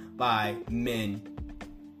not by men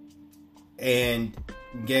and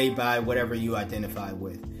gay by whatever you identify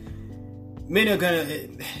with. Men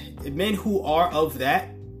who are of that,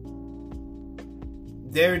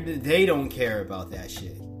 they don't care about that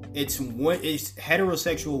shit. It's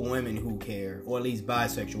heterosexual women who care, or at least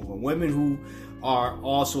bisexual women who are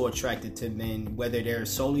also attracted to men, whether they're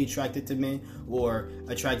solely attracted to men or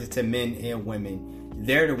attracted to men and women.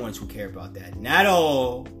 They're the ones who care about that. Not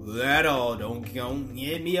all. Don't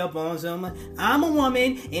hit me up on something. I'm a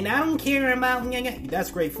woman and I don't care about. That's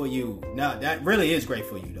great for you. No, that really is great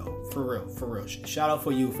for you though. For real. Shout out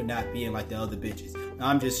for you for not being like the other bitches. No,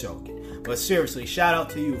 I'm just joking. But seriously, shout out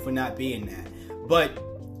to you for not being that. But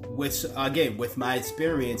with my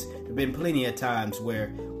experience, there have been plenty of times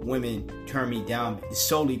where women turn me down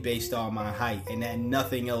solely based on my height, and that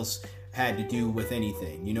nothing else had to do with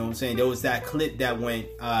anything. You know what I'm saying? There was that clip that went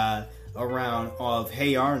around of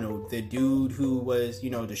Hey Arnold, the dude who was,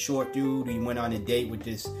 the short dude. He went on a date with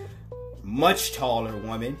this much taller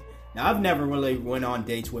woman. Now, I've never really went on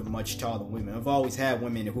dates with much taller women. I've always had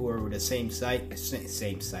women who are the same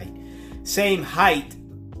height,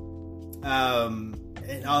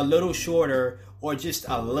 a little shorter, or just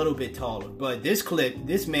a little bit taller. But this clip,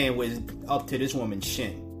 this man was up to this woman's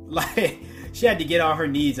shin. Like, she had to get on her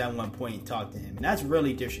knees at one point and talk to him. And that's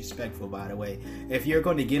really disrespectful, by the way. If you're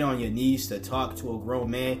going to get on your knees to talk to a grown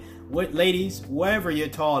man, ladies, whether you're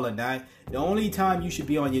tall or not, the only time you should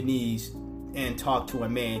be on your knees and talk to a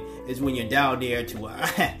man is when you're down there to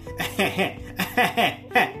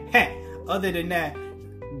other than that,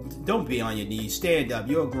 don't be on your knees. Stand up.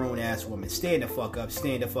 You're a grown ass woman. Stand the fuck up.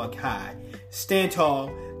 Stand the fuck high. Stand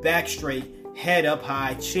tall. Back straight. Head up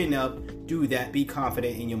high. Chin up. Do that. Be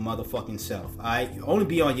confident in your motherfucking self. Alright? You only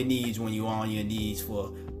be on your knees when you're on your knees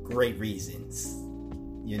for great reasons.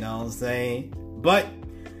 You know what I'm saying? But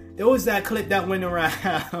there was that clip that went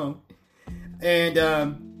around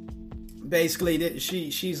and basically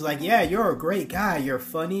she's like, yeah, you're a great guy, you're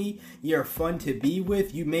funny, you're fun to be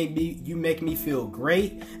with, you make me feel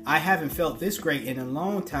great. I haven't felt this great in a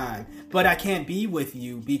long time, but I can't be with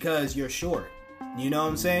you because you're short. You know what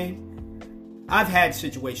I'm saying? I've had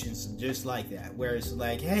situations just like that where it's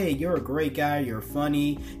like, hey, you're a great guy, you're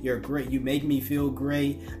funny, you're great, you make me feel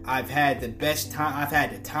great. I've had the best time, I've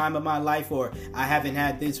had the time of my life, or I haven't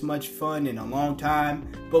had this much fun in a long time,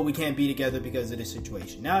 but we can't be together because of this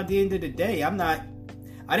situation. Now, at the end of the day,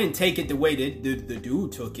 I didn't take it the way that the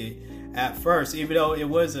dude took it at first, even though it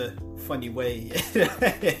was a funny way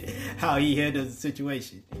how he handled the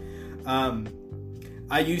situation.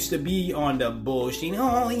 I used to be on the bullshit.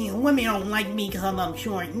 Oh, women don't like me because I'm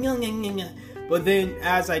short. But then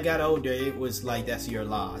as I got older, it was like, that's your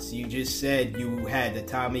loss. You just said you had the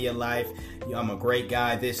time of your life. I'm a great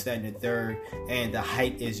guy, this, that, and the third. And the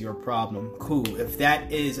height is your problem. Cool. If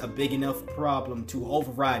that is a big enough problem to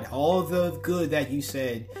override all the good that you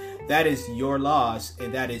said, that is your loss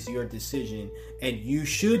and that is your decision. And you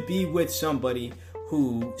should be with somebody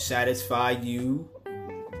who satisfies you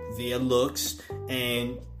via looks,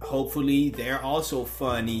 and hopefully they're also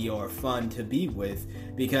funny or fun to be with,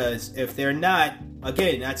 because if they're not,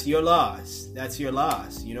 again, that's your loss.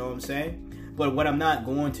 You know what I'm saying? But what I'm not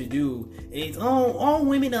going to do is, all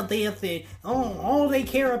women are this, and all they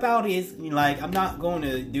care about is, like, I'm not going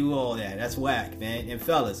to do all that. That's whack, man. And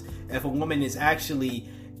fellas, if a woman is actually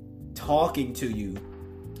talking to you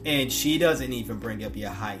and she doesn't even bring up your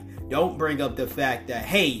height, don't bring up the fact that,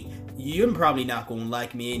 hey, you're probably not gonna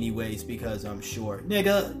like me anyways because I'm short.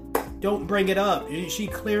 Nigga, don't bring it up. She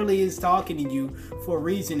clearly is talking to you for a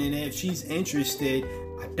reason, and if she's interested,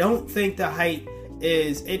 I don't think the height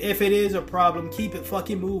is, if it is a problem, keep it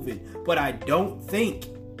fucking moving. But I don't think,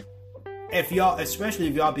 especially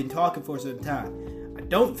if y'all been talking for some time, I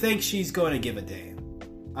don't think she's gonna give a damn.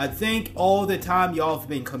 I think all the time y'all have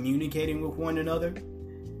been communicating with one another,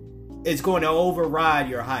 it's going to override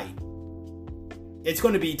your height. It's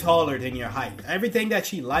going to be taller than your height. Everything that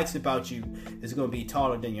she likes about you is going to be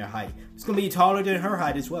taller than your height. It's going to be taller than her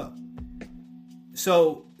height as well.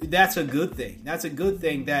 So that's a good thing. That's a good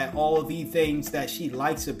thing, that all the things that she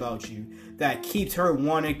likes about you, that keeps her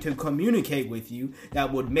wanting to communicate with you,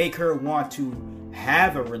 that would make her want to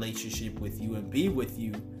have a relationship with you and be with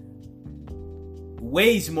you,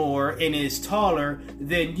 weighs more and is taller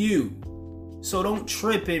than you. So don't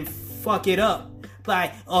trip and fuck it up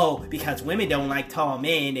by, because women don't like tall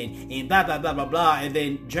men and blah, blah, blah, blah, blah, and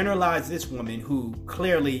then generalize this woman who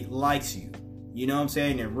clearly likes you. You know what I'm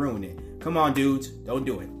saying? And ruin it. Come on, dudes. Don't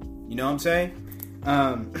do it. You know what I'm saying?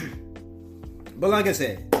 But like I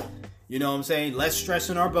said, you know what I'm saying? Less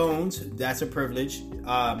stress on our bones. That's a privilege.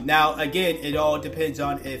 Now, again, it all depends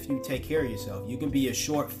on if you take care of yourself. You can be a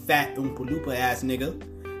short, fat, Oompa Loompa ass nigga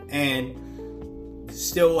and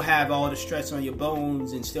still have all the stress on your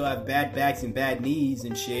bones and still have bad backs and bad knees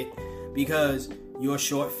and shit because you're a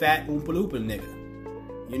short, fat Oompa Loompa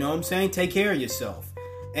nigga. You know what I'm saying? Take care of yourself.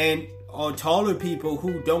 And taller people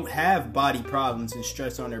who don't have body problems and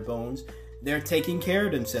stress on their bones, they're taking care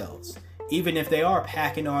of themselves. Even if they are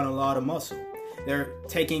packing on a lot of muscle, they're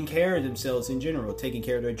taking care of themselves in general, taking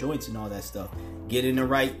care of their joints and all that stuff. Getting the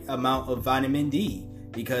right amount of vitamin D,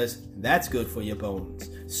 because that's good for your bones.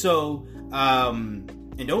 So,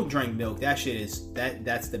 and don't drink milk. That shit is,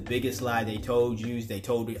 that's the biggest lie they told you. They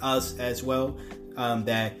told us as well,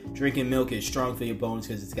 that drinking milk is strong for your bones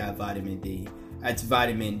because it's got vitamin D. That's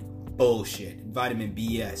vitamin bullshit. Vitamin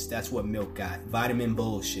BS. That's what milk got. Vitamin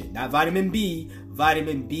bullshit. Not vitamin B.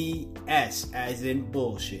 Vitamin BS, as in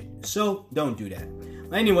bullshit. So don't do that.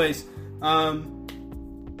 Anyways,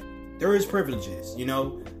 there is privileges, you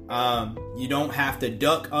know. You don't have to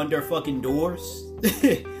duck under fucking doors.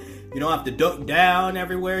 You don't have to duck down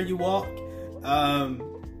everywhere you walk.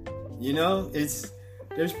 You know,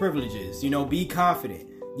 there's privileges. You know, be confident.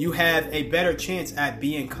 You have a better chance at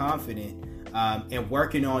being confident and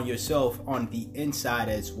working on yourself on the inside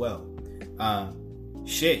as well.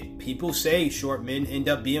 People say short men end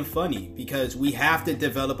up being funny because we have to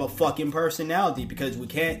develop a fucking personality, because we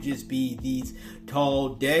can't just be these tall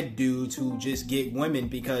dead dudes who just get women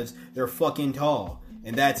because they're fucking tall.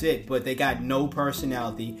 And that's it. But they got no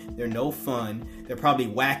personality. They're no fun. They're probably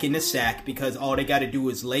whacking the sack because all they got to do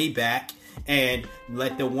is lay back and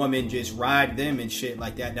let the woman just ride them and shit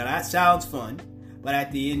like that. Now that sounds fun. But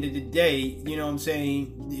at the end of the day, you know what I'm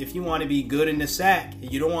saying? If you want to be good in the sack,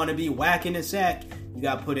 you don't want to be whacking the sack, you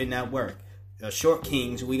got to put in that work. Short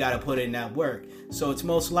kings, we got to put in that work. So it's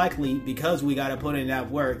most likely because we got to put in that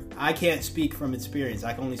work. I can't speak from experience.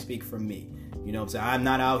 I can only speak from me. You know what I'm saying? I'm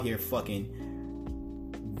not out here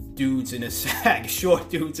fucking dudes in a sack, short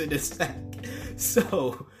dudes in a sack.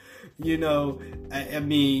 So, you know, I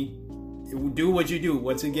mean, do what you do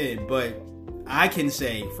once again. But I can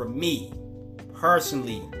say, for me,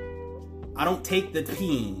 personally, I don't take the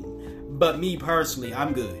peen, but me personally,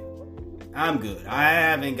 I'm good. I'm good. I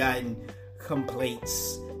haven't gotten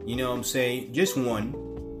complaints, you know what I'm saying? Just one.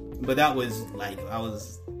 But that was I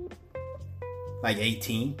was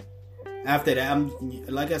 18. After that,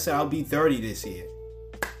 like I said, I'll be 30 this year.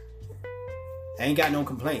 I ain't got no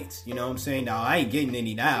complaints, you know what I'm saying? Now, I ain't getting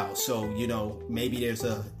any now, so, maybe there's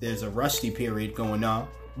a rusty period going on.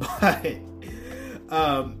 But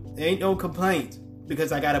ain't no complaints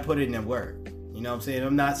because I got to put it in at work. You know what I'm saying?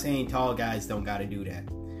 I'm not saying tall guys don't got to do that.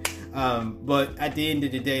 But at the end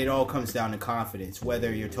of the day, it all comes down to confidence,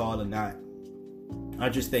 whether you're tall or not. I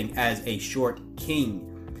just think as a short king,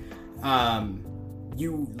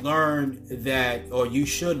 you learn that, or you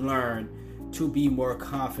should learn to be more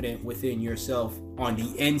confident within yourself on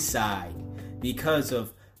the inside because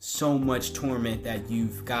of so much torment that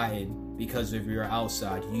you've gotten because of your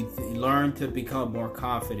outside. You learn to become more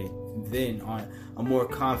confident then on a more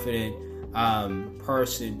confident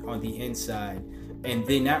person on the inside, and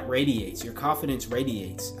then that radiates. Your confidence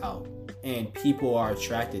radiates out, and people are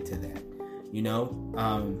attracted to that.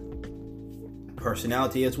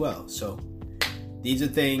 Personality as well. So these are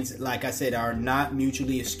things, like I said, are not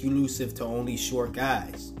mutually exclusive to only short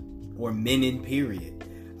guys or men in period.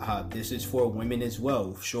 This is for women as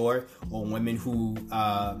well, short or women who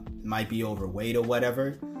might be overweight or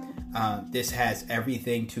whatever. This has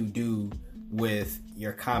everything to do with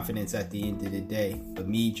your confidence at the end of the day. But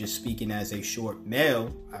me just speaking as a short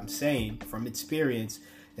male, I'm saying from experience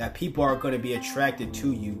that people are going to be attracted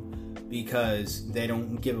to you because they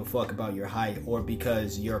don't give a fuck about your height, or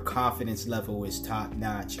because your confidence level is top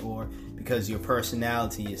notch, or because your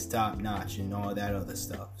personality is top notch and all that other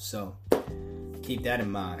stuff. So keep that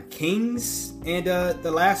in mind. Kings, and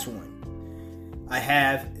the last one, I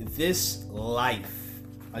have this life.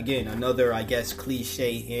 Again, another, I guess,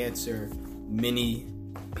 cliche answer many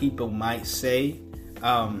people might say.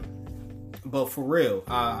 But for real,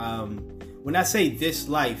 when I say this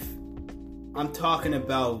life, I'm talking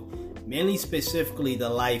about mainly specifically the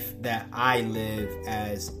life that I live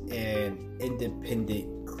as an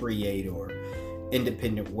independent creator,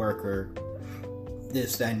 independent worker,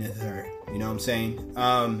 this, that, and the third. You know what I'm saying?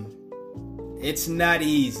 It's not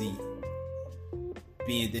easy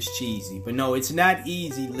being this cheesy, but no, it's not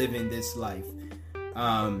easy living this life.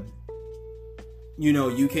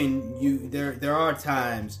 There are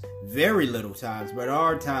times, very little times, but there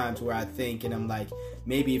are times where I think, and I'm like,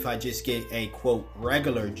 maybe if I just get a quote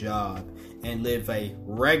regular job and live a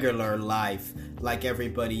regular life like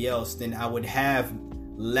everybody else, then I would have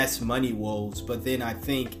less money woes. But then I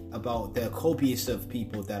think about the copious of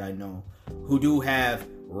people that I know who do have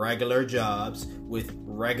regular jobs with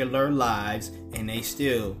regular lives, and they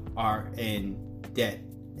still are in debt,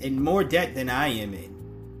 and more debt than I am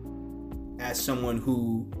in, as someone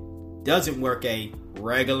who doesn't work a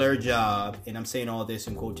regular job. And I'm saying all this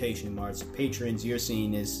in quotation marks. Patrons, you're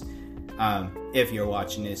seeing this. If you're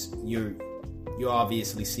watching this, you're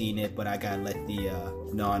obviously seeing it, but I gotta let the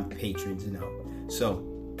non-patrons know. So,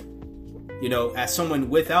 as someone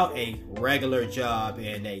without a regular job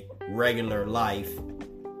and a regular life,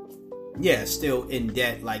 yeah, still in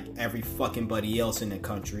debt like every fucking buddy else in the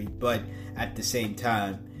country, but at the same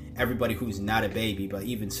time, everybody who's not a baby, but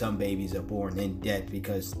even some babies are born in debt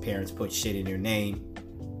because parents put shit in their name.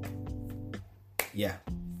 Yeah,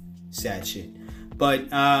 sad shit.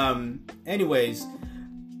 But anyways,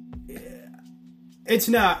 it's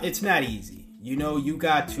not easy. You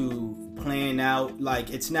got to plan out.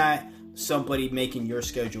 Like, it's not somebody making your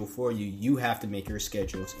schedule for you. You have to make your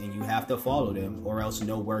schedules, and you have to follow them, or else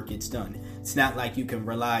no work gets done. It's not like you can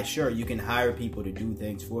rely. Sure, you can hire people to do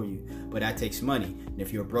things for you, but that takes money. And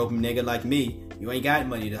if you're a broke nigga like me, you ain't got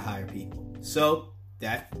money to hire people. So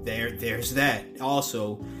there's that.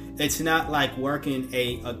 Also, it's not like working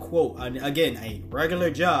a regular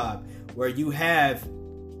job where you have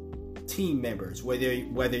team members, whether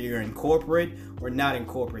you're in corporate or not in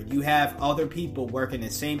corporate. You have other people working the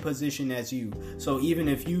same position as you. So even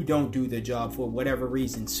if you don't do the job for whatever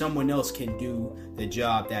reason, someone else can do the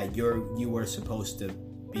job that you were supposed to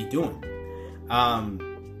be doing.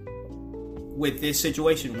 With this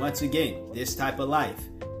situation, once again, this type of life,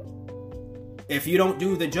 if you don't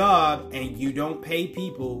do the job and you don't pay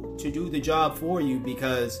people to do the job for you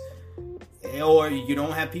or you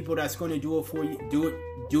don't have people that's going to do it for you,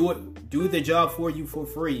 do the job for you for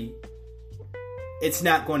free, it's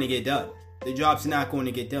not going to get done. The job's not going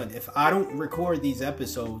to get done. If I don't record these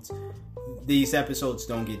episodes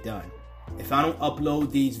don't get done. If I don't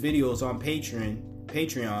upload these videos on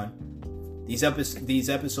Patreon, these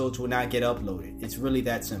episodes will not get uploaded. It's really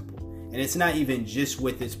that simple. And it's not even just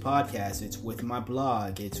with this podcast. It's with my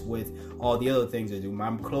blog. It's with all the other things I do.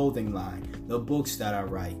 My clothing line, the books that I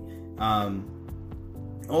write,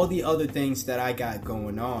 All the other things that I got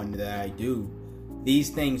going on that I do, these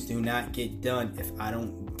things do not get done if I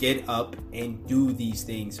don't get up and do these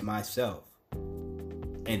things myself.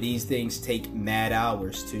 And these things take mad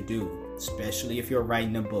hours to do, especially if you're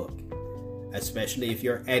writing a book, especially if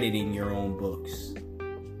you're editing your own books.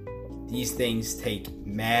 These things take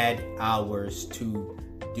mad hours to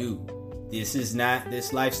do.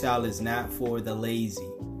 This lifestyle is not for the lazy.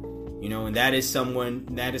 And that is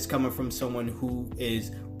coming from someone who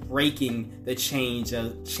is breaking the chains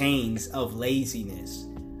of laziness.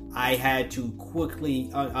 I had to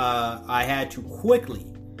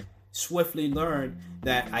swiftly learn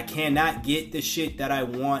that I cannot get the shit that I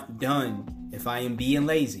want done if I am being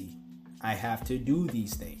lazy. I have to do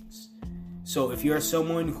these things. So if you're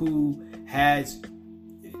someone who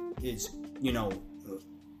is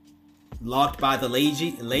locked by the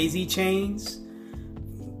lazy chains,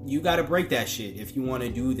 you got to break that shit if you want to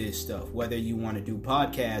do this stuff. Whether you want to do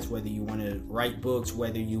podcasts, whether you want to write books,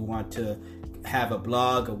 whether you want to have a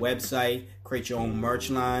blog, a website, create your own merch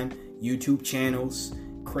line, YouTube channels,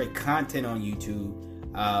 create content on YouTube,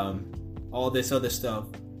 all this other stuff.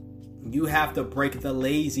 You have to break the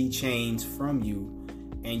lazy chains from you,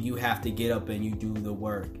 and you have to get up and you do the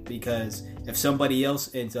work. Because if somebody else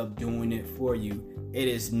ends up doing it for you, it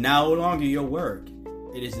is no longer your work.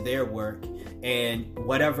 It is their work. And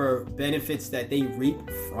whatever benefits that they reap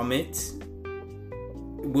from it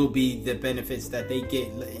will be the benefits that they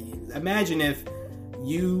get. Imagine if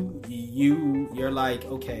you're like,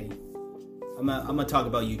 okay, I'm gonna talk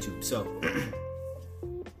about YouTube. So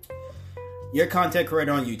you're a content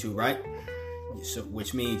creator on YouTube, right? So,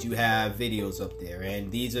 which means you have videos up there,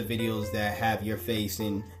 and these are videos that have your face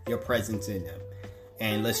and your presence in them.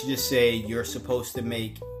 And let's just say you're supposed to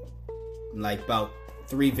make like about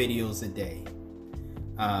 3 videos a day,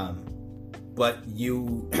 but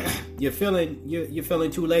you're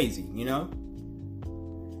feeling too lazy.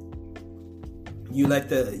 You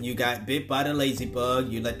got bit by the lazy bug.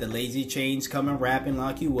 You let the lazy chains come and wrap and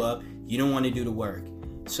lock you up. You don't want to do the work.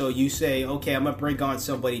 So you say, okay, I'm going to bring on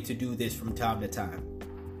somebody to do this from time to time.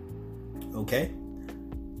 Okay?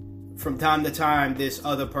 From time to time, this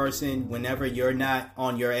other person, whenever you're not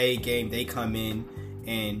on your A game, they come in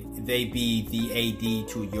and they be the AD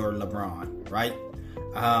to your LeBron, right?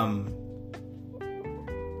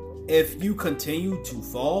 If you continue to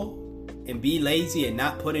fall and be lazy and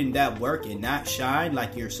not put in that work and not shine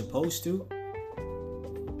like you're supposed to,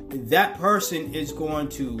 that person is going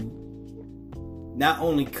to not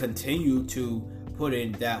only continue to put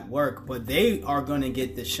in that work, but they are going to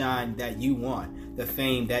get the shine that you want, the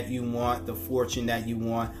fame that you want, the fortune that you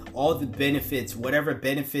want, all the benefits, whatever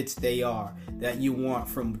benefits they are that you want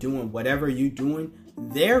from doing whatever you're doing.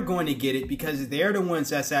 They're going to get it because they're the ones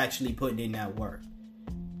that's actually putting in that work.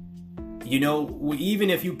 Even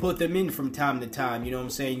if you put them in from time to time, you know what I'm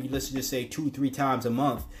saying? Let's just say 2-3 times a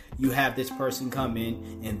month, you have this person come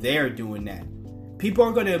in and they're doing that. People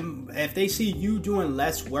are going to, if they see you doing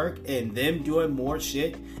less work and them doing more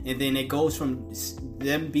shit, and then it goes from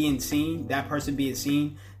them being seen, that person being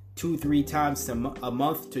seen 2-3 times a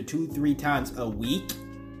month to 2-3 times a week,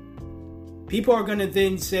 people are going to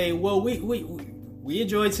then say, well, we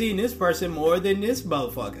enjoyed seeing this person more than this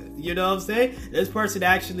motherfucker. You know what I'm saying? This person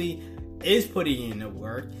actually is putting in the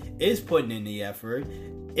work, is putting in the effort,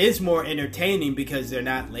 is more entertaining because they're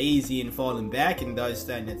not lazy and falling back and does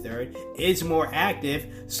that and the third, is more active.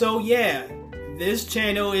 So yeah, this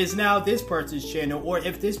channel is now this person's channel. Or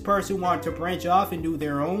if this person wants to branch off and do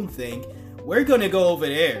their own thing, we're going to go over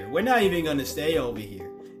there. We're not even going to stay over here.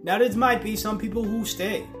 Now, there might be some people who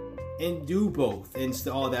stay and do both and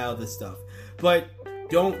all that other stuff. But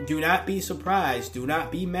do not be surprised. Do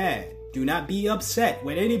not be mad. Do not be upset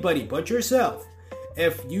with anybody but yourself.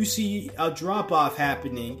 If you see a drop-off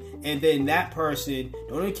happening and then that person,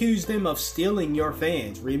 don't accuse them of stealing your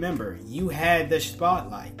fans. Remember, you had the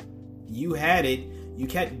spotlight. You had it. You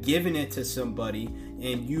kept giving it to somebody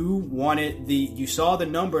and you saw the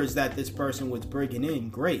numbers that this person was bringing in.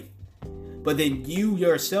 Great. But then you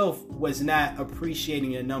yourself was not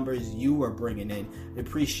appreciating the numbers you were bringing in,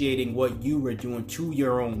 appreciating what you were doing to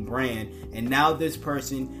your own brand. And now this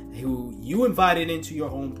person who you invited into your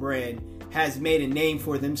own brand has made a name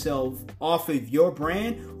for themselves off of your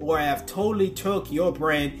brand, or have totally took your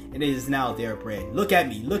brand and it is now their brand. Look at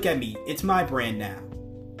me. It's my brand now.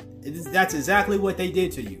 That's exactly what they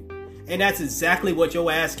did to you. And that's exactly what your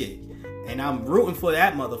ass get. And I'm rooting for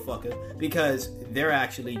that motherfucker because they're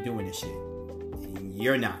actually doing this shit.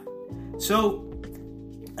 You're not. So,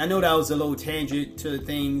 I know that was a little tangent to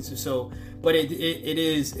things. So, But it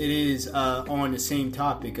is on the same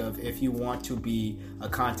topic of if you want to be a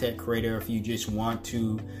content creator, if you just want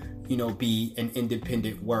to, be an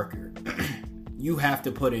independent worker, you have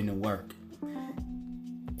to put in the work.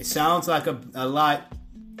 It sounds like a lot,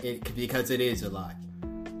 because it is a lot,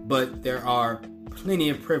 but there are plenty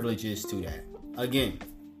of privileges to that. Again,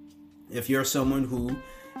 if you're someone who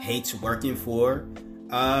hates working for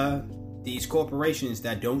these corporations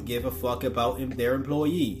that don't give a fuck about their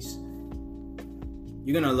employees,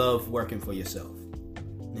 you're gonna love working for yourself.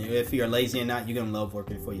 If you're lazy or not, you're gonna love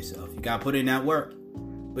working for yourself. You gotta put in that work,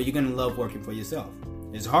 but you're gonna love working for yourself.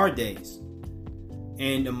 It's hard days,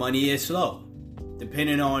 and the money is slow,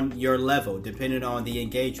 depending on your level, depending on the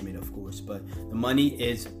engagement, of course. But the money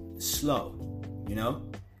is slow.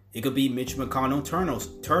 It could be Mitch McConnell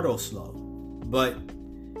turtle slow, but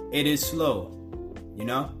it is slow.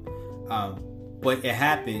 But it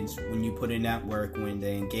happens when you put in that work, when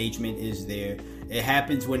the engagement is there. It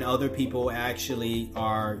happens when other people actually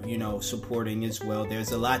are, supporting as well.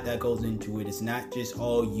 There's a lot that goes into it. It's not just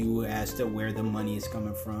all you as to where the money is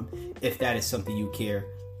coming from, if that is something you care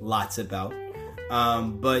lots about.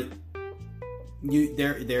 But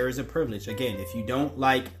there is a privilege. Again, if you don't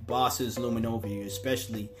like bosses looming over you,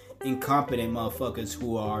 especially incompetent motherfuckers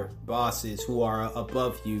who are bosses, who are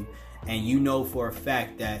above you, and you know for a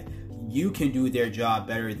fact that you can do their job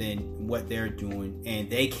better than what they're doing, and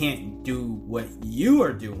they can't do what you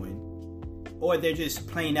are doing, or they're just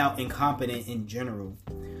plain out incompetent in general,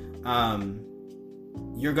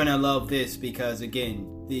 you're gonna love this, because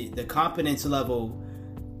again, the competence level,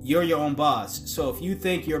 you're your own boss. So if you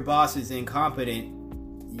think your boss is incompetent,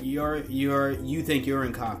 you think you're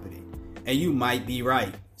incompetent, and you might be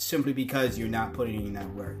right, simply because you're not putting in that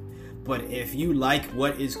work. But if you like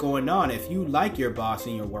what is going on, if you like your boss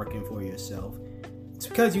and you're working for yourself, it's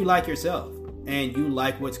because you like yourself and you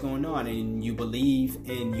like what's going on and you believe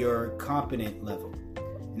in your competent level.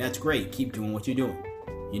 And that's great. Keep doing what you're doing.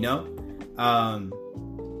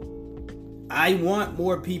 I want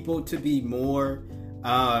more people to be more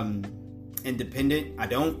independent. I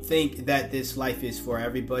don't think that this life is for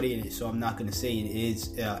everybody, so I'm not going to say it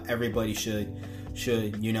is. Everybody should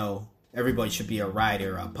everybody should be a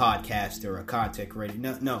writer, a podcaster, a content creator.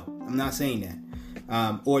 No, I'm not saying that.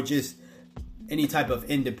 Or just any type of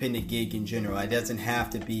independent gig in general. It doesn't have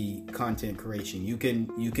to be content creation. You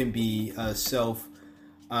can be a self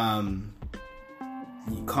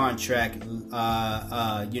contract,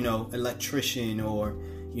 electrician, or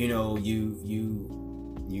you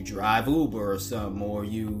drive Uber or something, or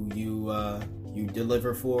you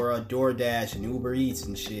deliver for a DoorDash and Uber Eats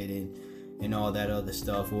and shit, and all that other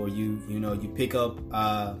stuff, or you pick up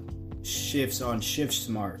shifts on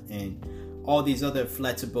ShiftSmart and all these other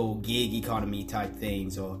flexible gig economy type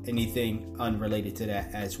things, or anything unrelated to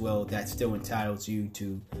that as well, that still entitles you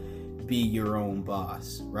to be your own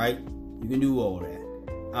boss, right? You can do all that.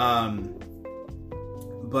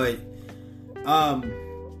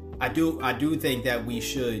 I do think that we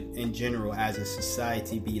should, in general, as a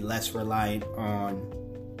society, be less reliant on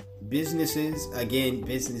businesses that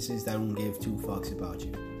don't give two fucks about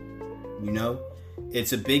you.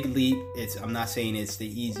 It's a big leap. I'm not saying it's the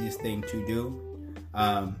easiest thing to do.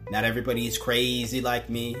 Not everybody is crazy like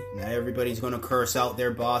me. Not everybody's going to curse out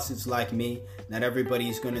their bosses like me. Not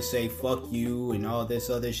everybody's going to say fuck you and all this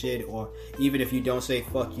other shit. Or even if you don't say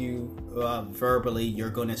fuck you verbally, you're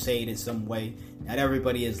going to say it in some way. Not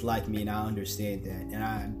everybody is like me, and I understand that. And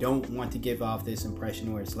I don't want to give off this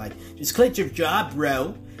impression where it's like, just quit your job,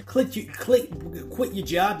 bro. Quit your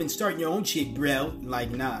job and start your own shit, bro. Like,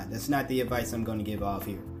 nah, that's not the advice I'm going to give off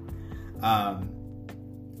here.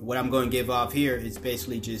 What I'm going to give off here is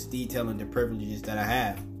basically just detailing the privileges that I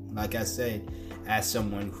have. Like I said, as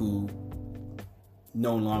someone who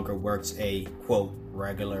no longer works a, quote,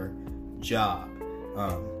 regular job.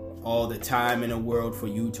 All the time in the world for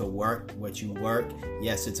you to work what you work.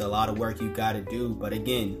 Yes, it's a lot of work you got to do. But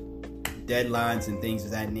again, deadlines and things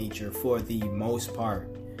of that nature, for the most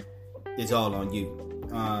part, it's all on you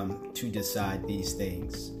to decide these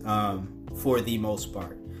things. For the most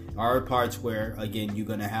part. There are parts where, again, you're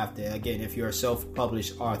going to have to, again, if you're a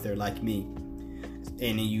self-published author like me,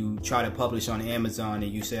 and you try to publish on Amazon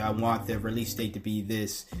and you say, I want the release date to be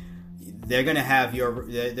this, they're going to have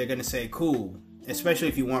they're going to say, cool. Especially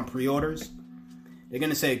if you want pre-orders, they're going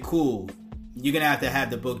to say, cool, you're going to have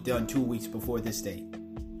the book done 2 weeks before this date.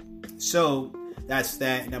 So that's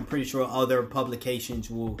that. And I'm pretty sure other publications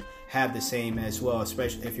will have the same as well,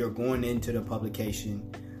 especially if you're going into the publication,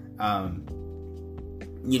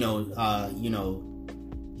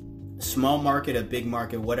 small market, a big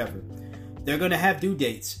market, whatever. They're going to have due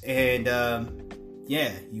dates. And,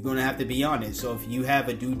 yeah, you're going to have to be on it. So if you have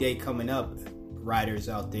a due date coming up, writers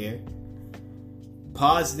out there,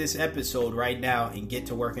 pause this episode right now and get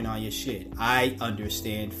to working on your shit. I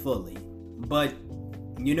understand fully. But,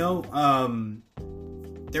 you know,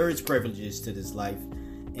 there is privileges to this life.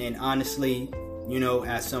 And honestly, you know,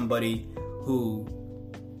 as somebody who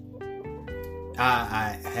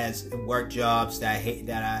I has worked jobs that I hate,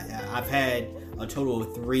 I've had a total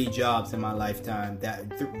of 3 jobs in my lifetime,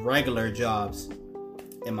 regular jobs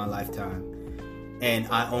in my lifetime, and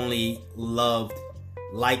I only loved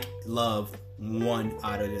 1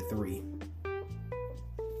 out of the 3.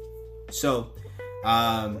 So,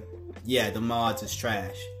 yeah, the mods is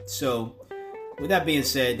trash. So, with that being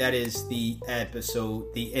said, that is the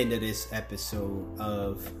end of this episode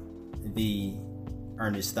of the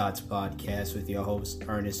Ernest Thoughts Podcast with your host,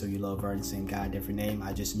 Ernest, so you love Ernest, same guy, different name.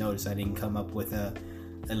 I just noticed I didn't come up with a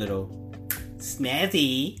little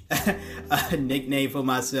snazzy nickname for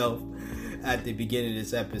myself at the beginning of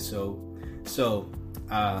this episode. So,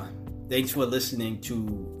 thanks for listening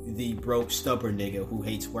to the broke, stubborn nigga who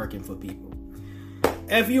hates working for people.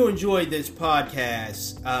 If you enjoyed this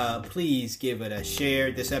podcast, please give it a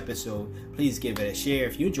share. This episode, please give it a share.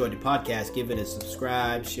 If you enjoyed the podcast, give it a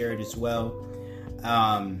subscribe, share it as well.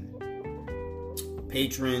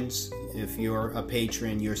 Patrons, if you're a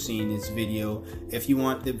patron, you're seeing this video. If you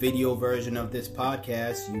want the video version of this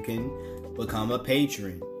podcast, you can become a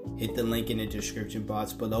patron. Hit the link in the description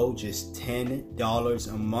box below. Just $10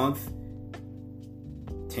 a month.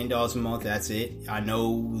 $10 a month, that's it. I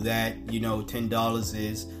know that, you know, $10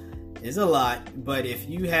 is a lot, but if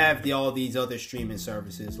you have all these other streaming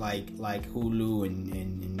services like Hulu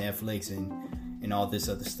and Netflix and all this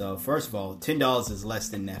other stuff, first of all, $10 is less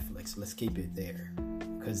than Netflix. Let's keep it there,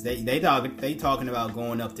 because they talking about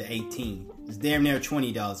going up to $18. It's damn near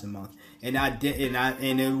 $20 a month, and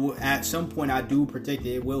at some point I do predict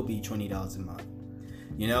it will be $20 a month.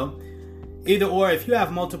 You know. Either or, if you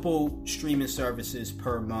have multiple streaming services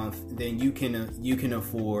per month, then you can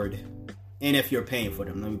afford, and if you're paying for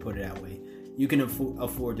them, let me put it that way, you can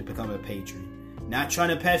afford to become a patron. Not trying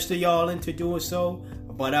to pester y'all into doing so,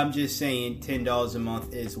 but I'm just saying $10 a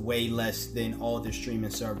month is way less than all the streaming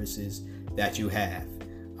services that you have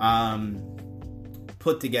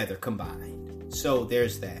put together, combined. So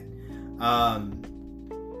there's that.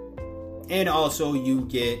 And also you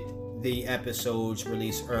get the episodes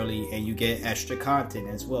released early, and you get extra content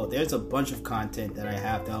as well. There's a bunch of content that I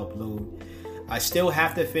have to upload. I still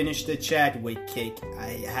have to finish the Chadwick kick.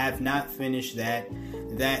 I have not finished that.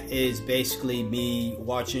 That is basically me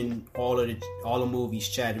watching all the movies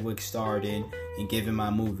Chadwick starred in and giving my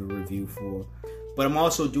movie review for. But I'm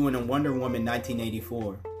also doing a Wonder Woman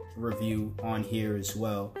 1984 review on here as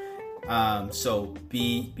well. So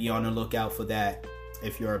be on the lookout for that.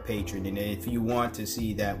 If you're a patron, and if you want to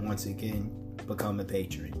see that, once again, become a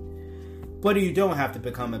patron. But you don't have to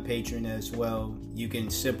become a patron as well. You can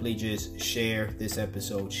simply just share this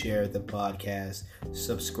episode, share the podcast,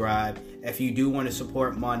 subscribe. If you do want to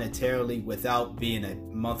support monetarily without being a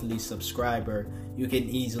monthly subscriber, you can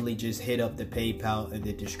easily just hit up the PayPal in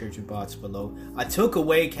the description box below. I took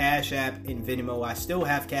away Cash App and Venmo. I still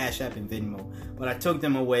have Cash App and Venmo, but I took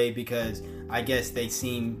them away because I guess they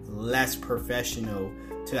seem less professional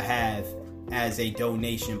to have as a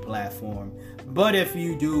donation platform. But if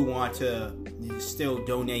you do want to still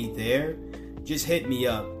donate there, just hit me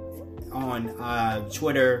up on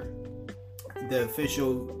Twitter. The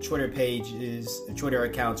official Twitter page is Twitter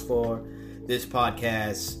accounts for this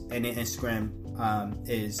podcast, and the Instagram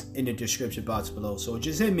is in the description box below. So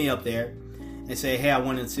just hit me up there and say, hey, I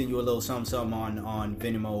want to send you a little something on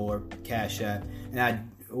Venmo or Cash App, and I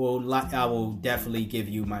will definitely give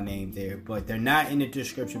you my name there. But they're not in the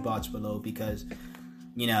description box below because,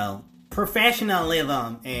 you know,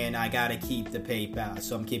 professionalism, and I gotta keep the PayPal,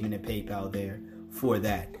 so I'm keeping the PayPal there for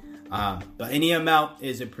that. But any amount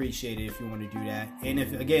is appreciated if you want to do that. And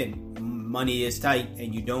if, again, money is tight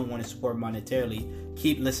and you don't want to support monetarily,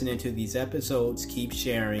 keep listening to these episodes, keep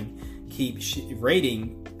sharing, keep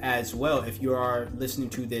rating as well. If you are listening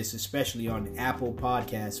to this, especially on Apple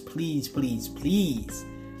Podcasts, please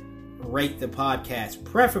rate the podcast,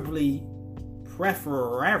 preferably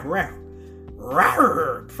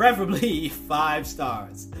 5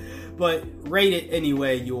 stars, but rate it any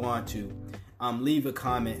way you want to. Leave a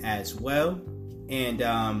comment as well, and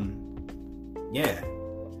yeah,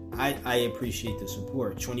 I appreciate the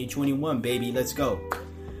support. 2021, baby, let's go.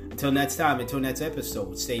 Until next time, until next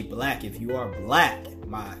episode, stay black if you are black,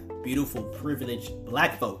 my beautiful privileged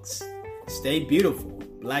black folks. Stay beautiful.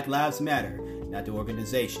 Black Lives Matter, not the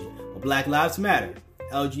organization, but Black Lives Matter.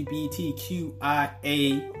 LGBTQIA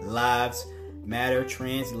lives matter,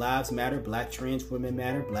 trans lives matter, black trans women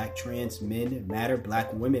matter, black trans men matter,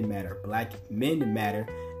 black women matter, black men matter,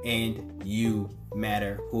 and you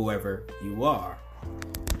matter, whoever you are.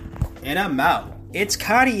 And I'm out. It's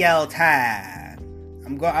cardio time.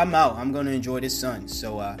 I'm out. I'm going to enjoy this sun.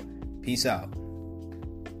 So, peace out.